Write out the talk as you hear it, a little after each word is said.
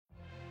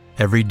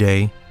Every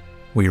day,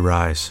 we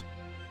rise,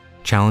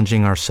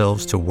 challenging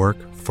ourselves to work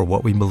for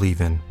what we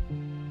believe in.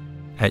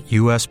 At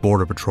U.S.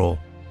 Border Patrol,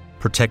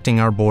 protecting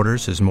our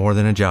borders is more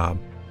than a job.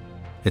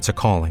 It's a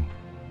calling.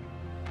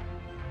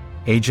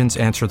 Agents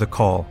answer the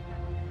call,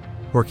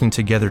 working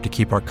together to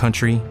keep our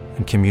country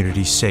and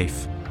communities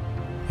safe.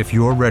 If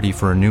you're ready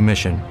for a new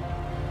mission,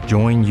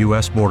 join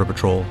U.S. Border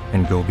Patrol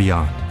and go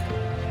beyond.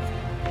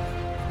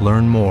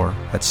 Learn more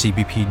at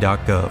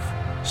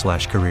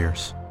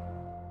cbp.gov/careers.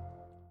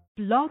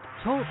 Blog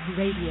Talk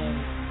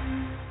Radio.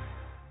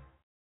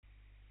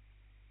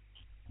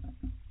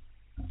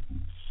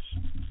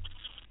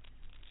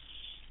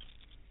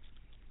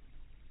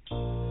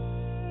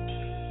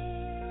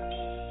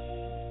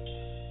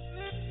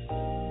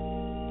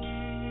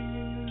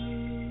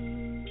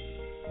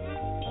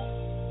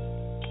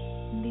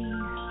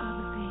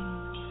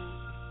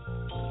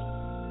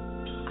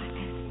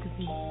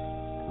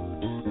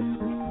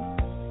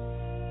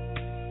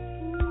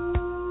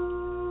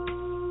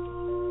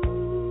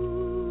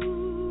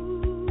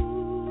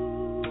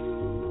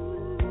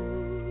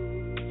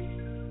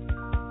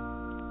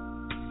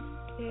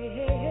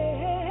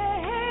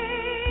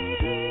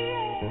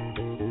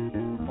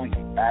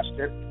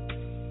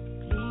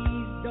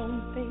 Please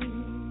don't think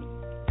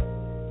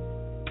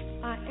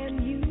I am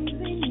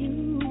using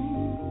you,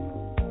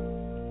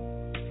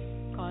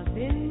 'cause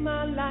in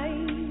my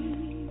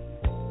life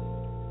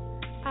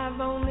I've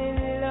only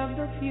loved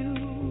a few.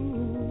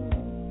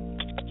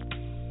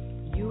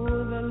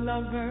 You're the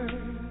lover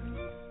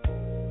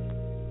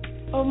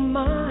of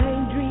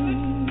my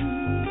dreams.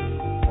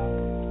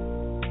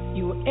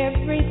 You're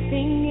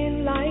everything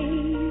in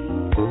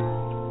life.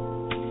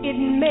 It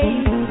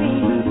may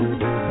seem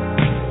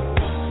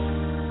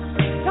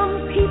some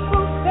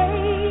people say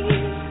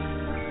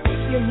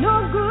you're no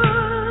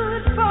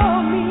good for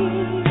me.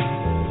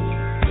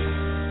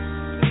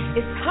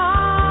 It's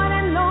hard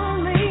and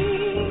lonely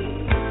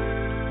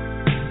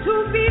to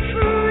be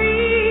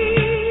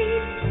free.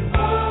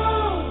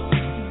 Oh,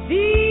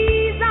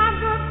 these are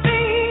the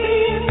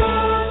things I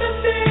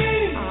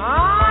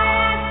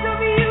ask of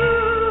you.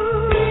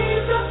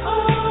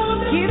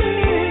 Give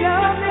me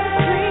love and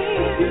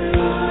strength to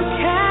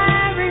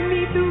carry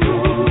me through.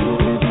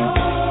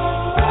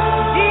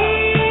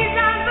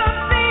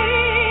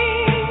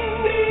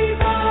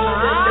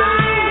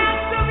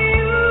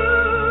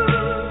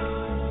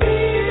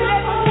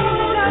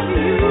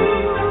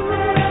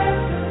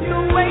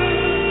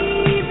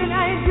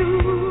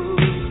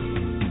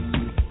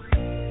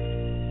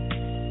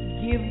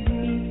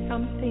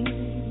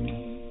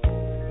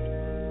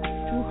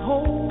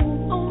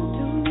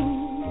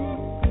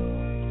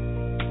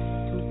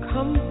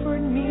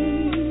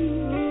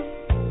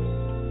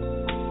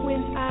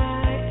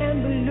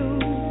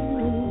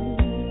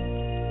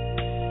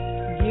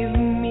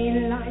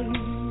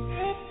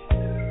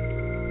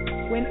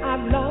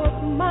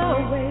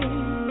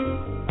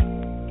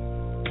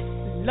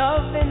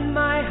 Love in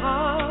my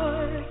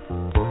heart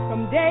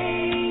from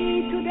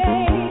day to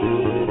day.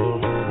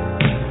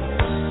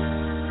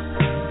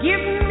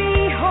 Give me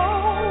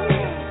hope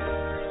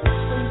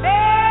when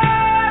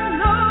there's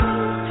no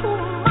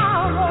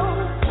tomorrow.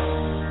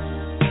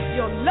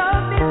 Your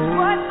love is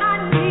what I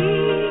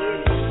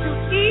need to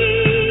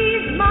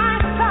ease my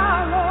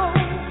sorrow.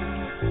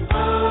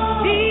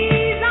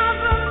 These are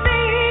the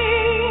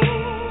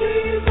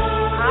things I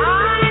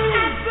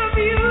ask of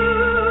you.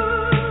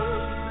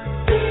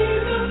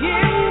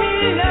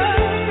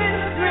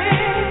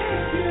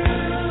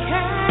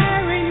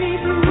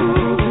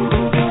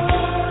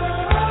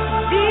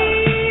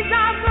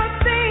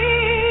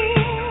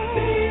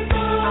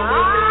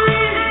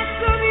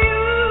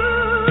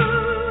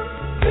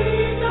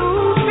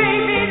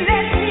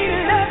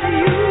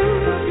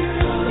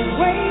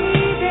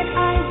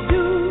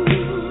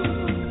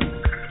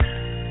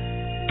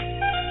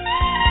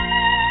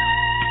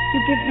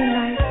 Give me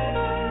life.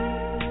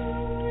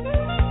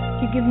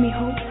 You give me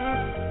hope.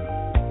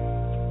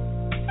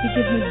 You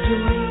give me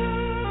joy.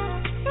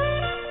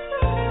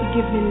 You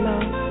give me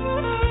love.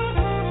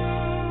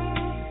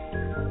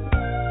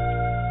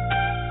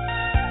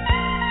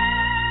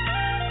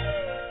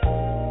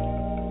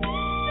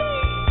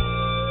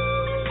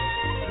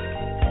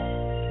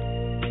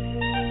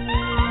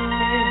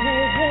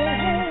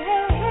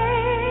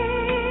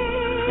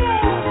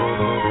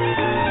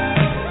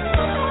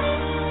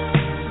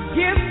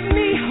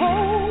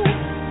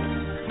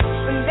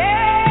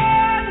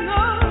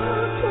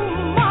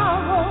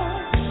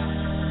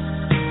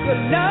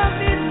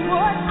 Love is what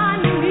I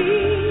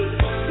need.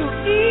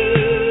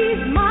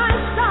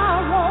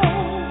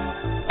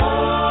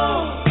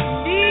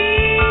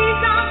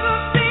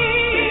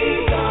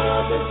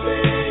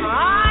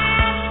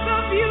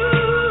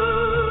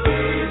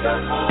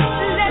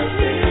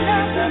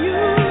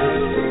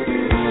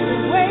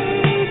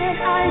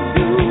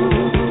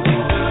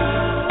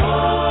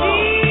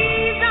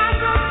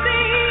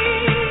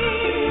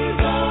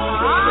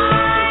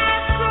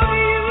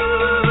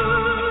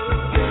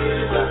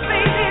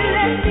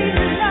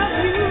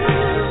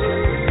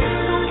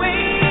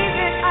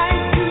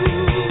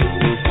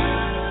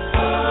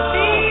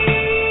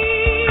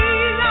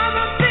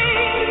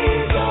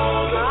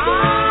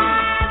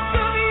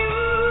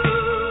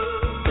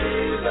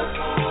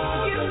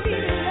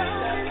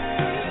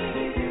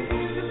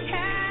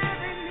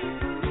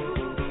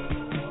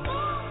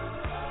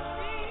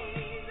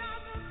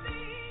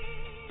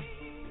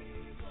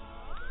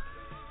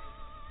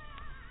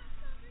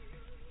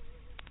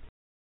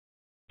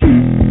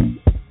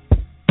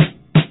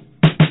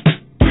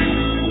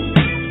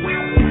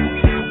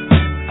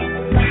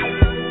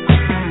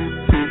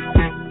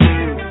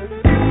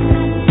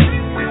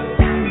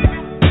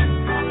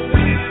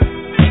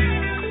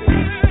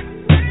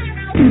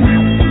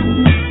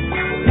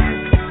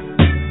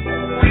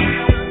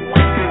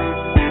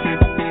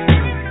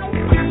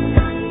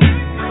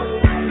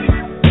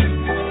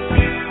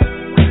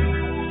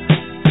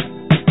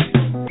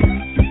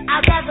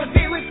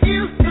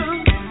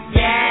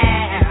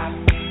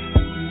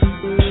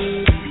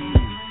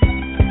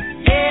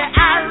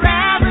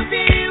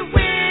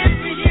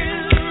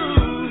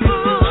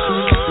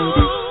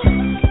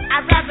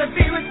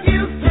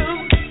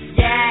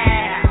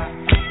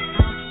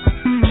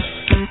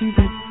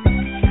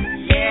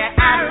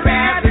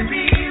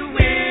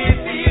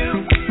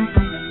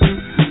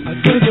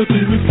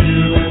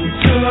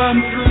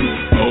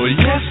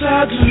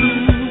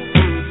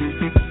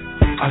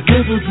 I'd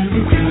never be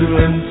with you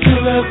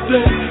until that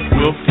day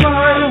will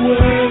fly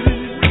away.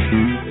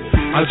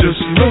 I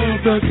just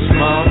love that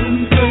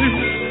smiling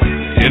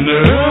face in the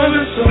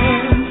early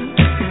sun.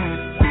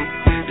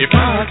 If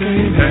I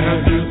can't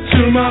have you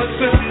to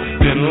myself,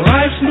 then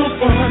life's no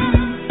fun.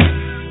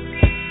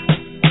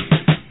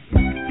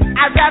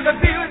 I'd rather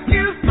be with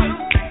you,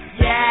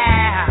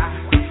 yeah.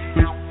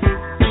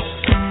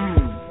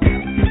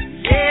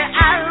 Yeah,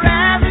 I'd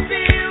rather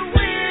be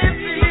with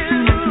you.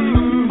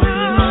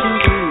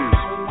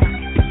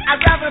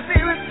 I'd rather be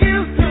with you,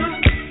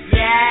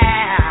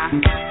 yeah.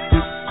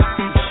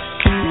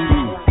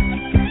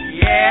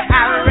 Yeah,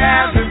 I'd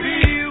rather be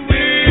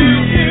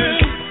with you.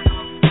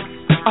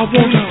 I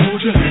wanna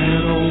hold your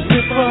hand, oh,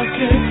 if I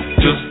can,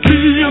 just be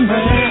a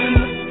man.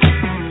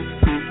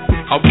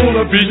 I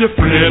wanna be your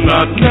friend,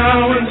 not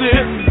now and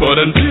then, but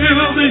until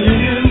the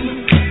end.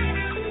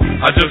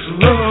 I just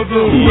love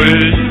the way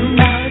you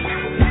act,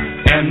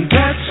 and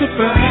that's a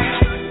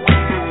fact.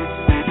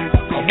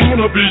 I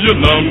wanna be your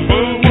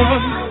number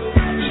one,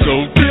 so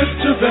get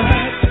to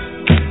that.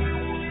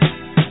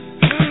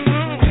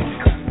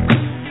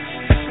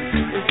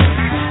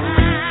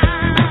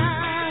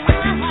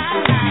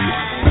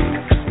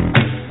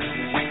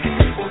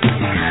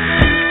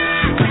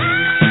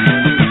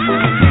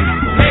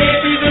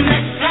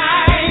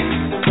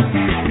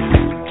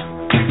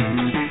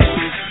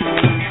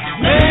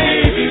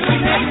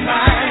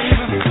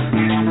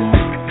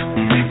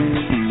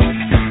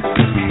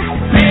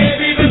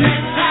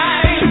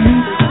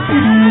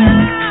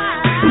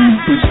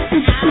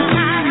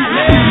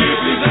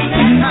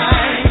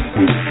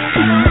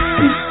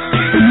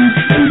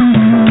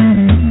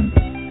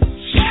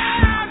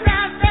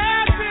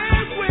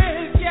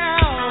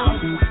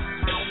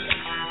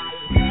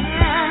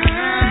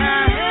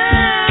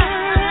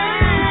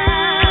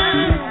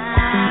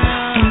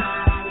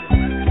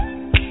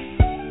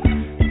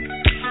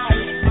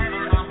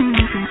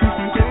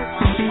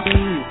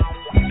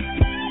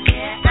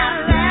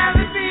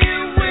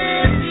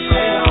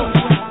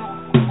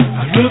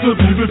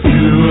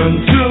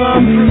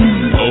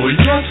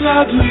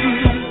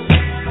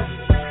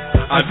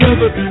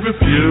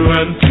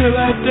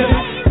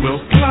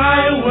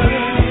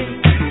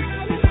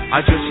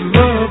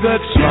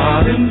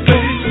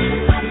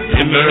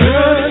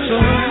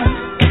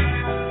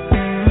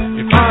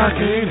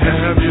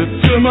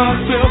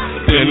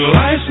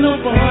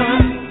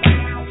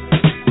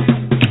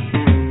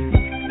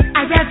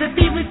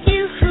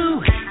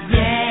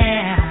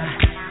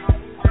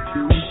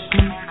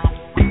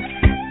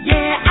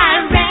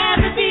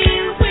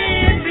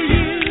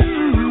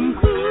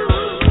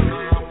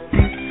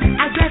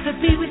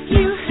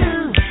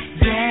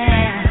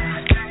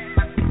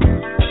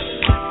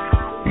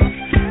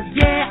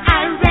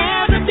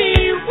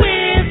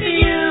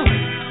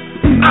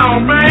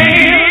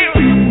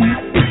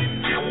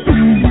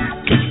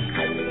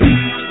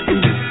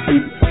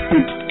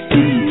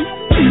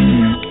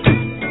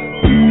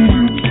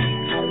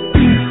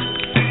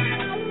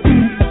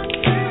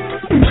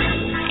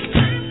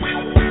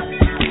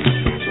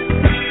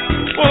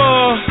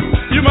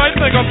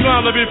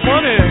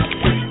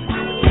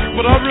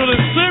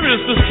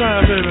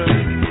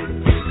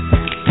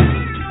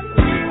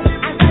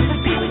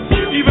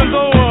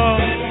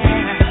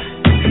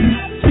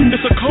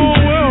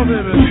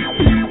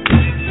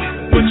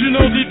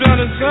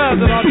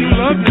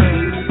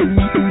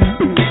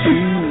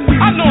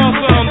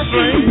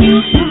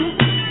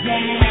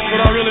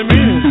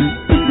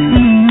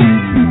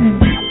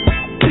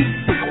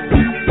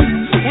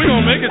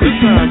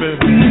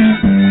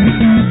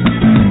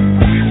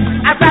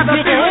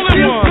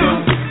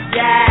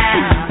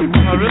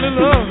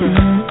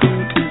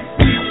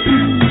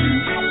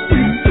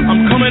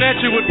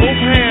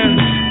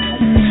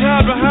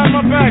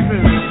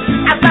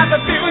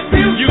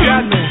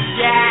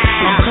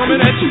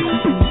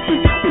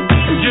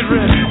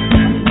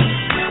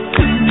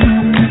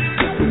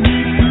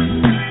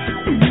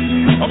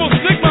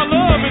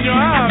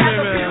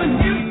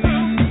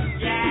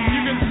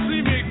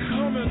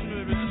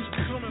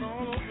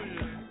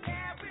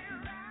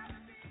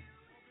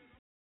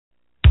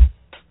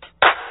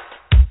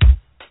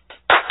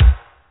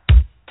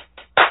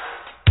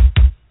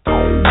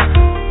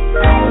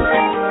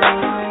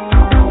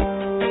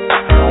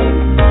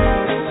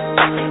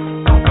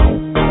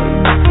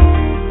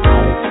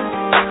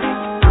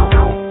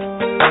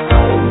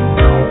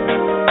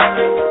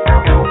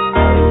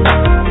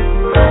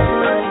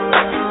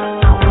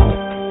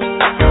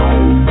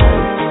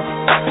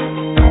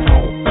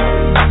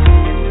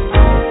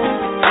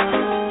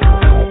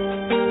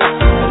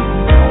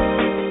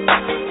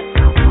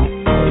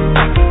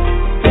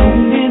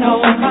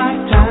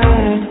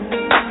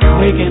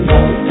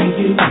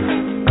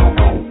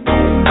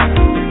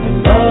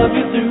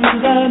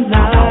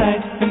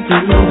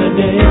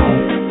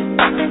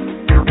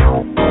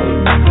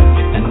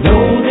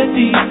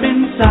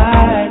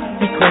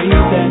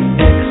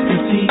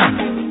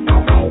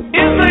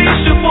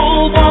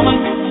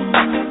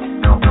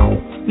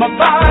 My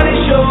body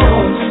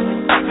shows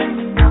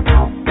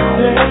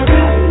there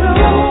is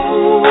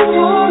no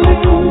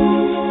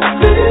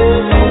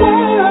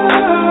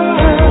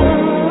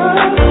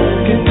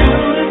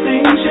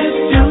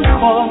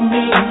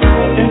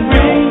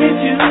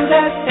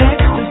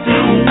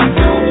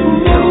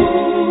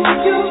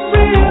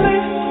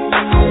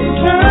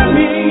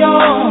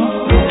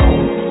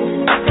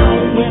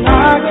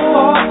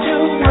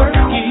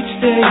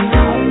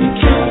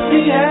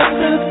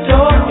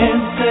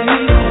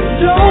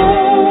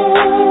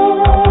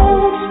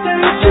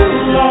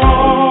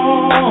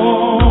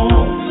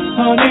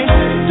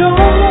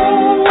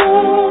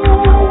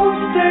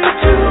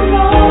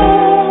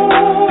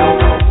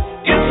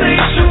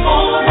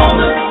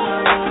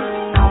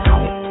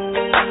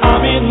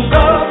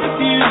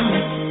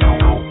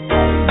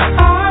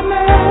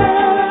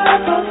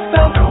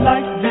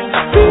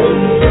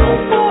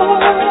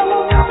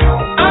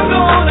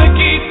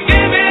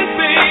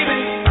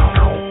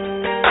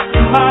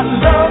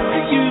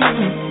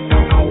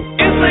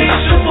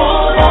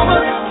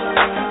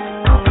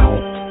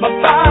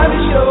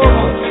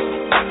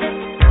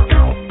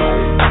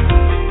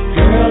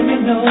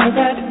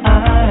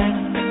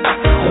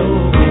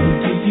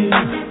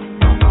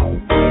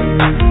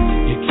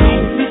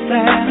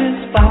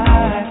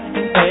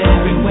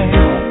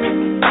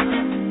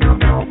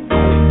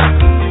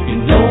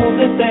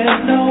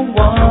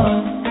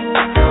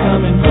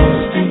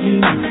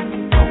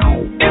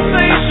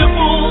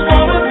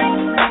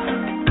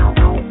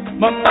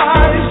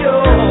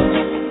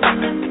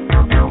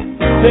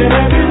Don't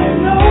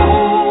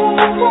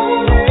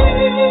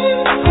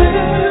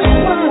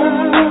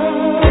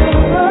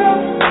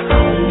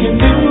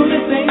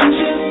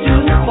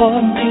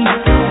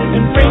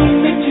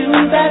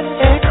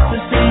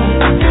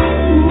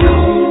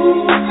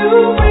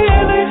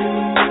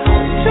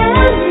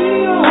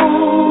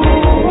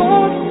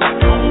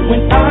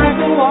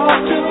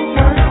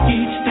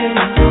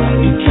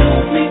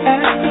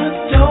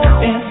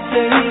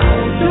stay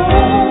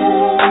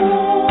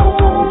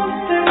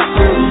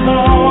too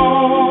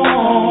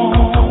long.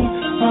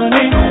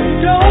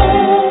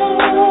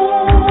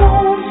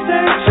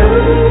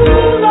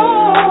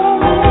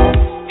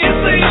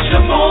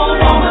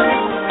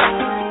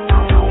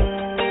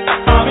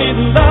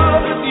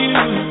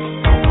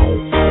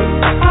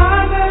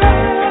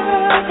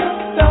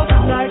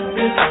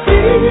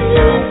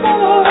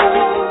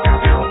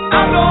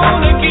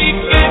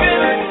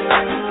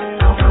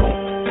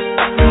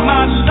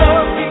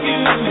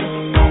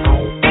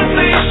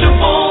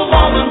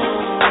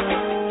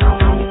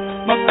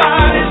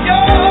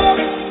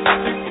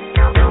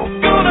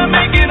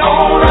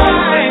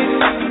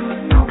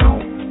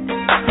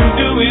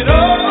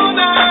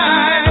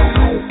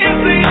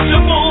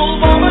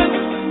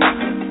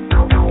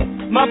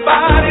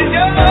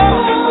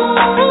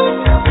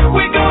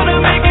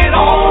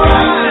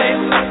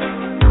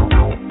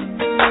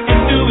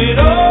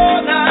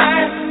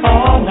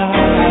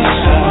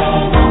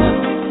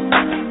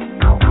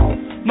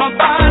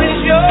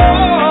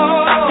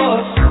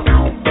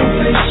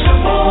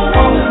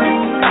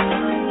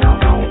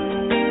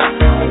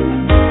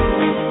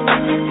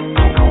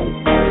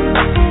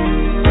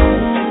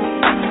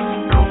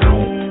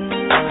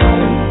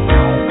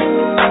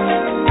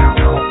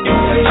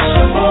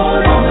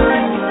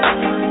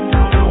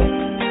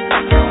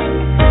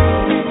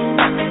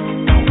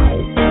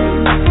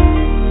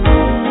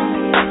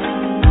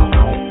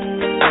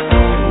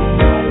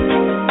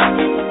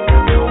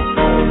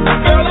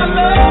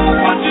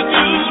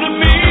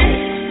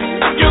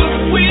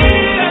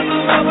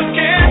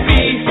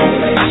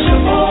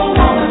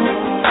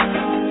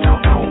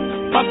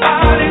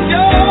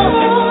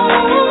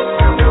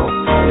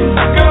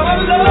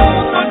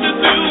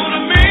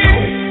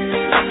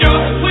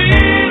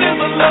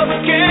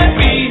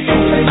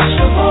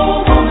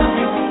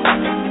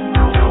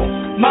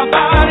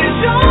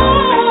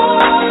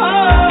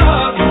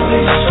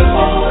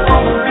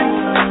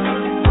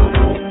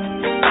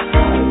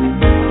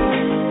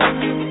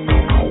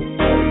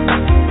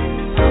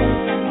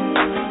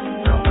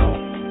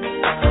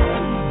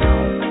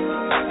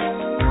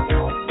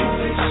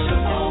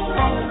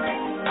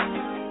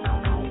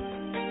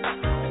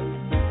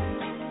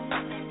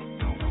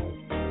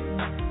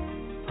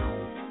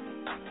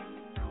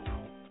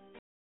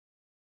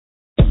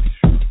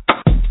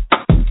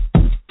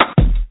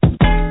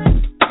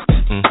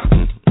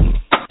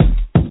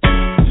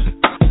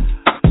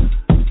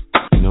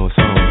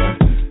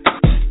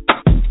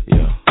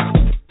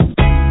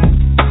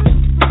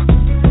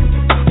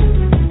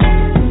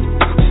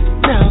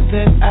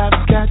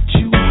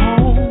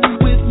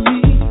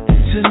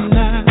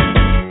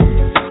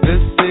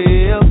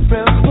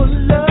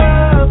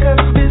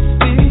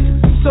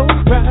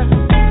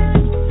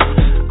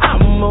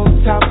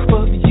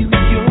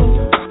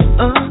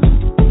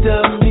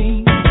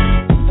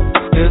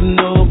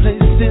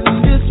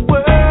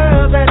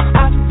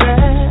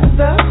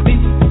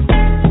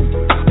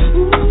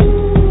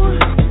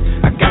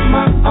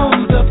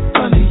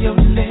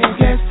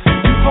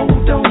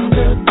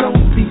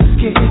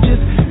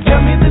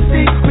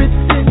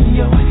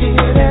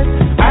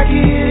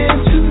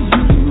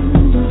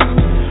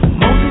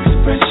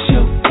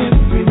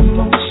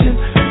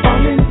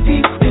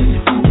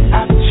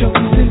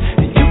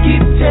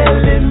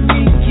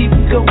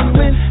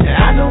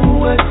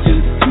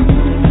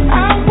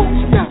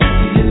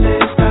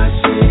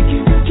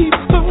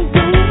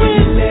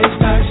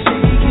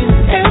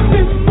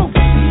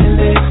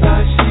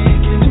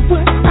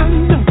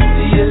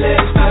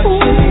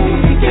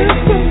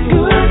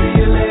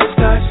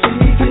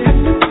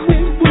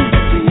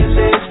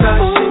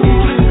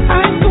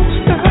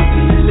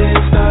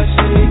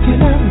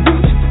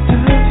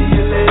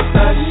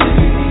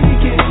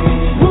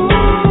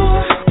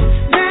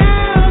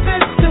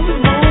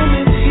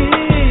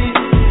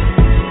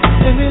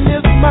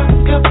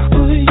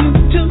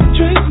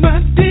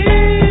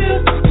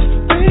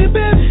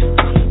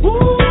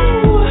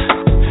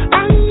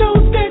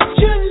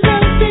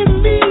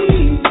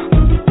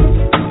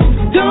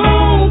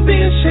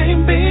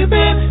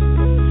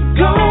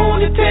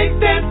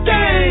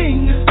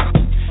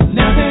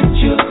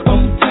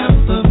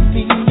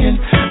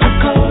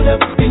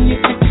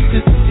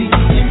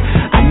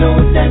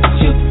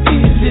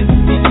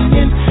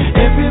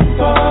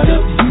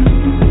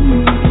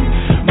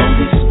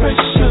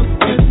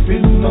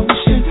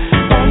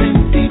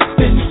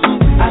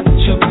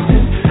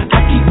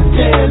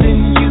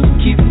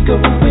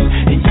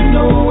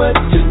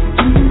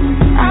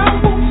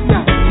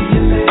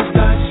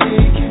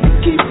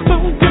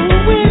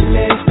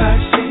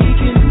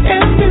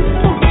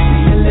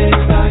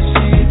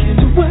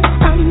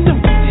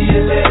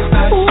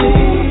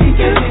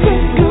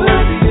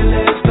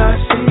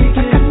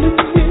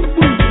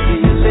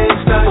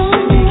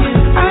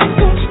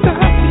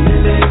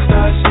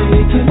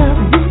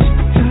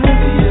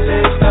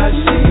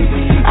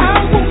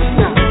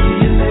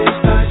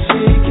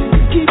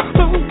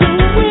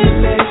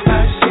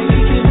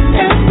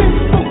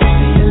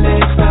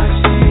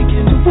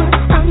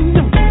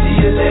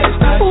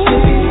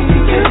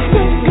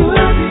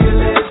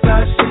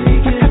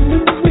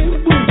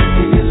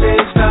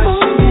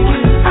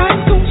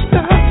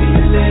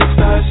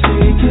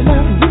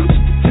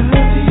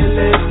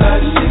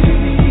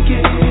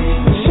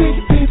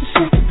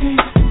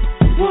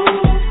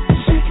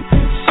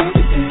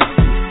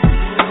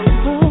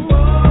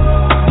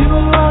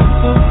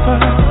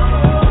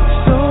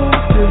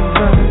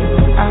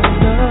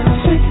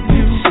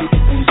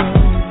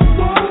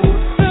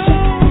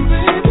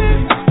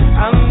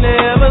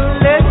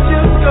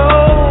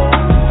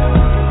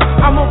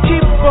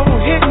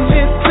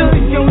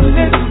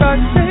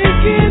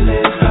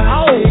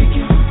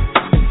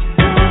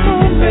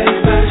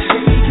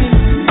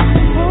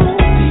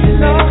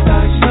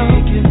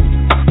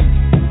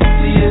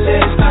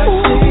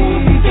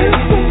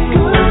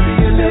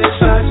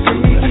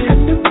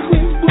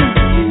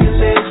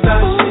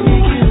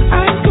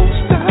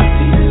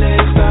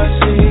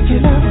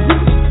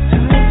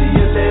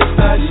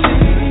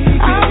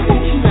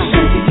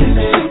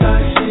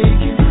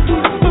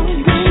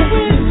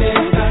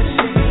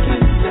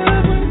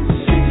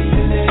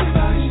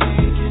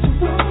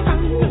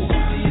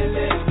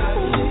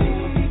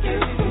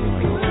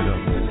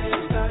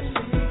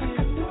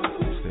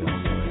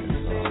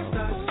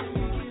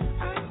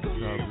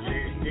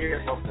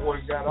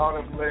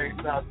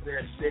 out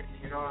there shaking,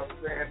 you know what I'm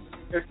saying?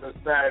 It's a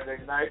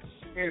Saturday night.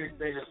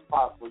 Anything is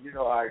possible. You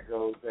know how it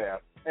goes down.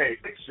 Hey,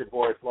 it's your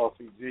boy,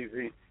 FLAUXY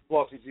GZ.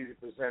 FLAUXY GZ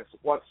presents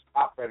What's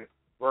Poppin'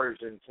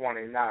 version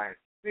 29.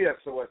 The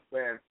SOS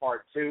Band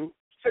Part 2,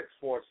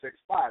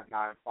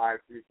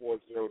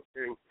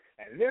 646-595-3402.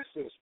 And this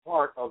is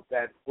part of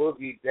that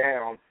Boogie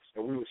Down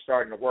that we were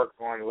starting to work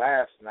on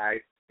last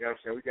night. You know what I'm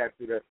saying? We got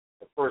through the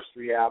first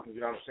three albums,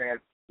 you know what I'm saying?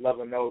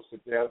 Loving those to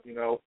death, you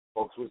know.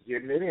 Folks was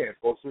getting it in.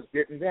 Folks was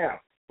getting down.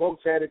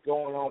 Folks had it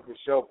going on for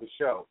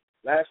show.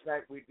 Last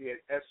night we did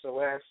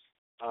SOS,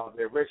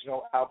 the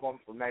original album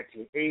from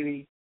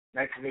 1980,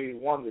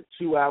 1981, the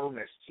 2 album,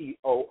 that's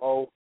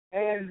T.O.O.,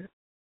 and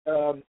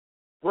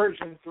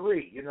version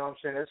 3, you know what I'm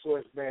saying,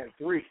 SOS Band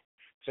 3.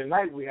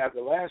 Tonight we have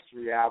the last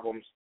 3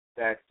 albums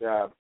that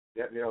you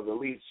know, the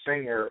lead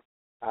singer,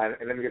 and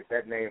let me get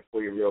that name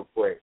for you real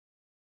quick.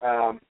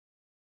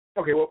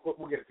 Okay,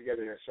 we'll get it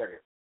together in a second.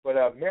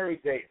 But Mary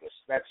Davis,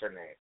 that's her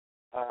name.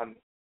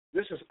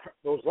 This is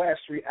those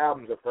last 3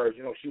 albums of hers.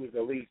 You know, she was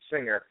the lead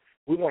singer.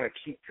 We want to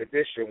keep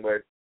tradition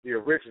with the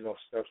original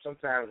stuff.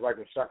 Sometimes, like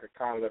when Shaka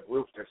Khan left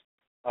Rufus,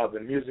 the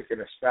music and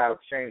the style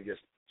changes.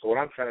 So what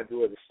I'm trying to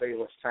do is to save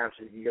us time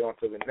so we can get on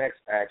to the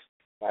next acts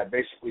by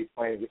basically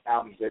playing the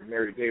albums that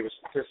Mary Davis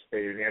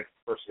participated in,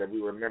 the person that we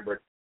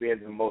remembered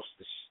being the most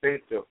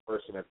distinctive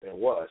person that there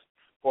was.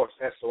 Of course,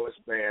 SOS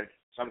Band,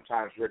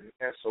 sometimes written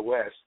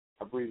SOS,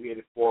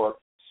 abbreviated for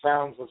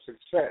Sounds of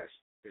Success,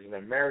 is an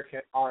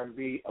American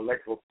R&B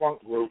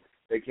electro-funk group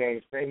that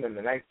gained fame in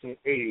the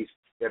 1980s.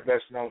 Their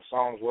best-known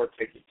songs were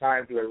Take Your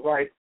Time, Do It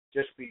Right,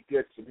 Just Be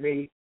Good to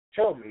Me,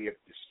 Tell Me If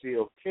You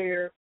Still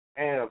Care,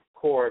 and, of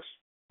course,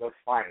 The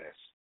Finest.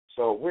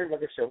 So,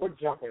 like I said, we're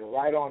jumping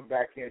right on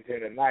back into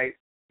the night,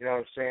 you know what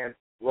I'm saying,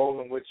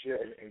 rolling with you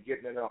and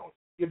getting it on.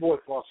 Your boy,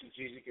 FLAUXY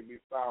GZ, can be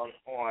found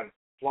on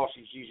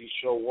FLAUXY GZ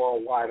Show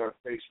Worldwide on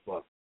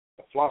Facebook.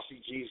 The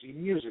FLAUXY GZ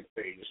music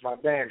page. It's my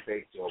band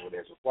page over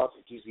there. So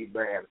FLAUXY GZ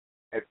Band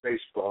at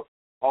Facebook.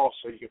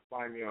 Also, you can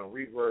find me on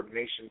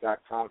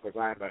ReverbNation.com because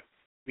I'm a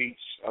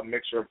beats, a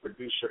mixer, and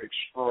producer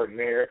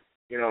extraordinaire.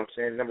 You know what I'm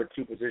saying? Number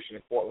 2 position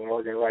in Portland,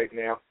 Oregon right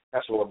now.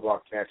 That's where we're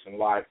broadcasting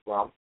live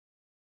from.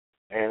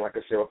 And like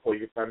I said before,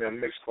 you can find me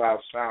on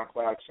Mixcloud,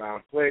 SoundCloud,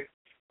 SoundClick.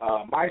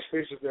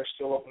 MySpace, if they're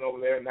still open over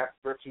there, not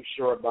very too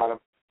sure about them.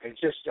 And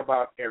just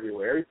about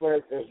everywhere. Every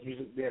place there's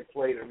music being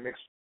played and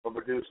mixed or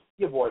produced,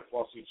 your boy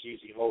FLAUXY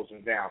GZ holds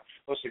them down.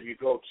 Plus, if you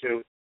go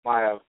to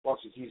my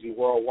FLAUXY GZ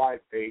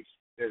Worldwide page,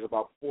 there's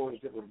about 4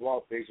 different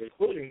blog pages,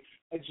 including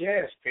a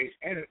jazz page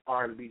and an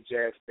R&B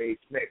jazz page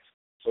mix.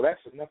 So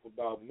that's enough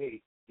about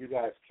me. You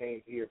guys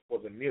came here for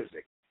the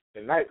music.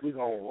 Tonight we're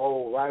going to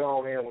roll right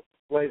on in with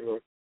the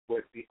flavor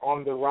with the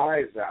On the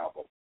Rise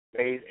album,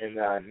 made in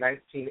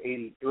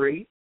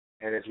 1983.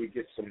 And as we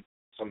get some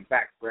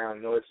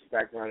background noise,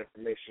 background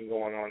information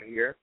going on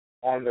here,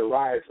 On the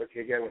Rise,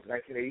 okay, again, was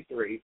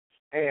 1983.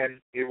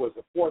 And it was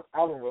the 4th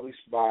album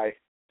released by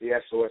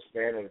the SOS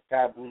Band on the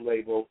Taboo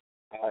label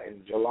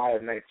in July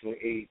of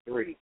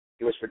 1983.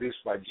 It was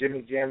produced by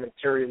Jimmy Jam and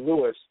Terry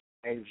Lewis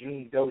and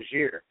Gene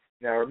Dozier.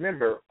 Now,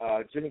 remember,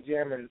 Jimmy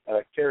Jam and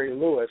Terry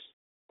Lewis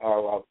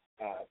are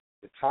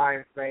the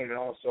time, fame, and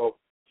also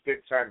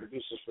big-time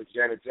producers for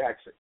Janet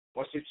Jackson.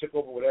 Once they took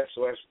over with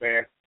SOS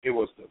Band, it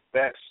was the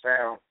best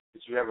sound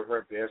that you ever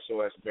heard the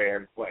SOS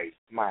Band play,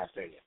 in my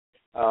opinion.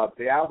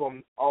 The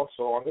album,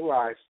 also On the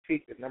Rise,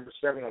 peaked at number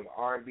 7 on the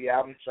R&B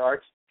album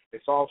charts.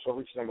 It's also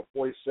reached number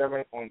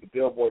 47 on the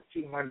Billboard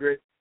 200.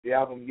 The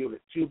album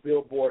yielded 2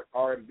 Billboard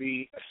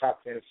R&B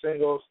top 10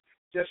 singles,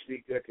 Just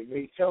Be Good to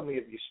Me, Tell Me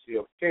If You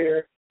Still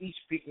Care, each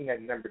peaking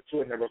at number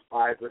 2 and number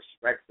 5,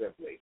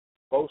 respectively.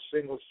 Both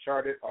singles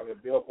charted on the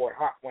Billboard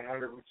Hot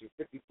 100, reaching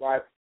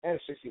 55 and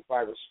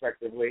 65,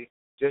 respectively.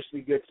 Just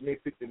Be Good to Me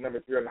peaked at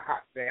number 3 on the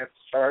Hot Dance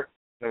chart,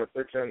 number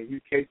 13 on the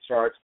UK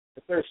charts.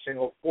 The third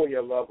single, For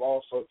Your Love,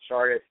 also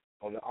charted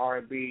on the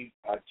R&B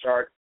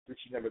chart,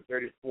 reaching number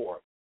 34.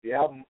 The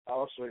album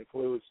also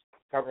includes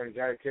covering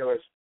Johnny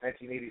Taylor's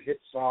 1980 hit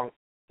song,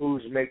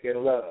 Who's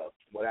Making Love.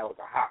 Well, that was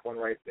a hot one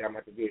right there. I'm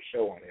going to have to do a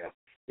show on him.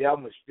 The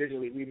album was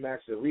digitally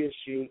remastered,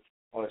 reissued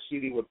on a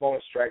CD with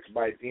bonus tracks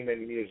by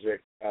Demon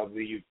Music of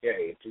the UK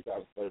in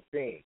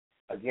 2013.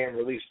 Again,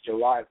 released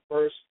July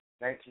 1st,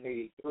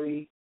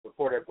 1983,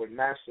 recorded with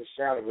Master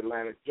Sound of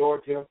Atlanta,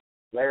 Georgia,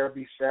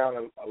 Larrabee Sound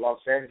of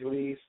Los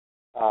Angeles,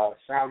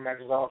 Sound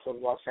Masters also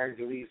of Los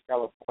Angeles,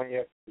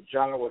 California. The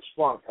genre was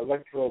funk,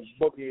 electro,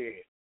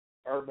 boogie,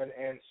 urban,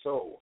 and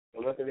soul. The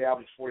length of the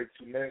album is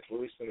 42 minutes,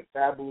 released on the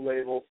Taboo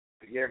label.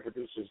 Again,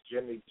 producers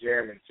Jimmy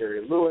Jam and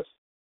Terry Lewis.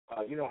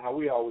 You know how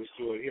we always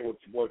do it here with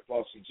your boy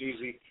FLAUXY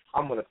GZ.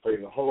 I'm going to play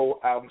the whole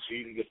album so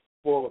you can get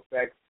full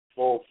effect,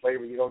 full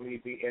flavor. You don't need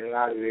to be in and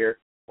out of there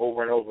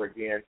over and over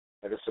again.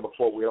 Like I said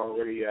before, we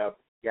already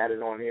got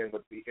it on in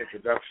with the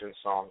introduction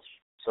songs.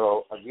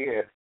 So,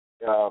 again,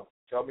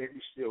 Tell Me If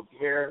You Still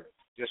Care,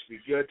 Just Be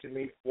Good to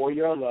Me, For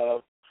Your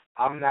Love,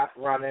 I'm Not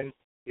Running,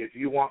 If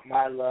You Want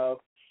My Love,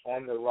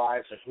 On the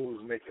Rise, and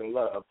Who's Making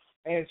Love,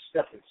 and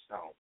Stepping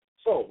Stone.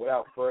 So,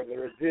 without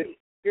further ado,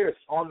 here's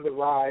On the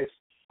Rise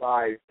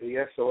by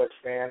the SOS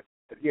Band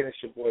Again,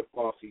 it's your boy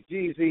FLAUXY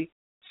Jeezy,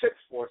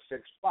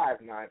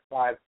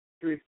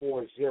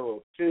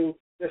 646-595-3402.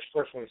 This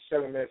first one is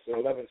 7 minutes and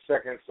 11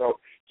 seconds, so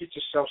get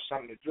yourself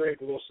something to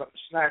drink, a little something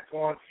to snack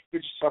on,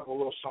 get yourself a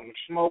little something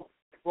to smoke.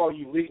 For all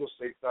you legal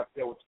states out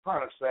there with the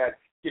products that,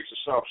 get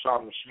yourself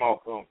something to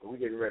smoke on, because we're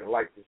getting ready to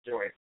light this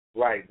joint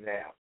right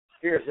now.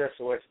 Here's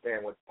SOS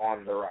Band with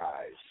On the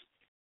Rise.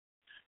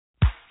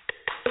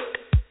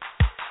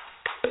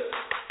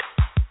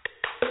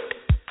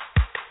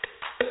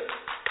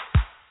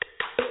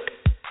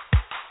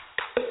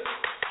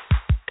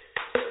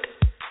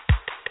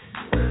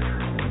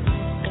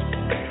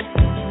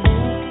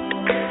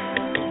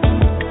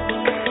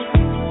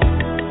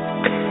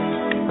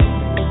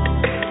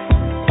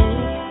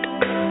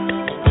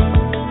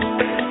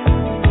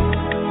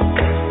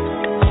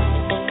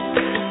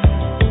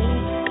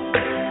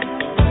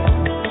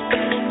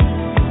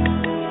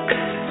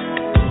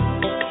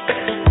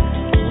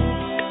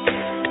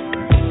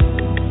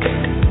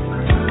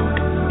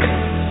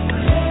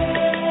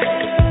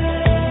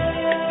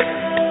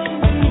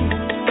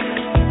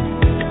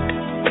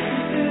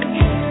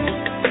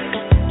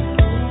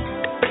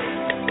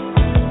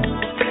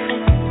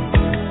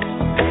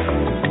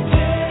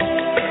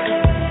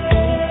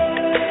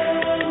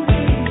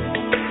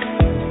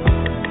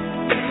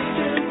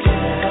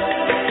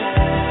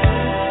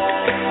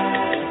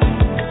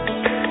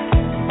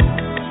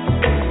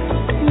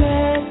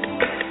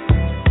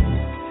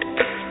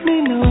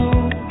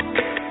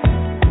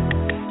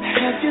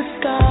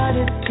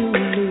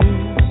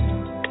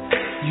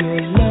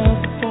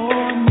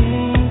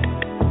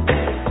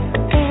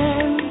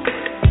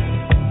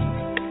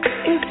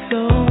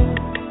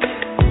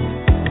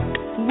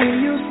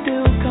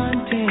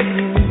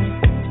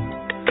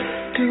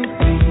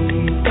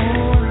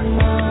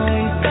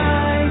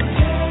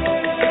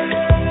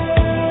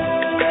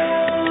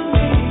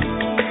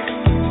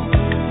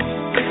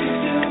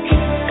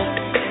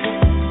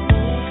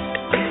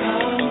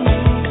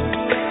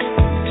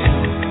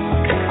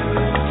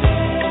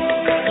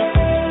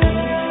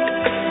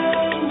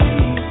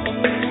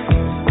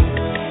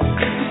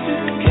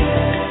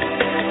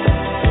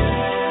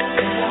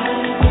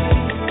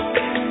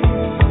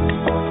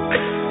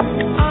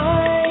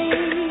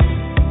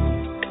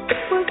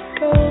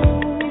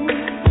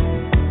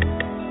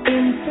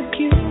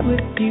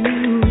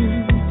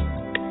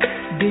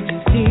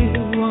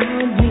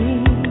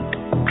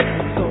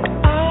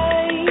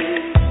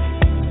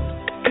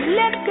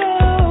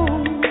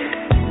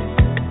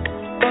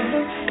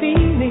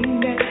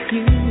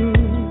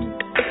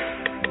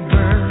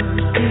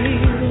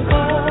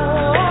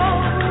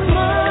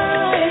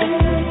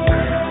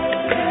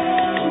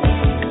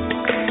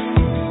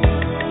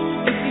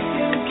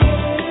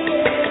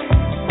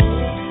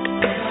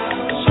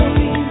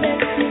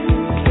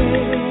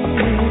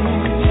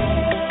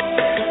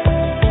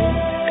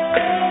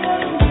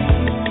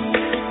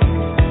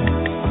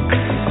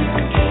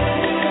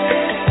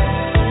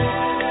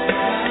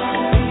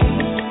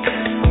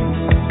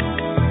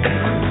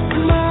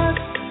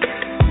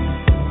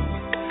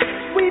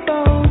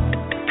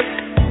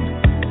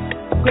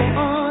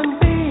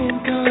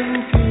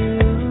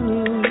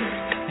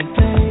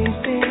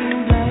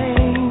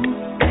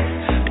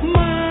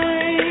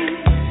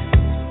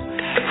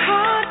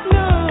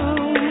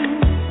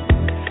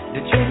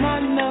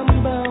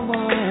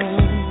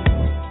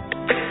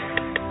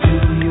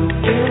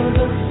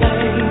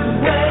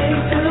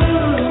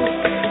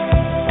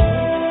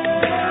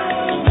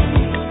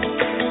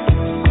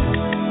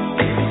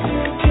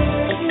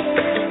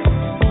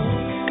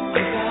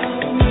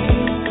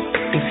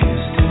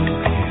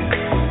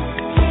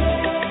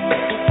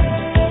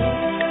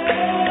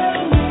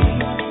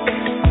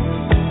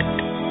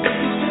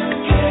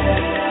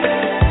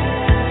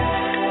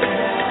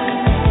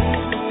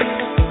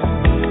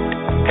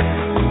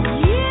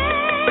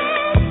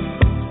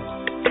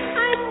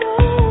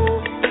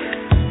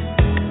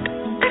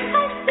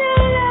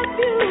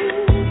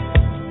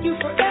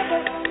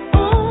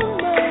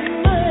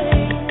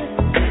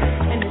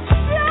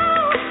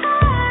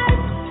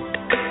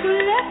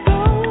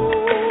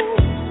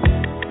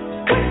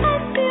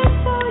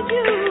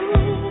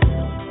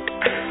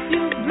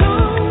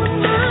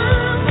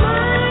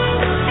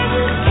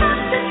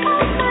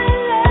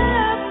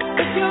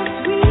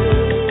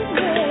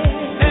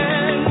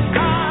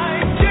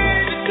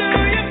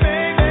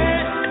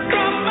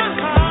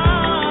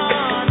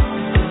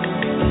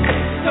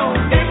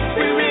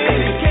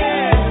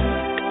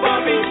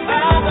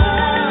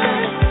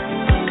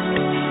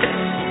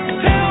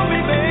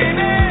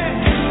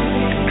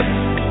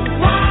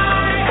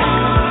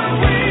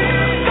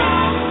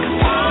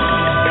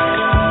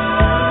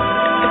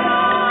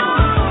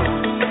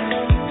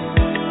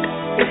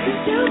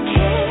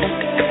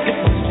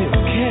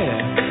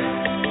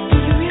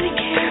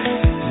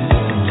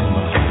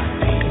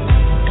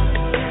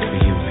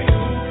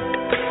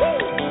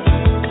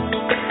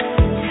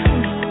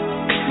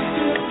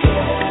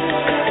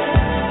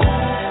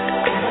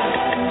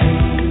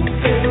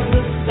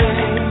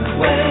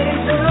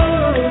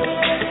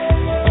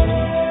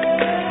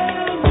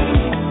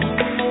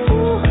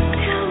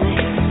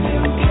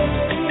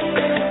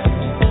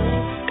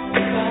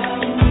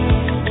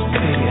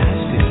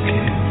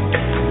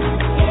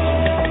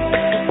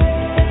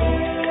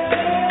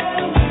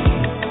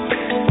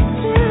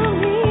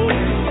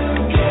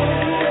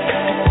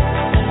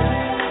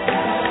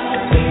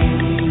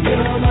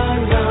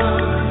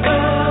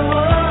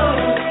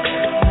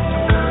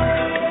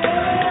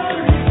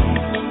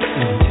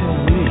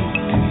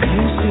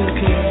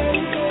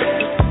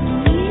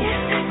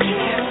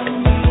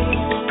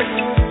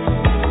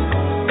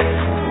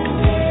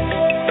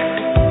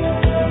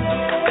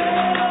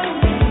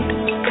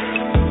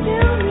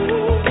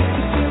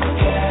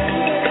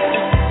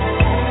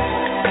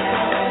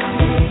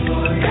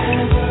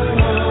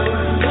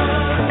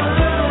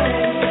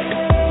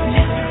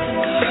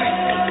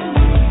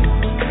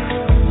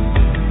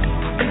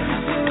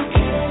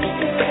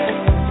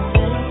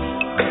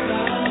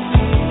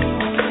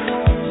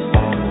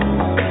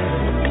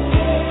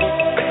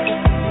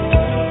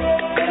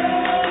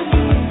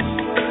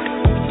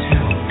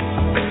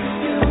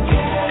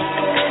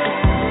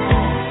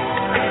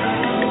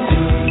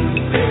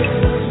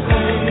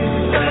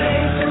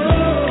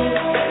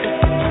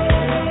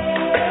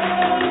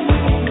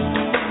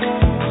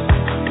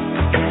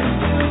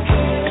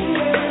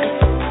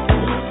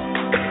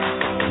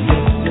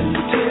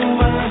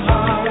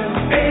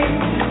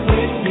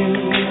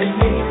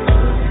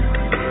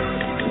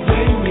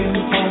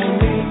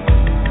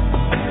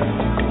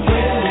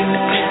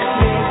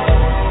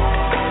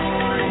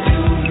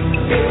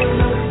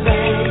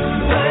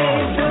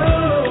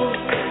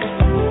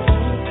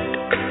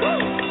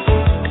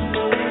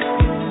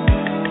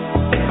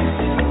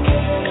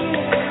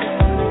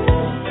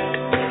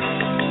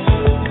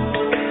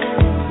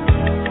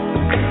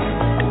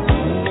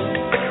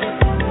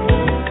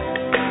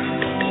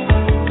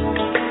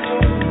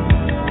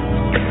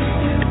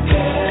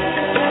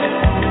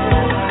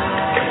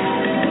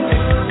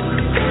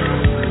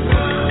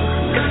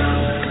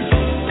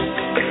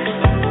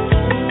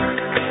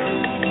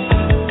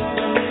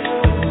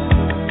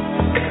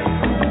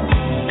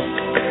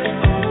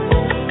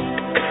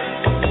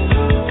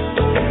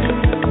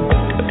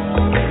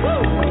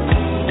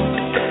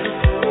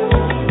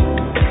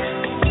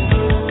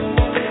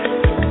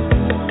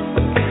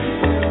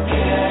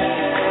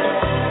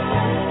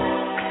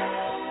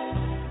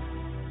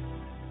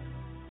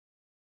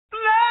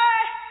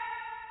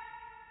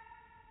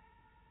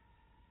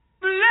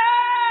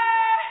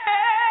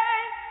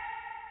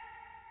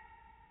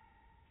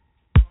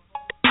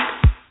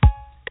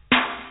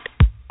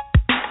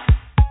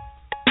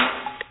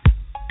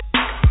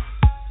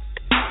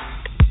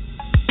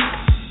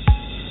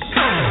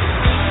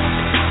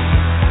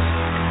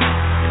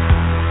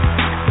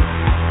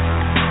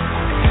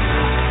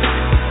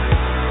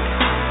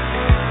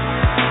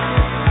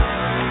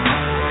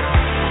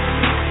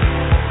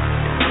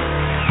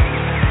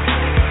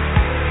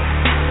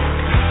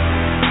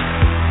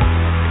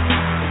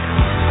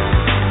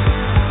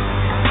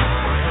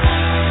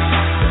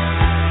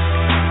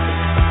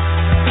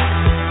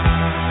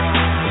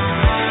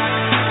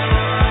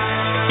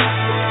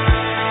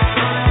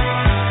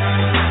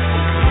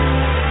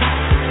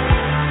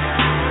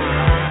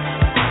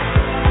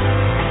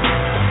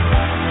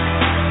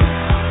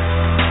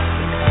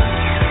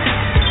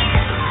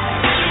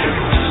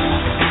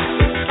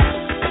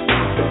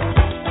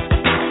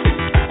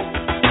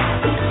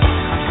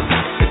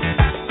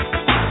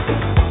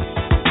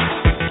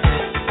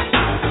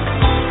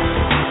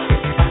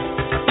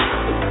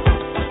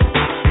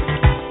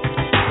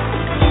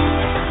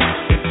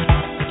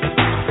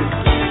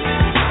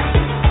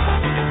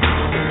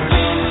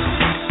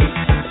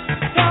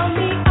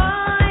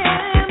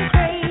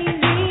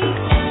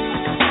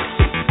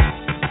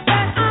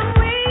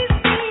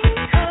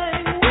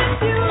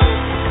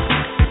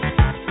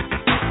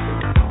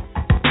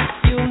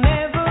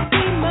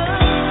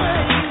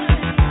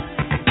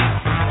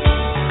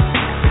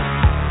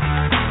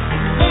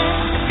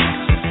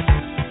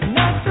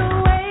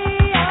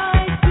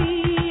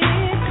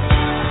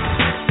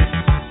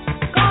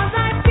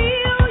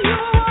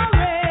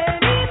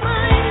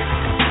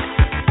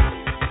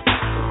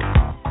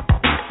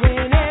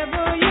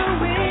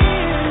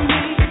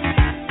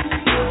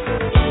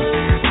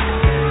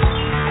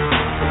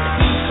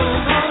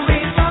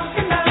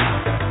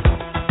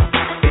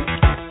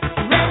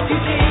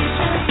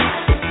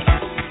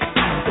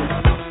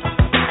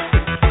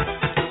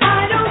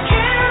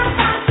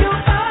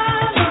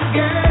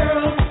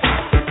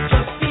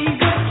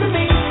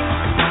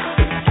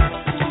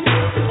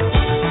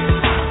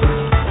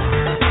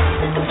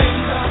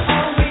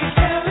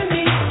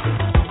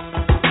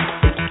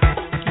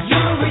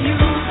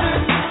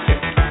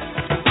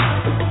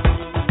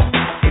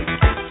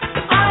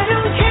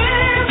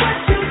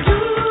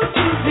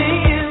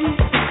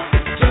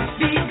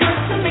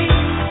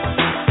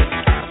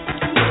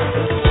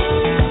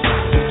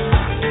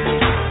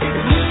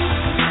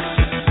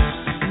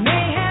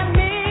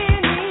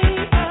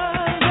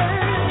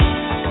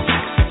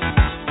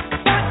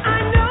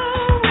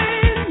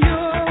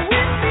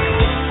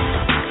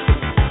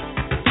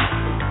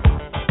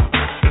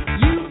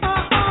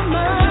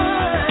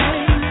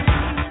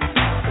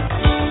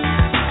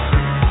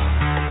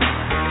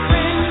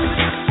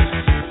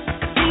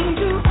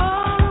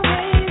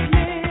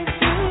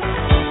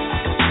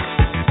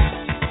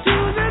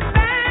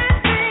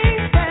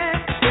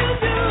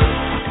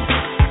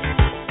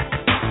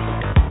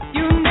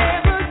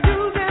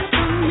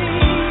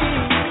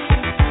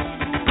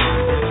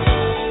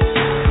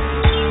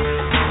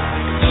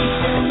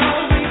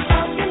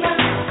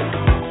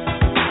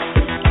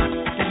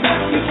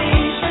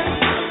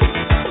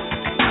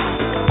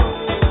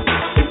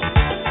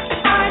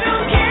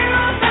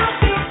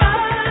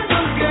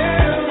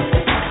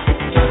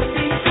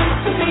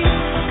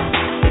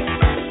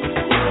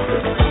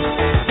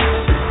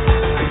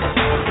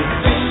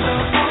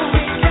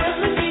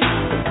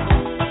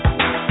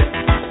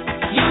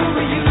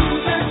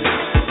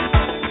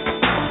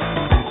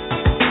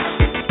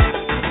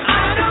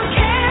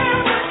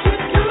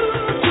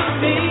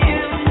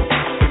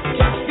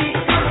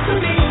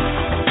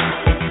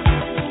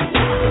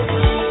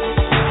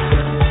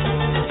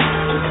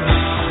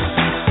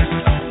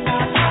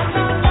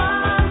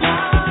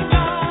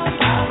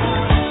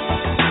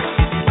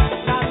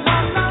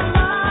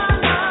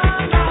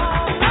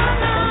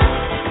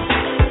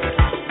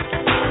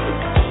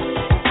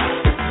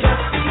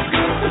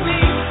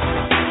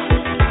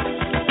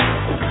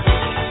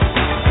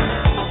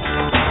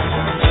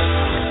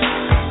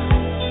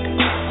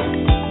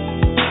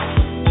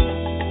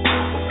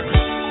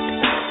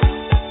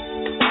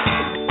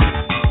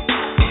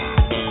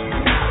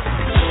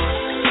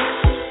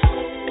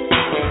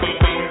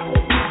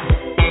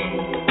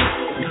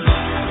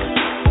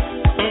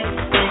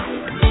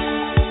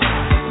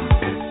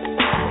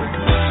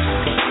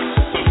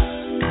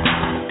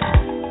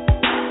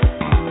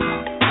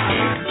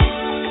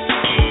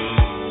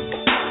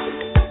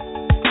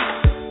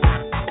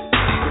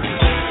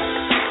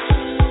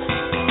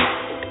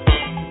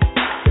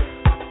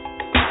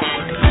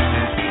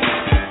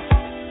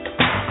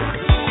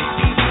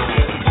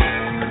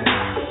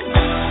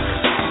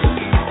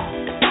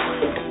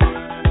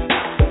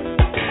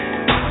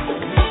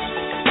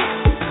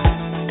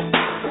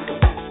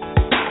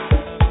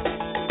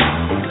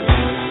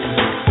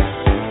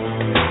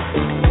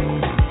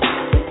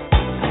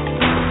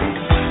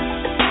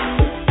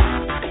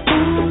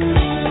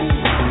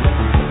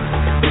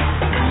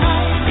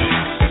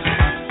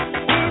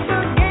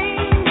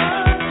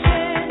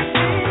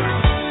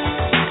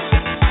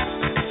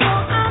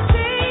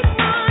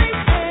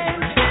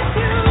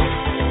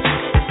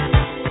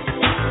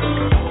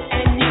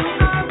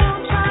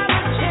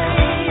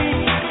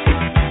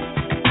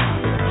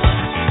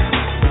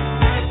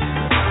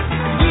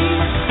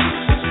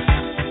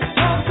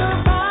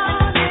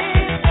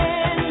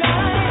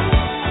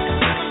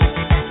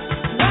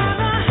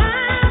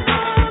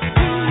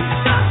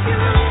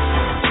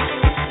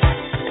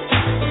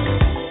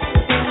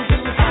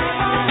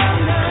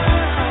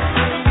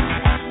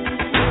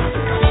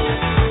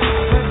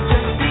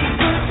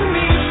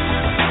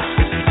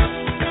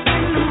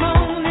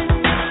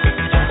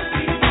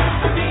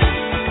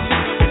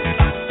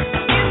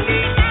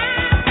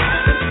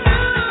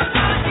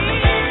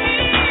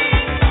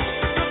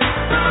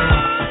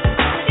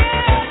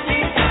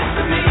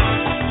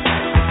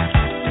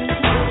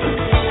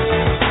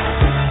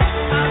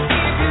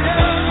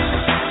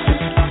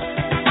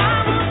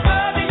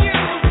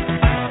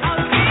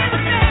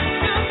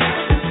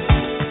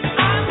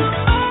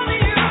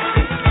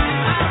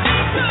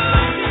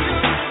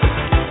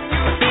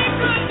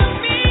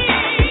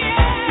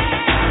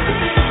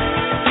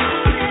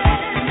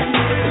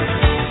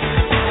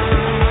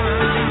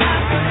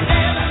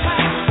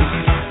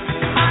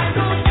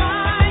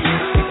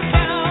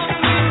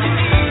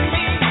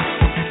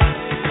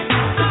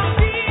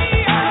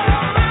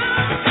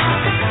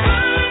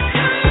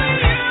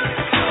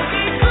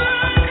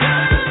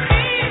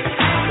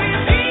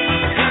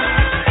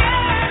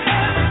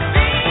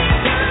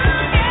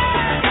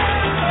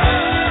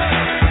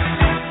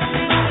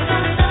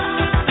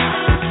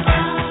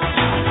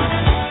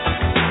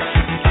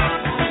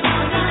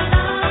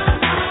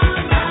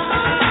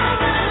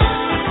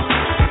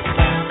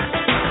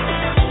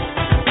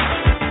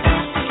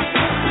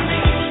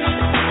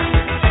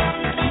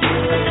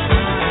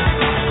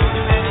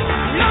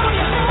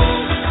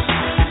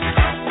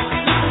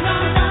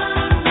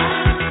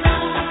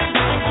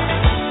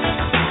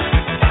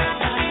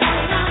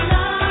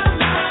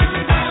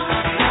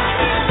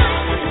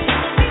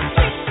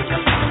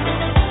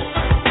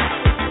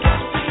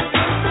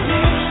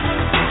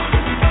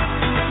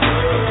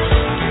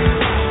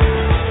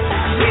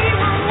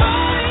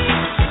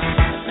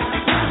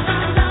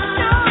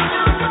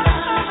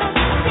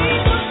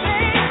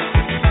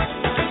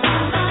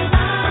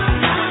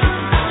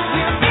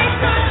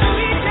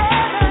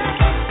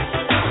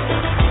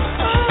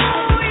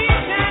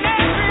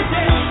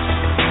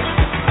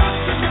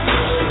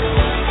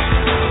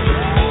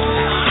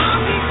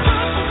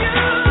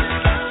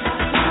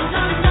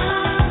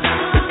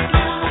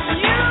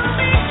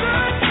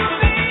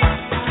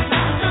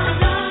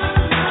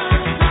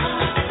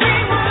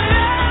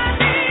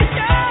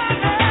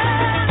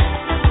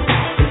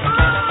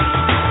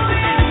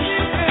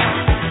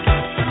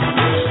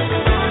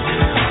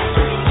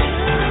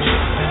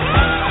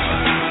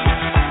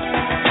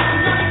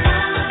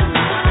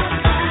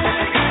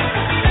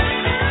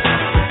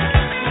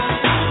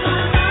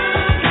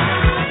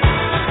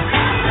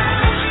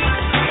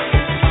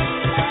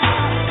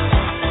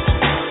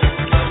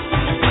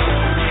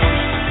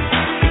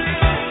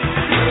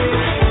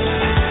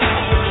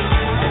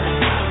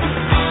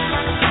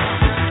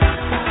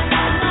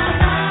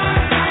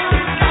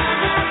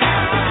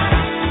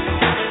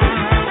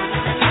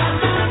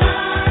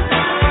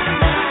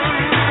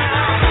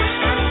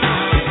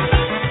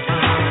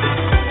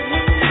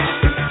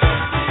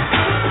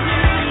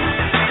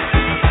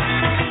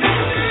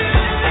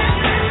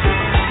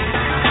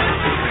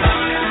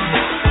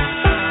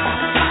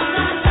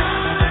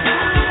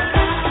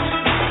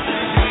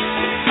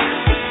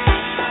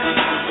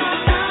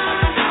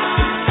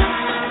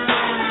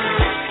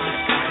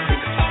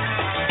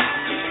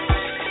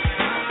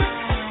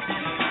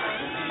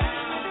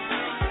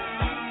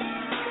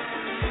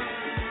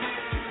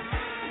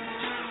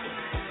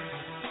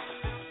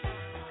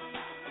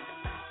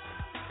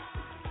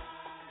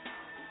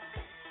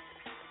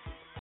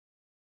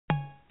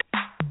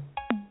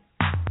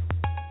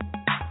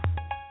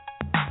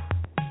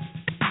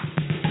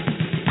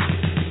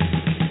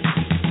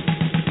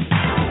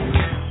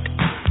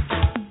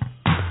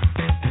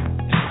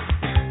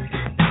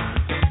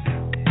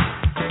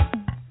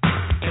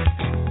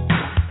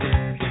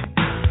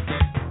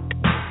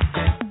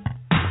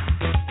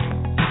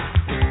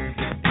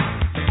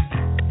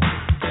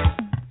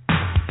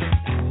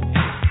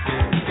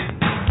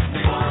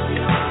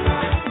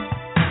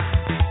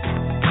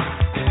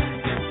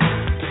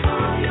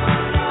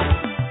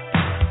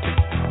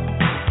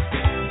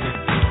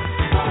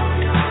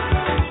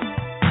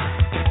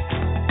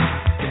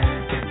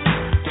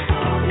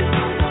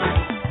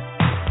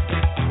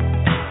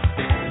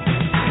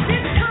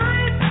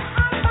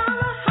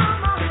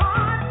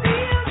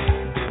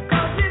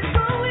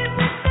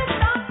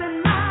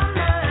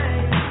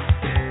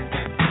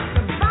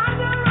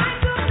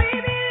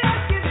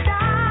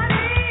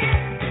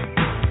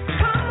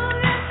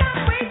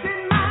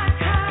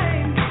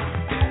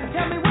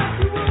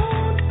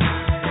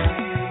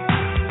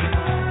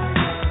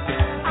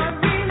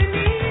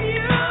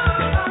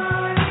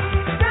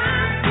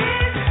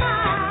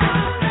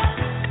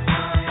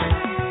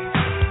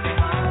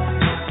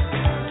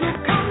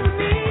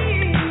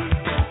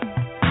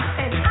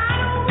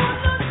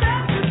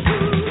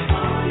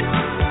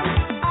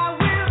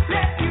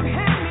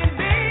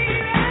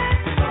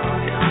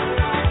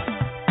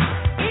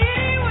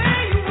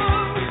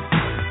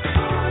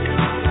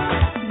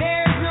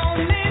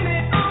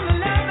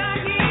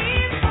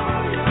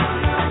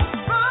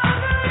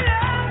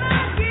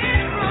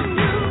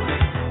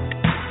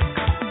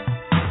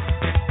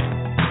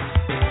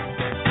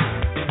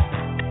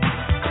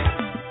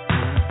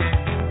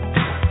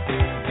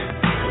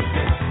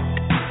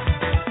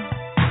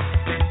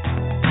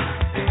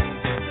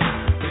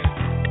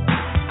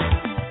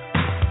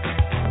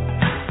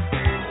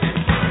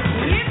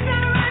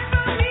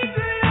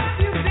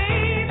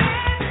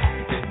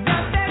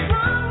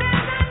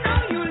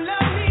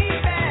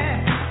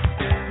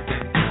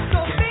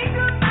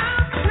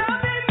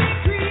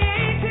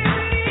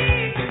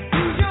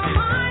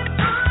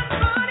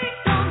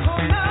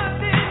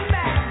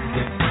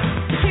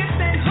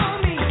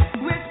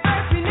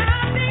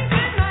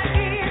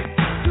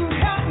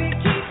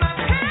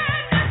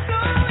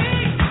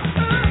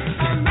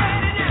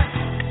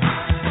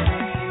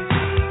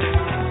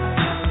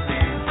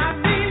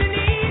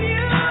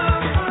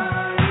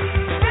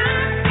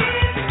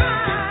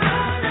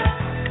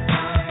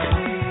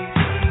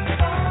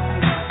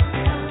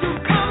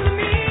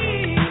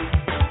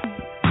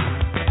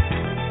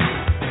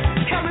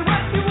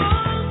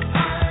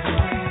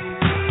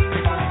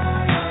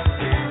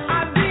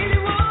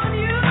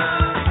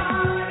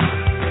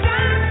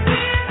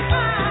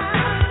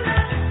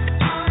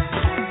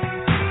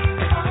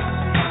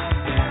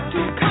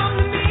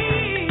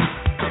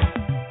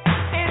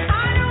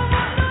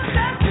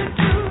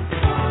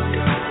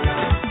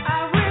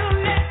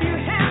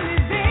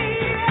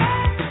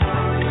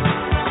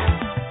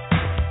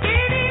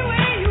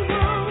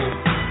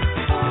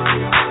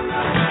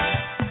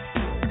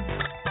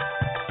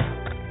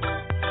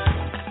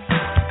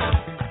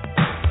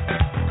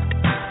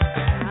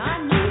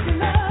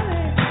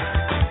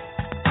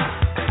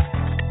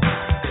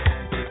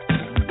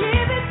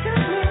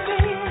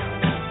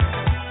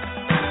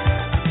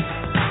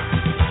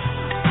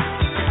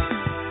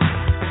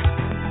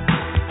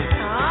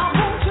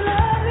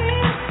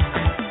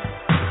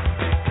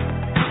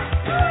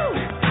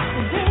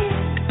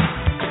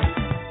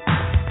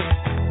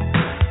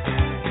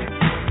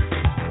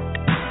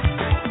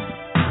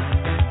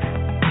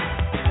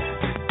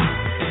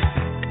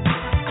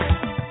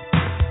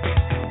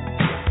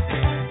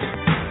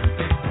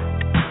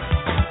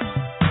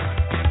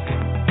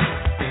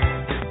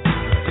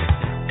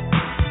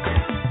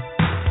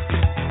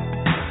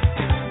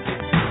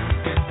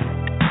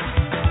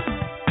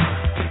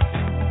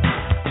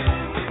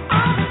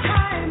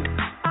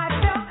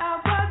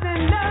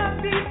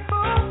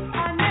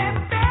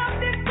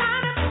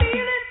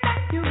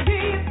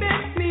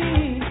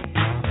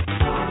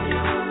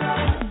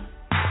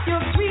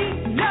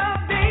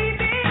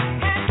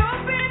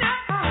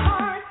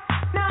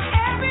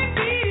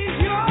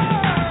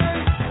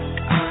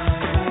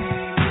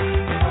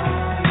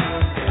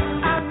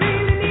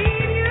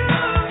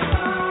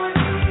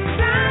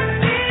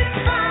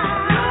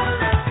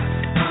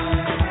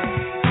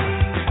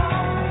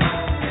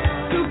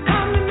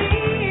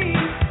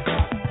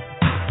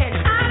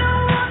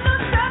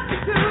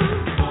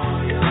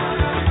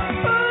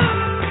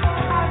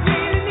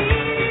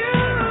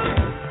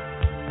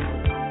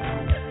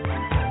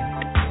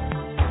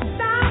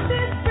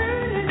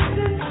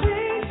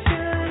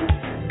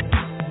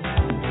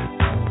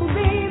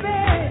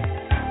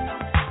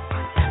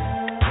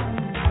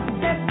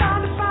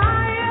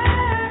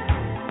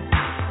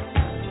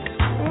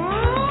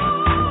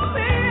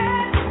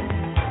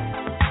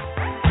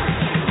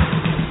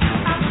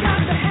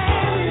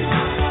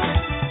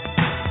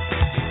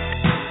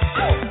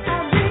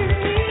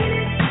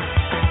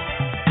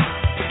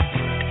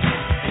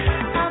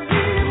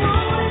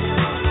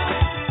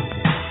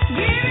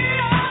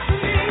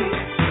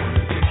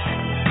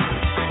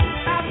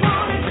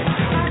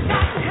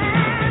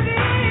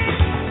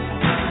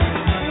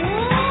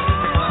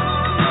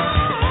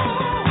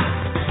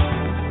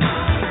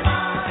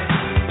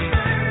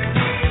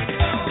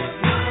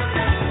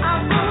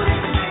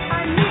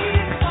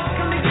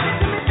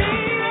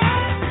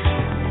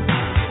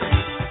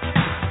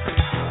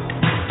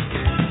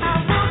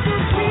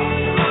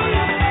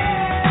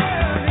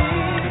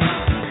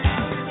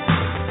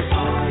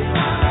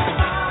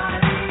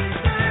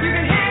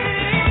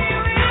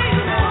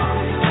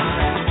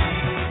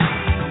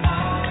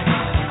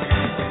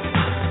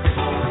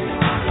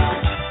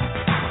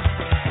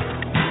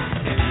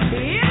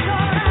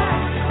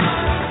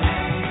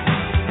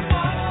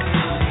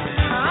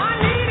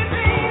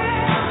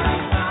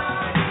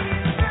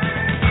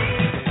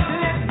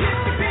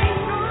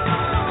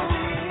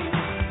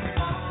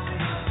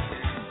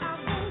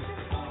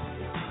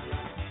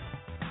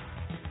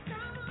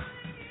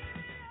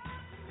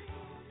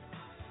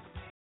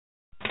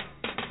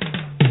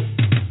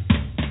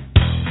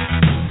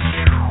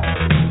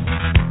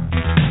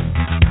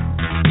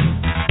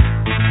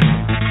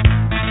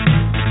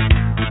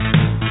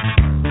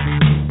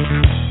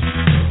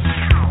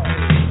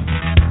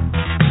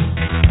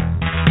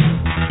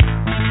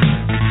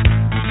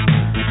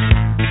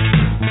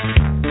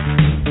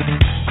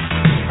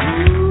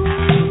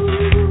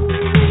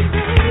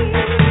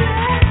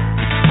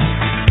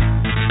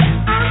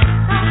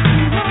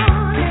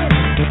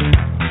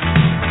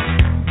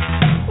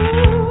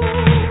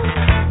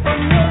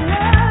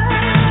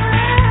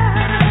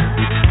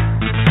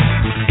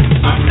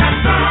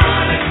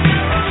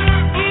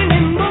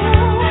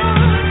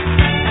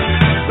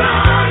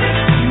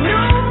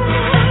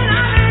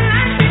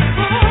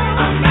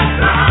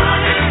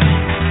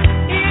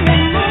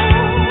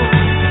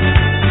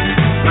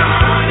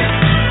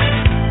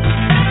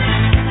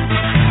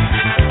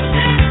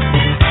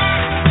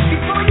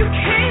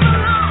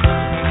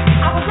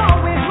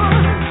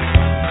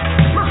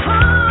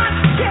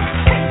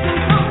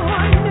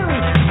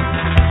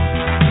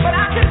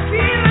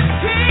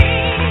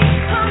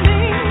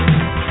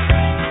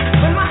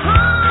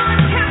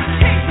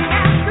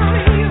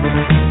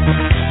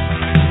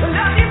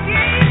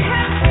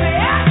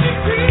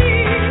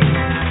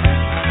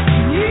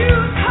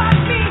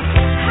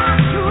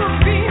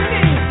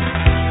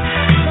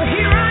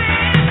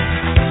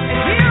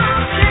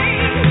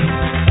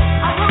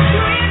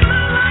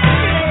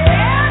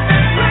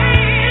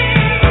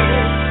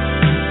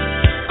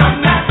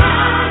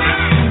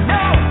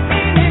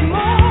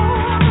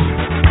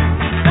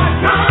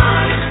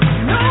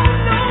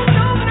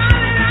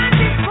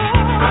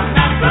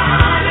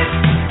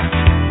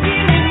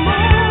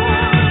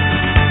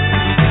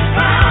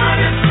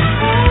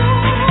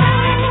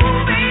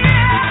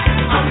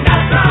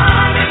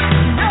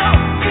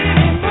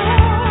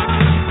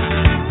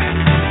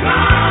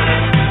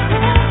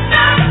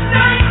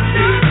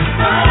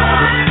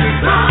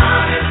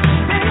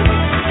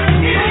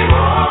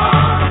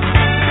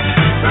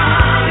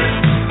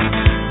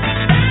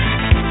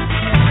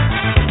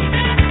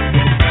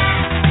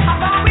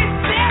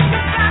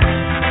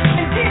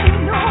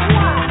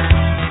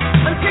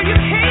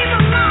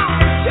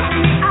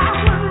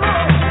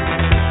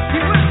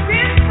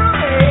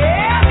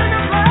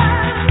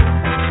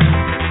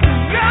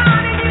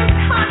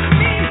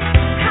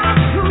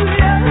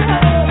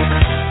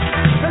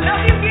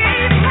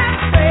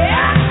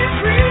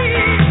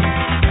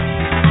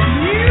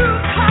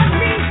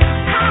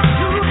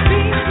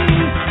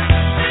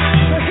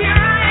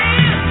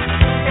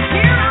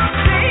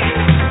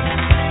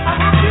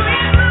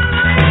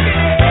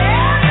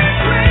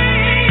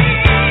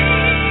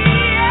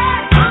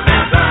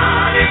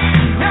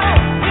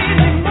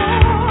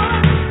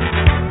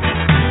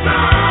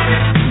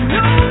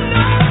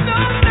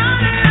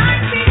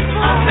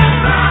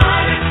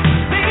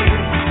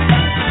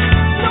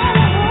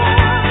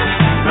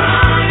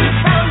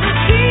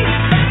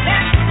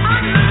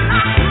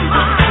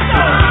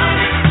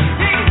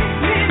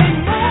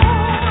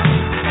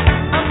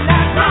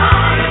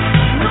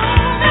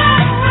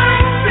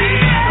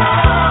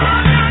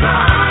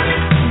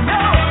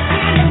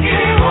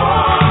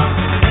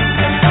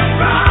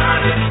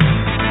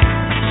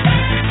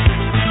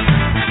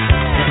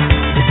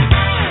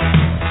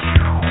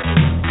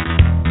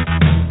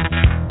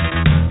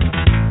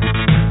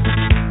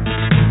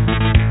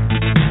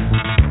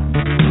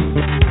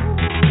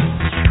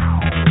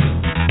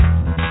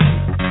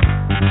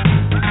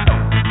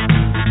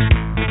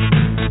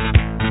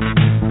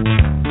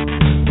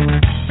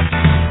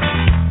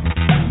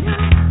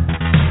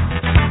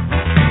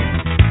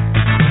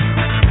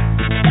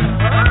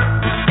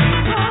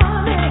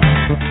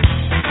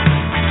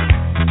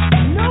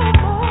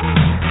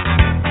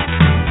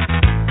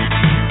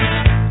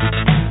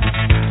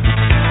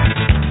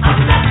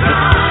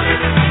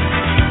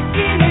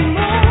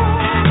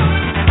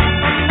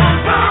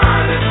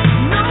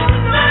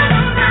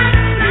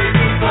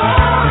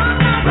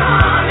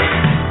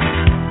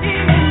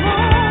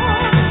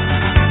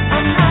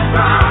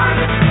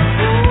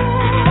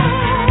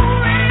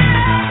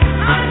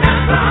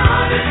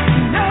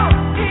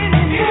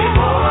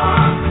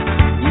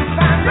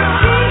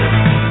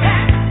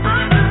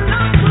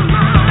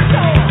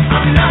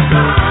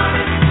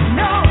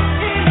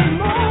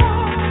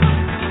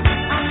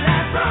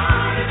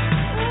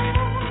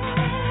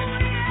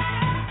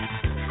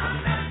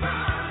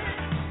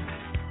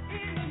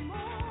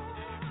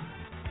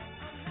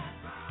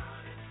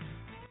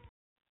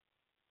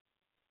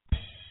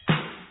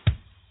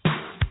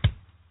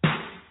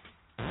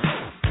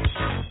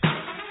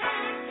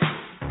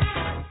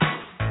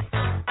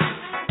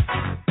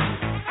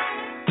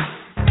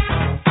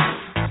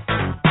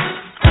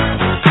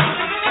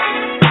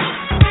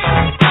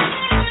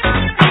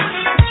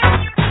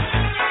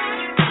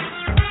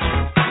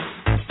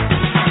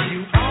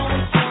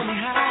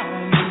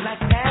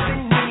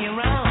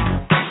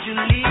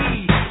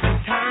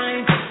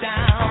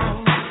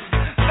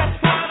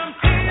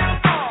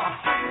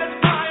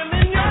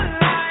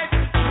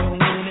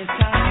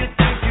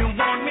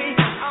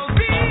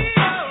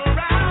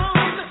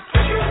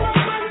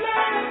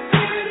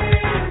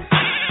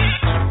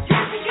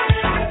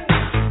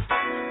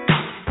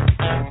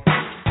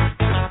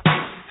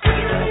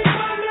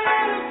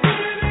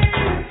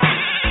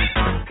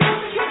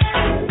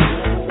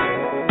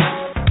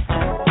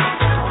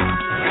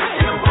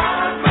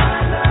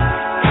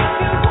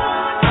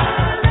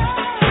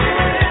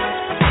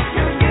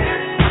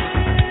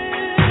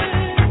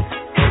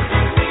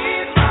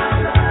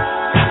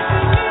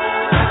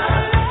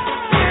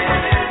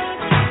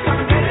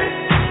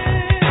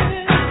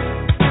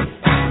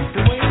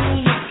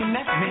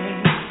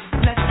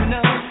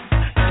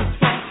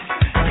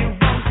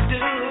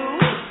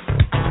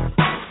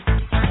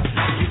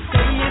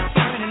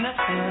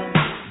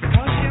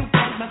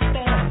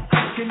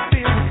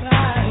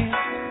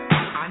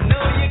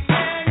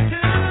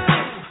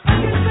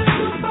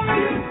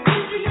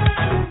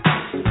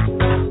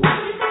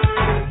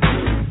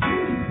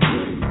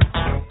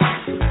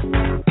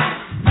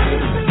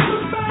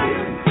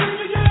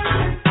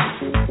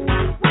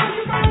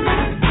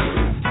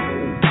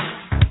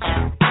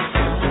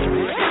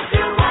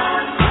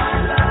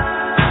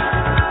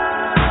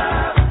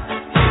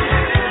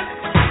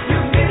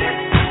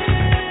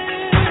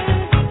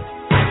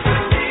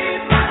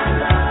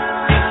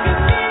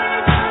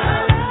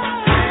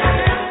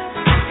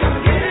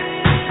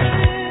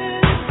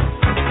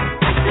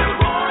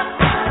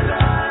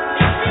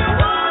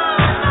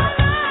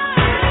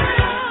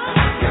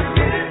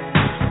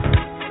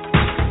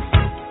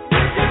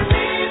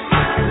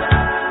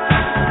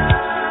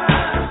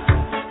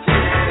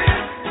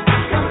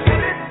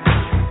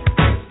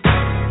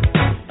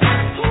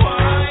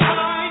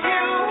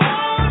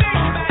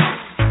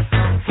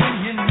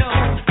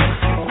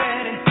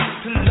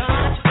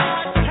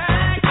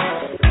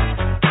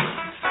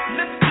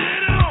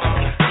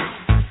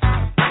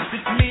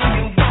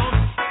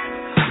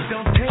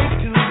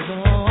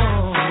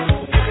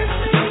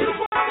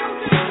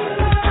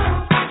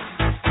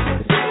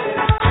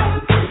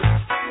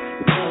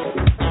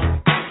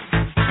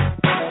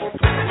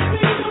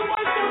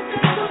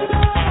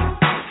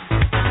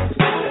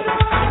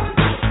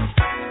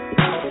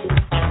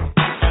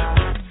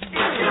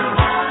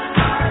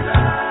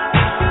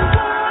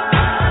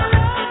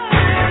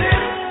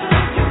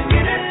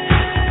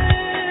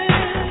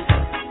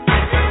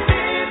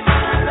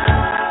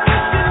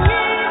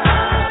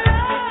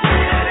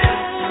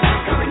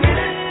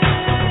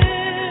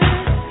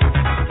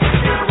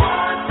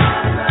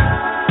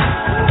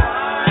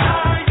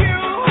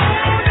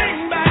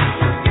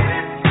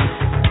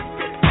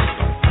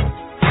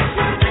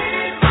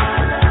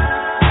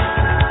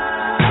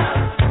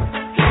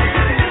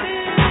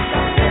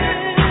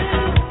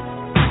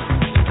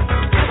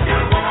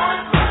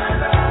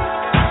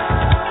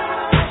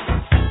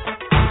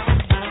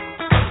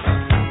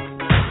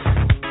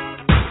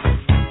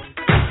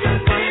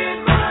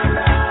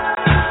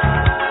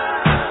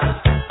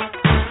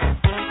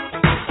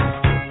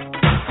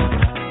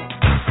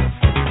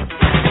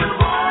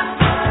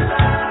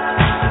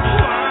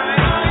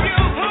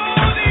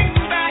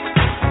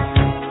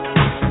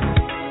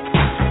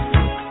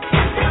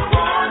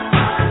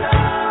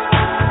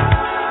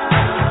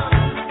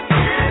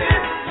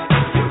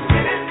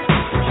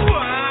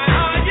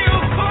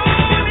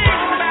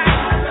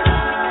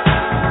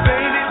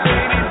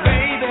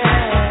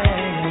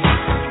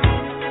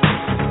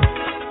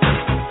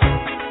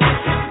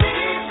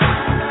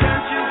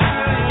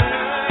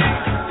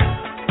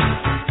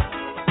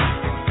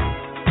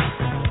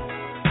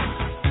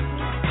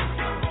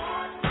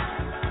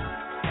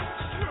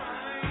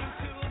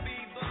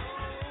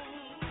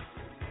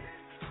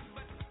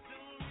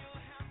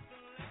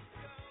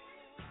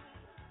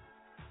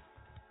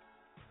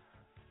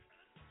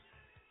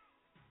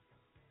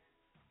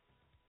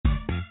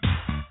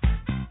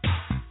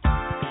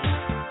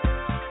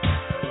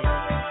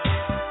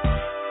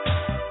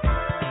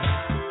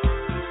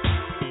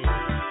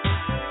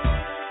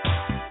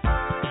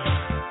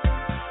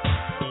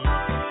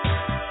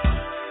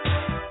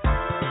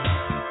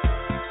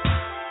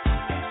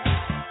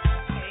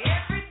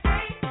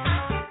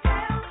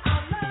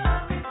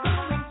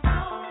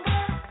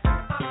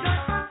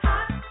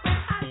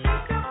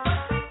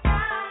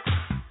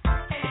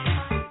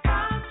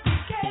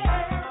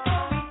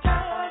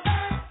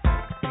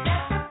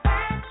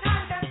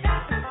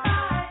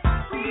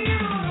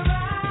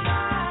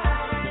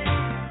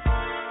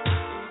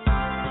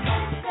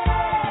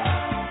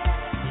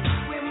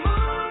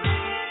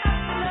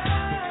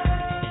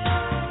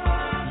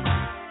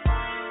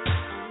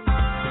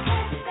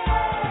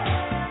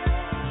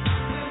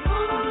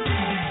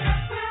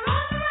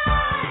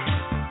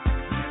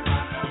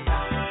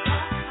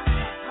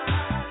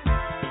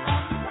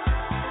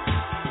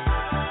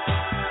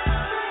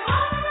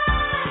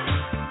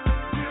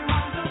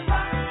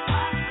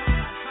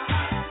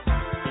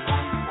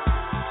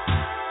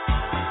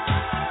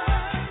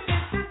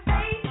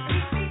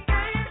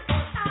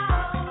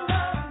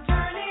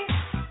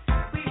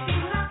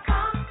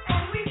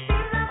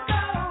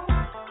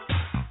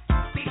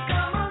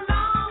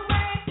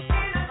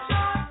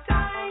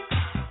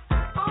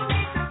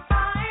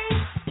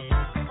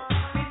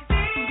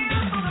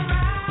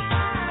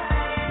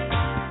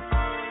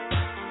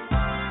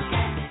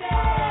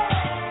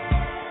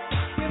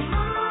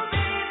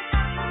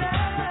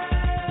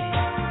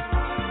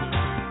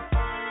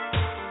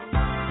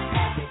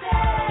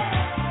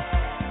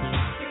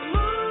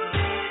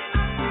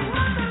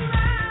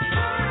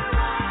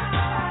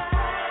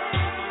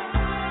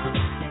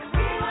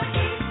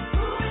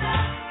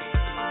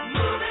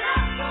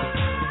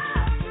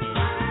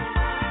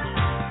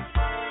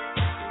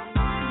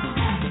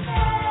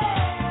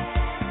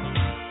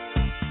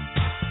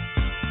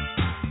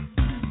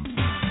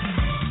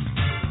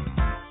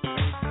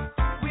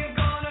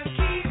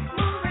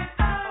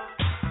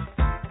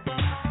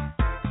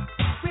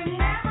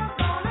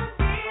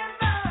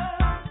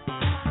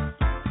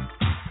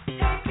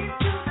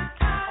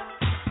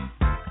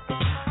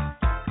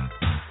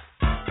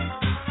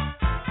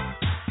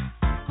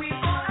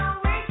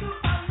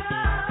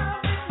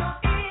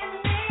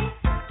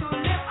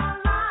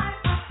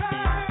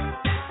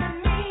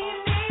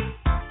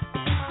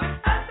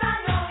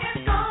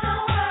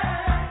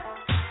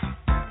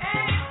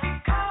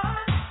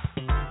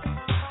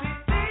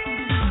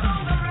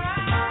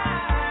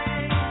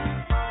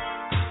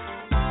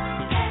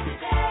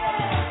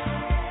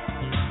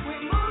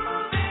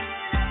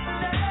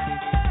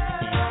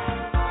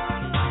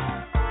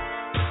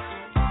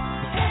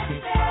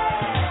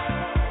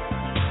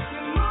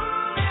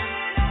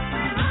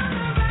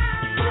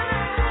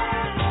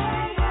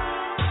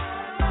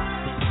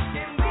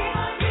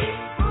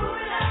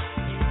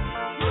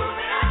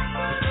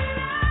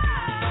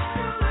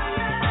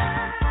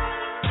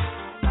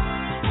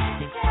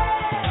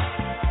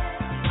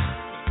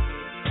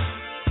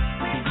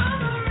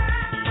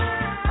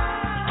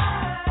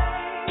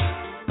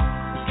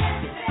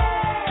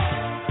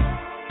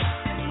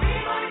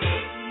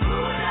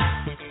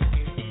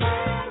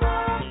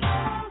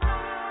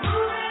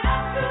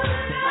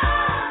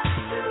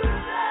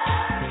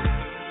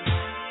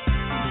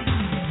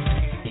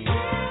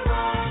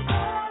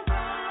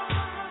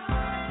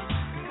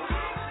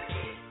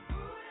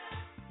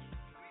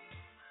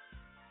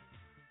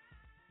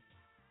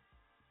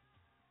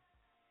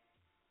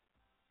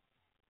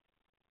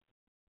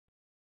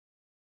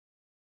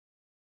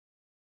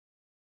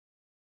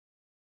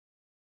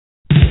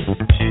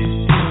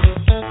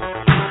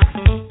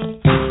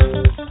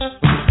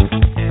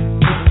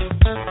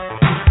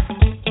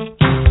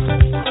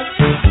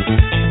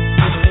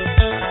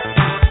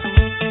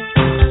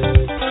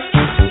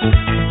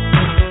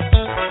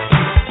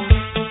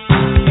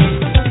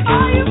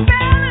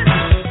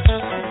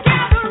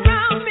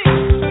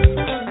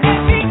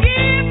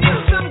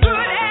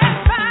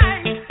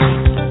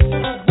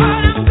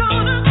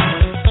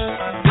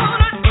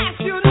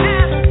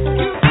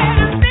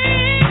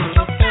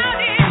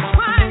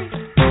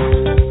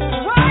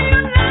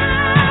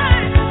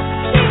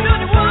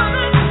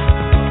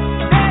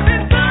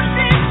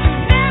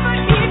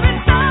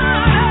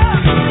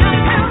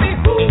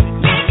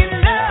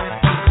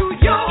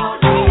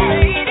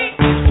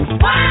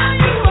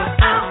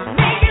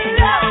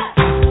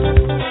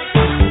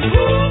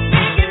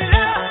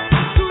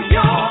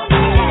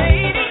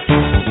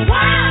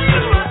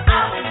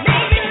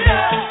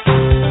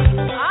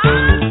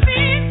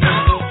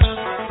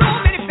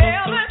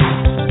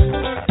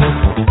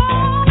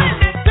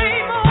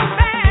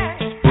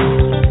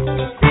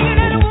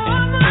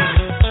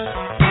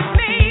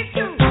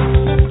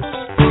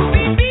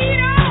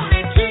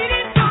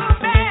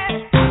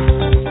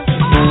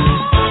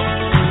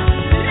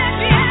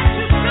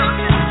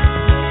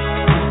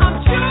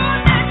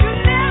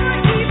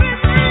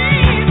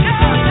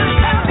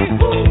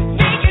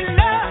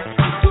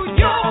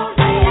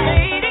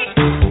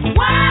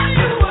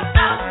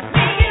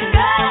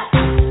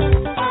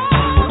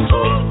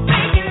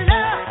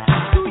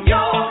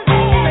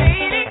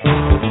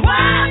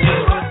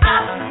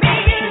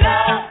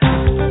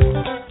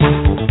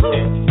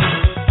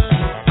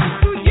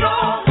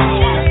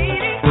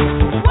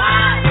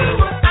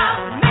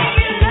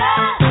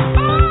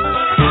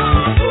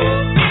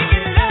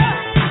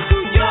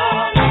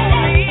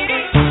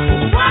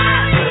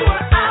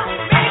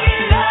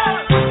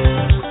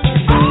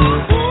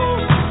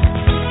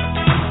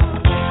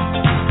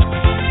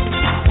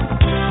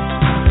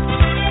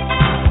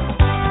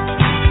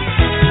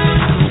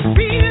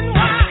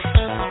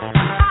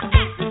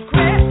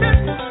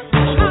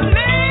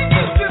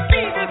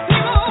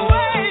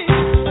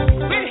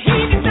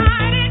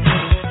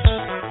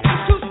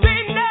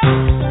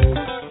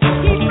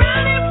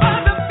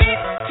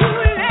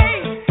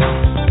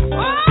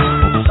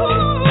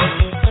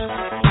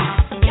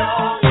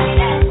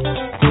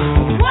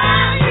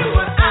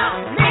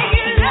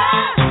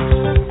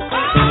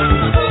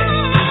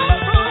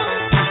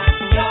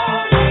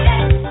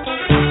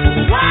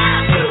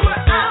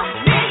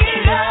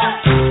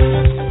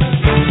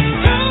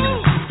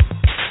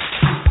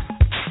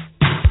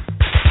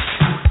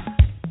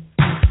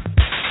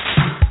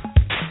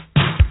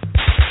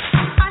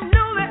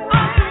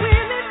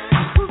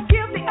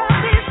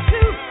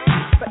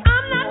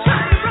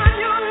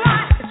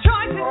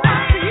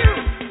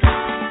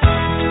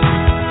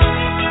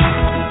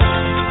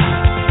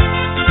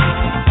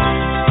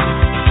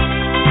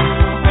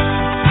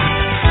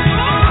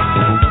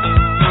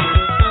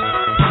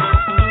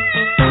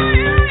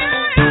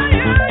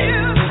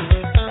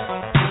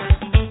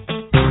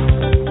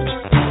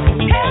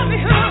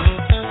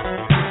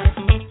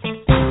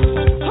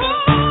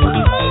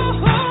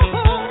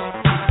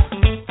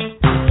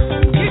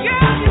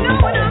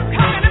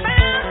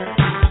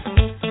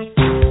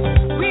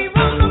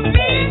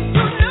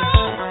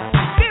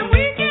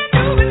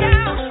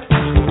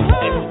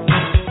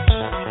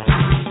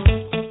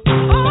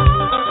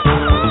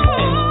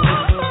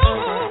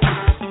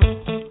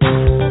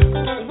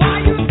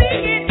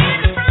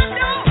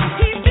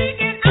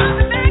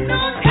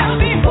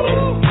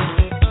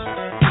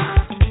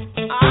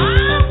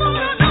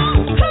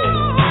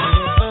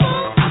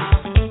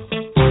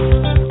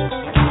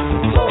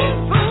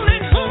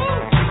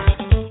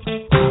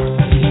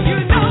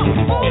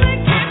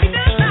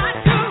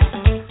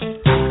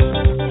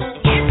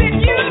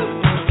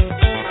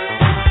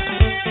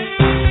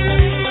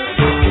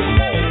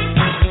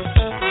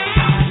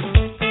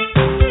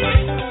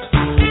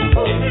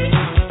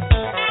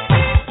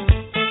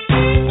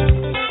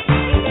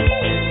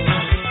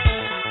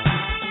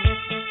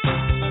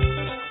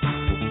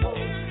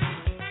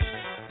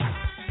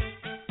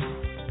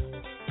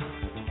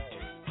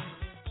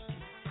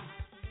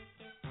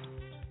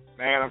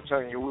 Man, I'm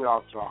telling you, we're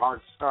off to a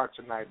hard start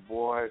tonight,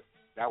 boy.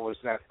 That was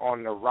that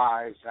On the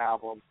Rise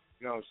album.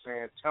 You know what I'm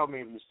saying? Tell me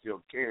if you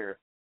still care.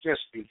 Just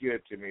be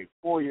good to me.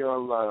 For your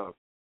love.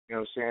 You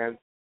know what I'm saying?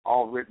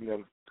 All written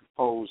and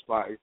composed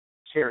by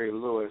Terry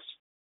Lewis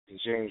and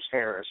James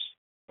Harris.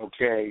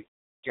 Okay?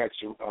 Got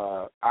you.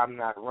 I'm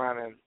Not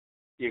Running.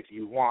 If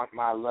You Want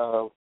My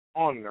Love.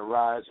 On the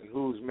Rise. And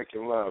Who's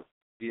Making Love?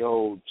 The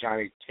old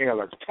Johnny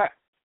Taylor.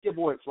 Your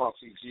boy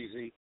FLAUXY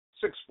GZ.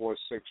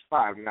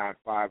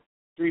 646-595-3402.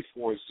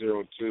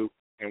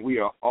 And we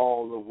are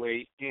all the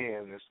way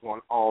in. It's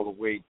going all the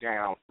way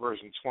down.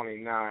 Version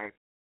 29,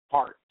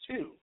 part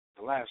 2.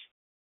 The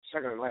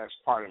second and last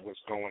part of what's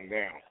going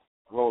down.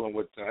 Rolling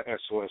with the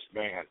SOS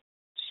Band.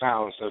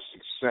 Sounds of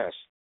Success.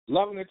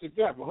 Loving it to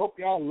death. I hope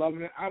y'all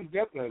loving it. I'm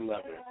definitely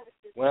loving it.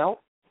 Well,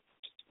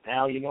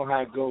 now you know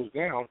how it goes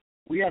down.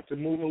 We have to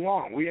move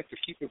along. We have to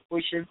keep it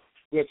pushing.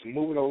 We have to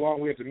move it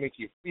along. We have to make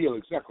you feel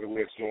exactly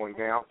where it's going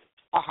down.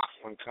 A hot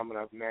one coming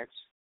up next.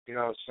 You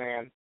know what I'm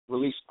saying?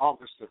 Released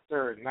August the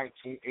 3rd,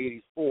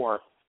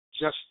 1984,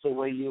 Just the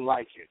Way You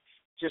Like It.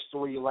 Just the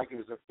Way You Like It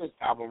is the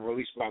fifth album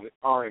released by the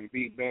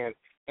R&B band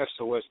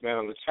S.O.S. Band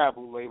on the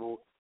Taboo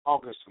label,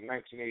 August of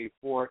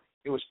 1984.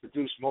 It was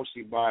produced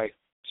mostly by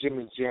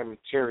Jimmy Jam and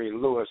Terry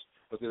Lewis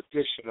with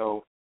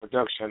additional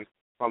production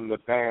from the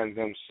band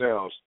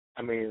themselves.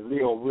 I mean,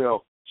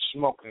 real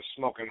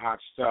smoking hot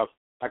stuff.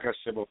 Like I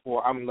said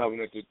before, I'm loving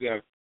it to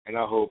death, and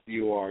I hope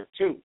you are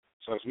too.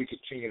 So as we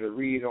continue to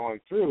read on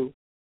through,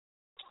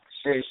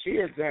 says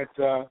here that,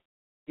 the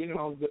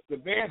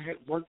band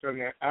had worked on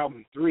their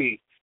album 3,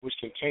 which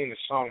contained the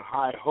song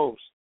High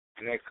Hopes,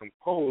 and had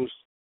composed,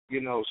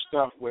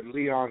 stuff with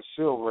Leon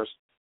Silvers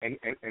and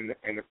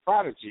the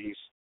Prodigies,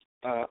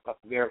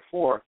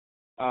 therefore,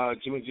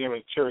 Jimmy Jam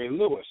and Terry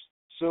Lewis.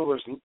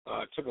 Silvers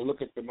took a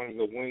look at them under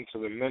the wings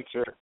of the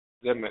mentor,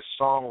 them as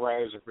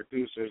songwriters and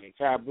producers, and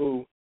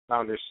Taboo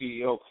founder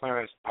CEO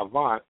Clarence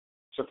Avant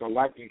took a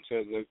liking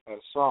to the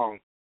song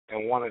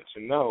and wanted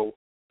to know,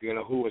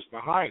 who was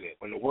behind it.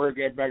 When the word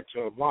got back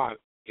to Avant,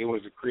 it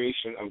was the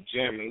creation of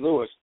Jam and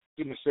Lewis.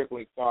 He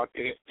mistakenly thought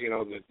that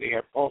they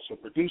had also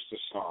produced the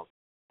song.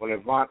 When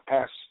Avant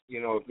asked,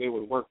 if they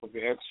would work with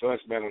the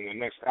SOS Band on the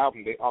next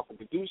album, they offered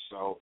to do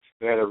so.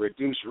 They had a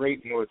reduced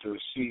rate in order to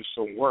receive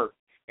some work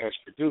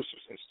as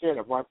producers. Instead,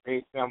 Avant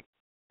paid them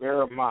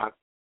fair amount,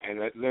 and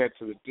that led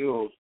to the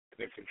duo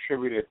that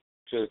contributed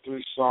to the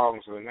 3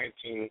 songs of the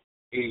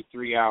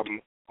 1983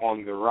 album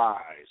On the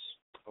Rise.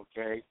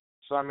 Okay?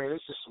 So, I mean,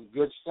 this is some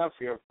good stuff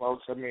here,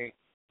 folks. I mean,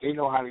 they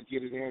know how to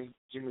get it in.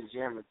 Jimmy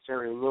Jam and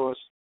Terry Lewis,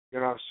 you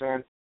know what I'm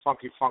saying?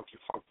 Funky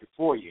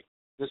for you.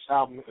 This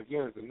album,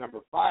 again, is the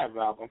number 5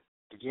 album,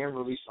 again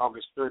released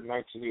August 3rd,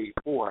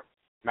 1984.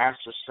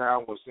 Master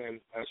Sound was in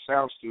a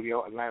sound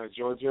studio, Atlanta,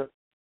 Georgia.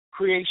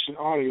 Creation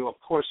Audio, of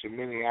course, in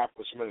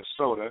Minneapolis,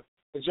 Minnesota.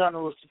 The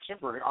genre was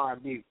contemporary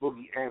R&B,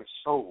 boogie, and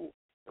soul.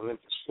 The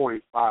length is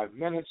 45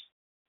 minutes.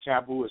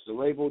 Taboo is the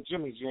label.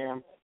 Jimmy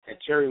Jam and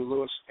Terry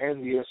Lewis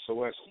and the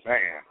SOS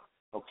Band.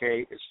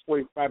 Okay, it's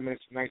 45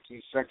 minutes and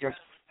 19 seconds.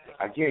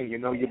 Again,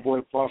 your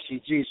boy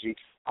FLAUXY GZ.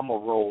 I'm going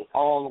to roll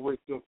all the way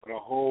through for the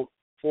whole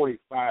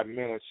 45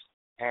 minutes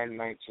and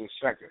 19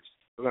 seconds.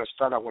 We're going to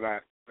start out with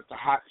the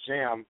Hot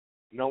Jam,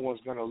 No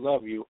One's Gonna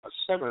Love You, a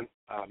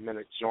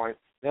 7-minute joint.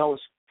 They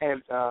always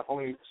had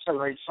only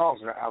 7 or 8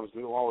 songs in the albums.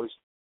 They were always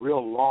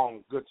real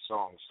long, good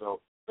songs. So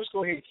let's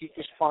go ahead and keep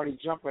this party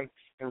jumping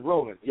and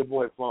rolling. Your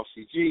boy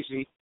FLAUXY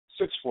GZ,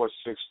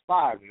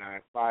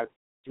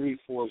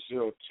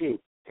 646-595-3402.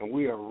 And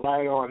we are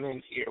right on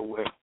in here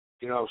with,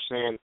 No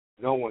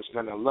One's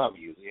Gonna Love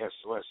You, the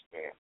SOS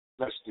Band.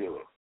 Let's do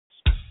it.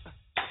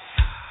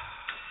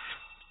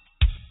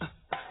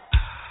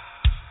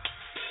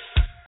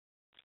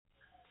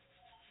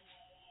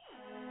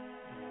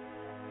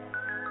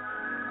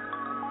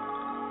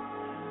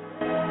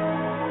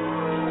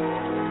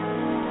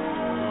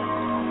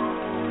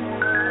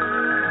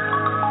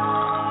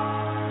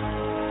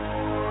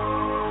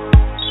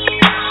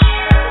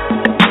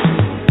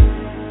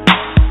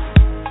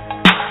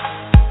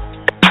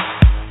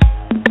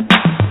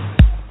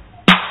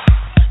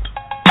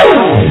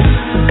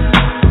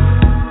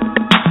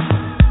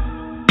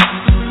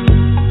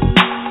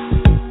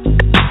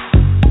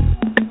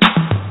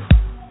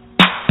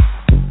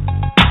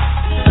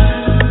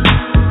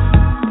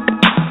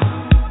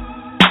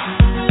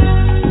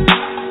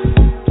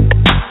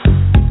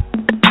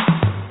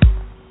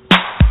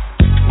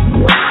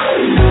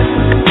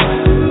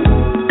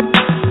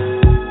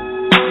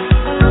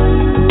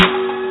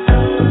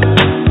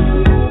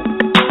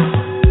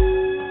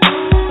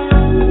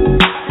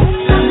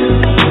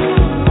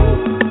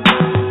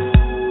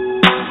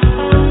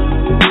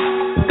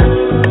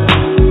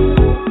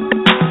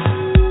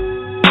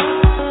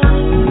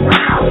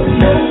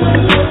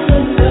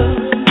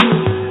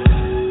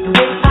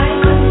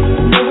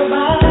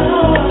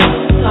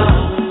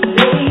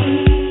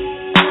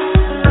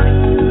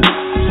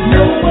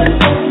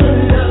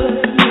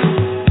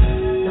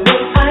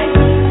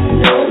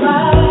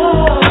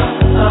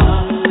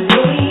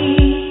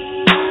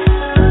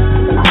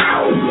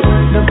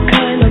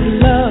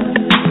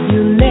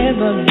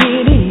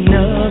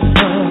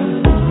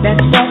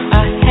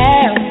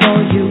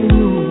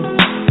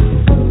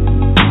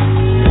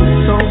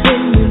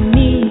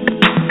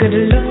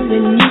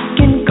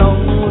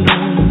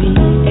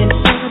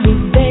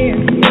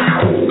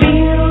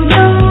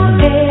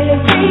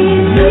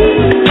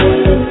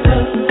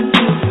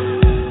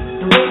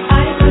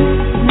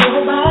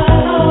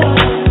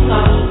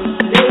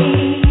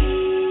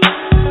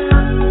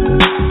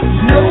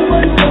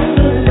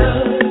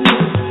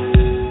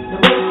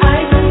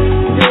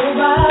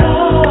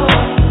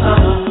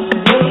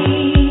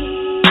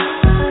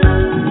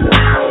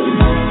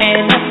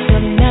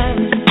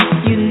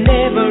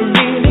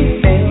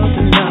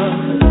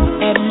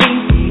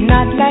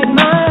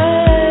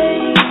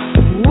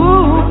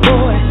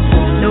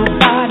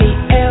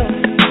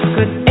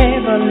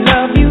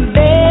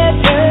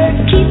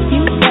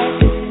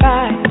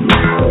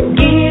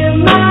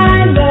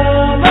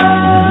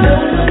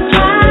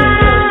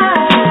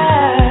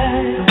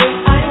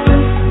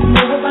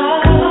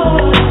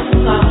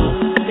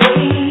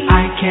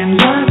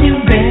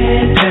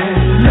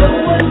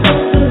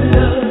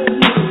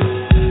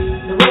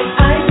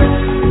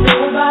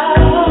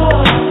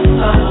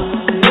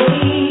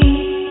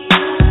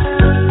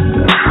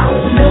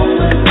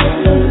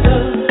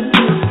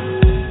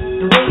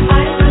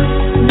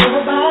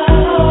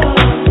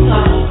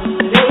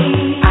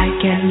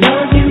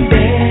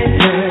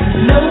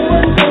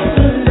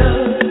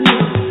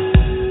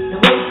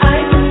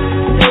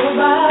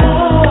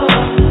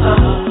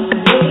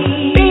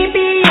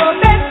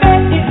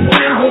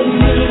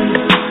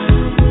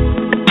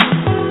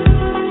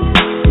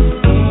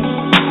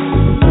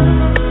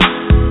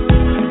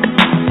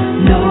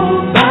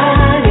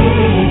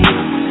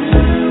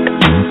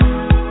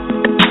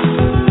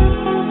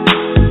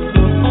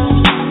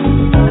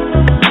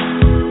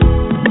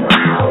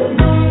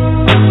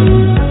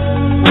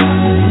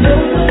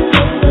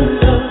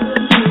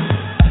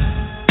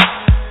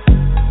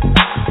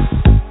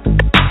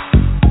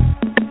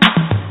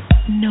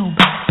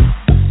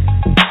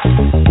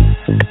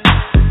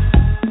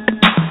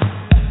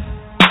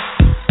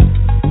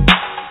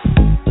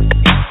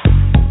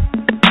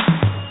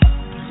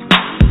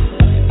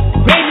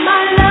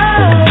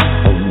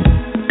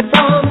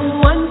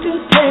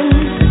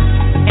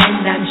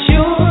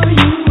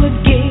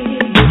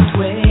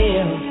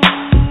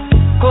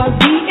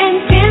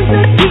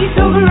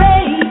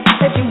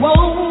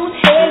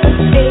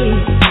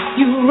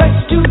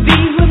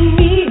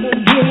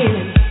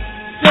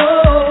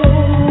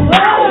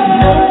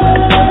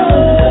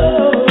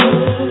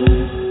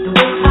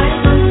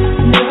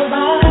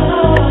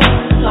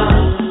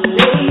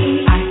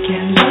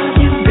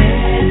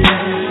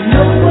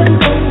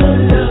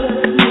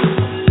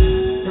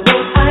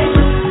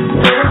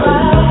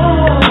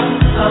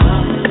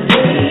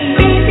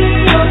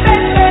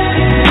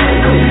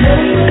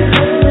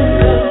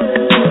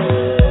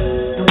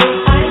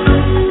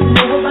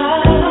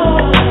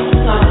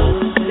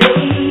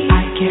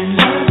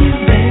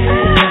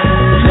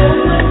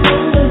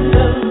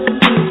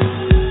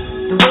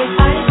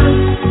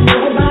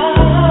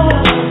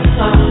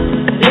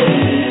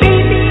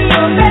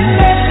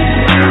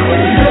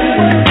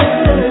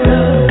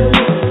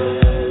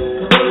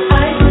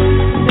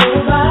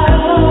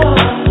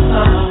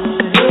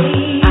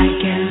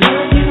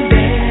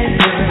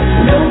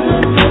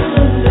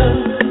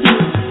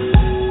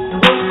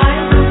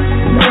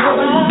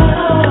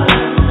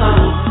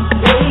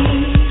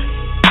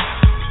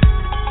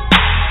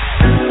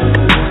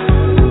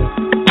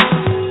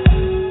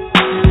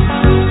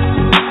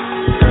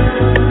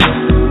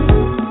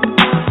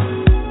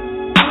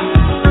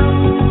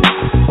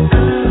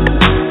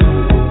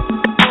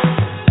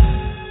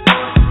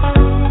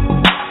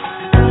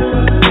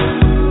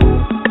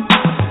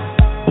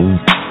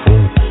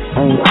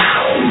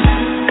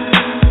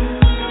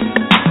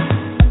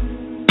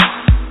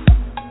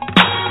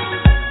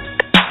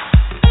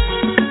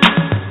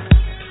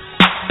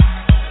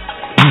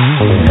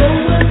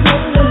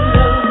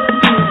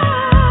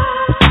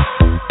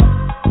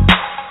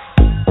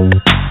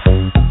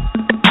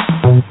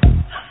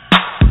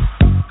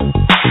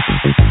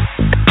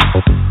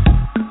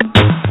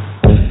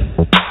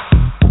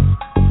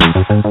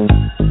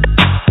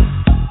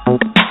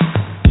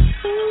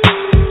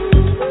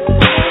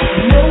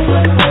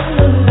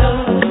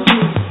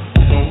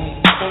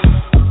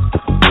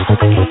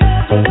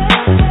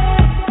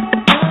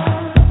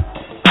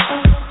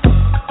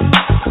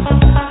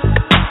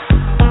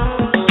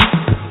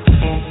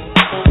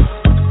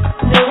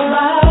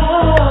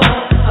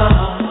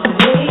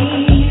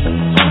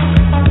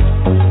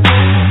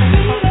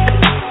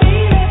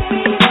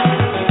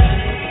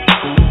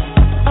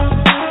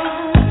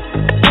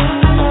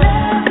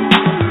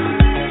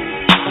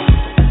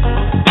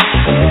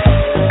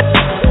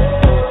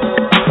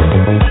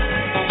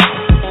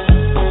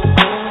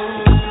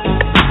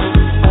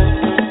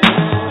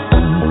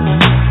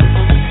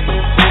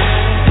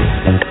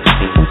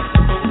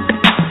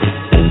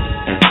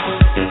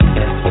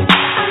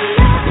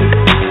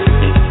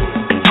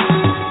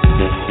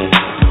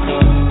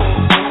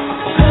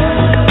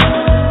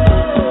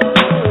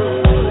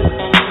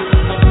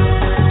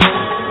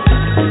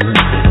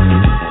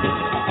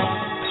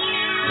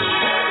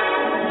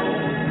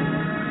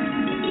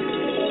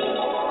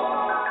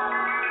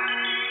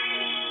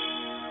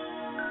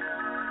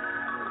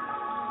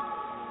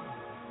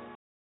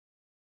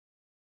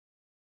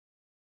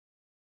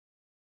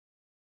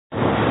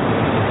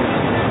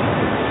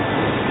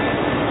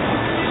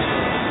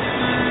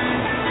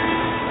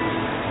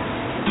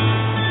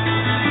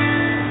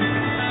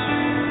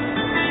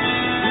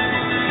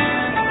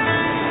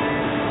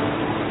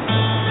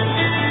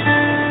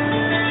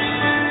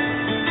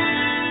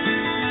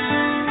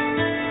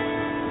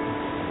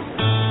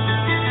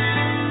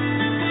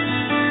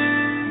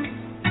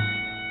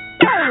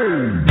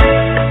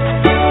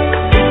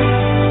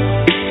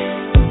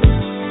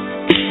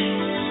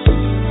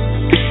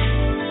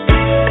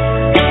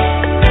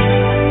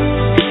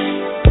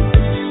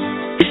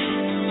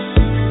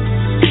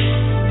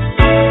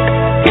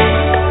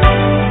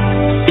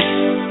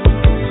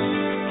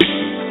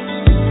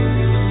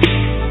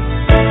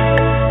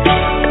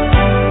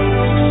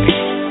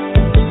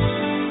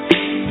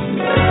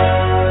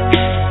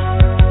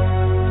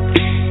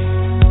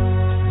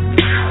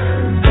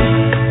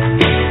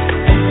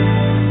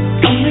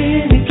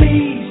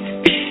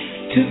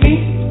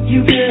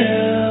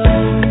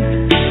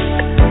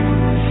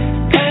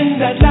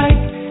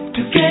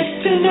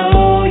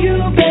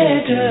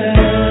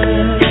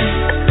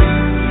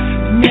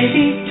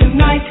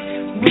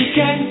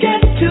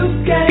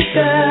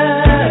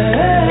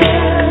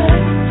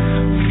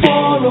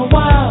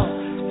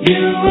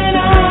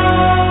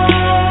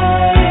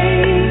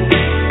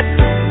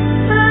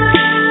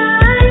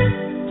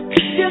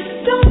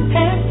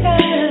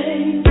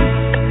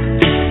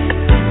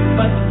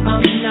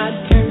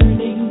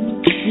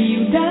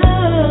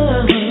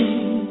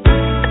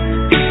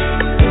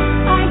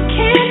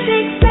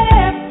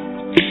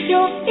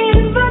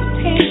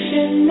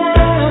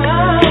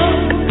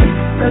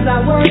 'cause I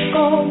work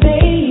all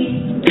day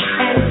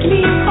and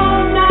sleep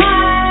all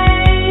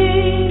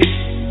night.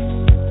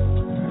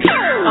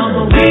 I'm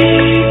a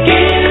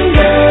weekend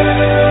girl,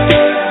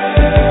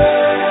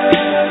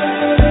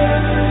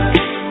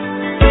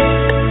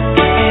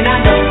 and I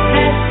don't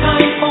have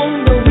time on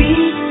the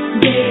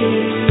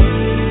weekdays.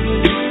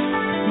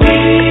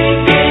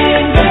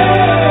 Weekend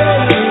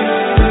girl,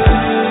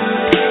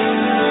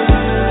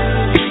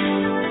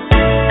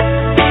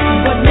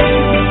 but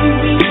maybe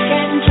we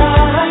can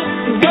try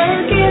to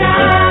work it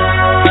out.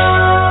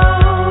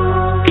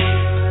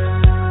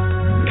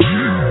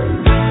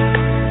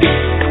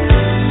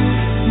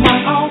 My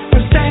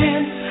offer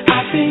stands, I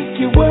think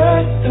you're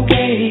worth the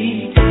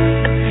wait.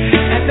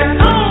 And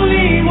there's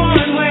only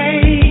one way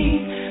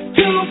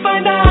to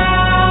find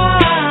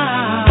out.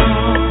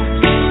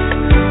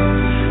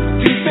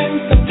 To spend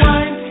some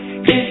time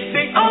is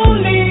the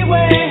only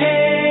way,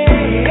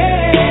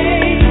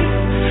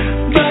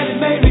 but it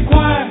may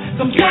require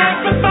some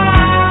sacrifice.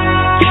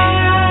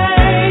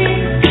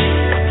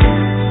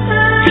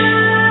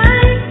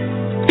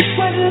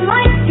 I would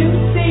like to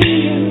see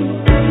you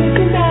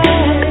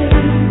tonight.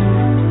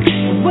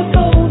 What's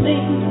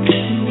holding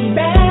me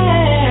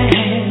back?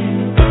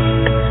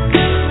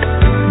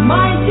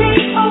 My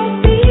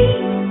J.O.B.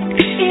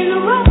 is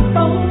rough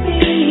on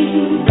me,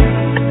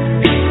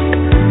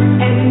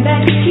 and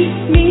that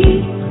keeps me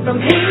from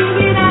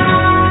hanging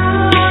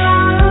out.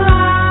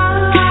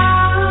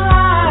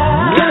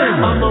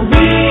 I'm a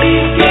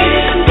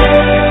weekend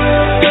girl,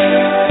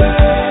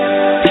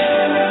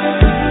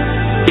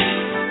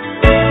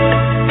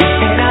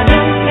 and I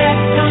don't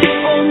have time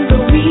on the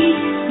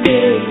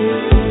weekdays.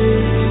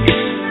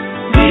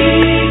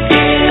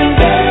 Weekend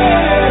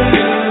girl,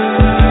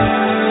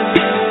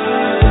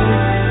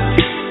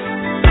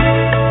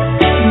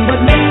 but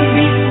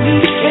maybe we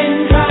can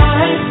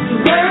try to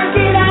work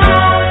it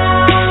out.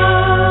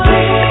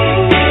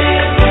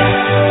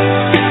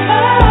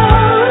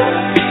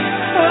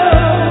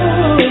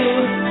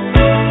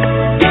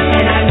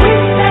 And I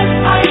wish that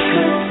I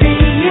could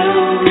see you.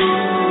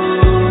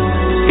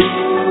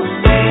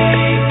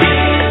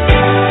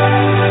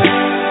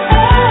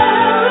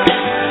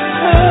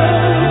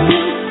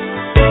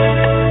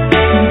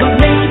 But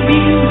maybe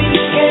we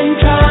can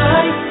try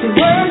to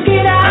work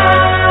it out.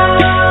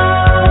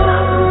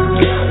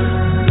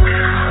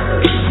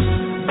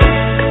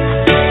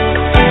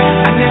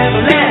 I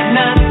never let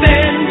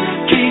nothing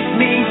keep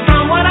me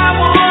from what I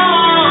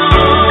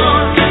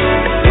want.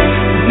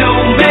 No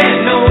man,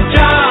 no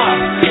job,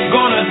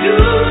 gonna do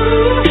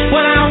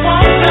what I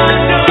want to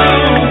do.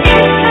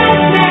 It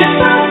has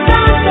never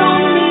dawned on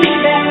me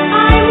that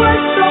I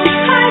was so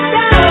tied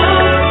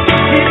down.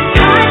 This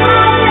time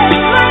I let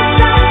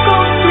myself go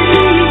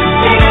free.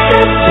 Take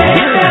a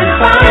chance and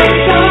find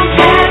some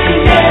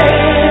happiness.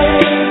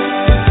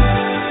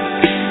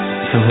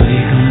 So what are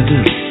you gonna do?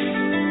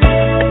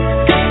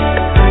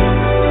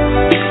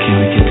 Can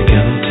we get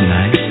together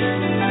tonight,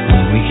 on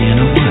the weekend,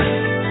 or what?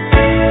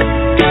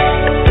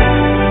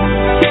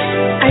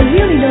 I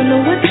really don't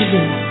know what to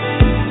do.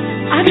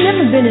 I've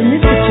never been in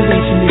this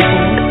situation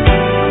before.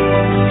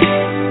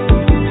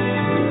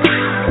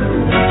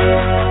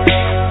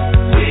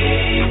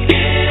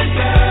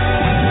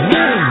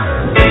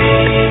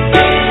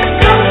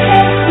 Go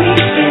ahead,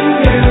 weekend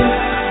girl.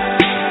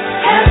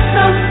 Have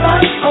some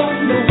fun on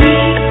the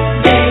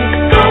weekday.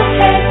 Go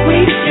ahead,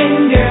 weekend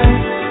girl.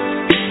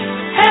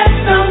 Have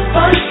some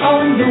fun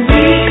on the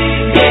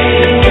weekday.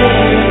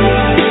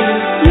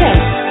 Yes.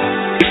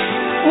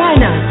 Why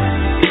not?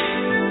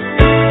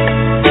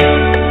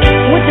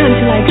 What time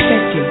shall I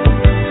expect you?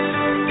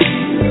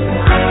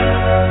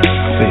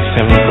 Say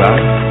 7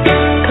 o'clock.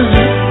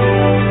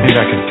 Maybe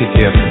I could pick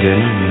you up for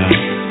dinner,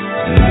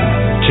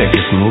 and check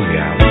this movie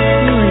out. Oh,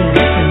 yeah,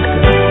 that sounds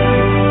good.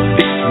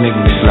 Maybe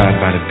we slide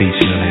by the beach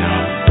early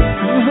on.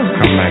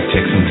 Come back,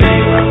 check some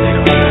video out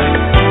later one night.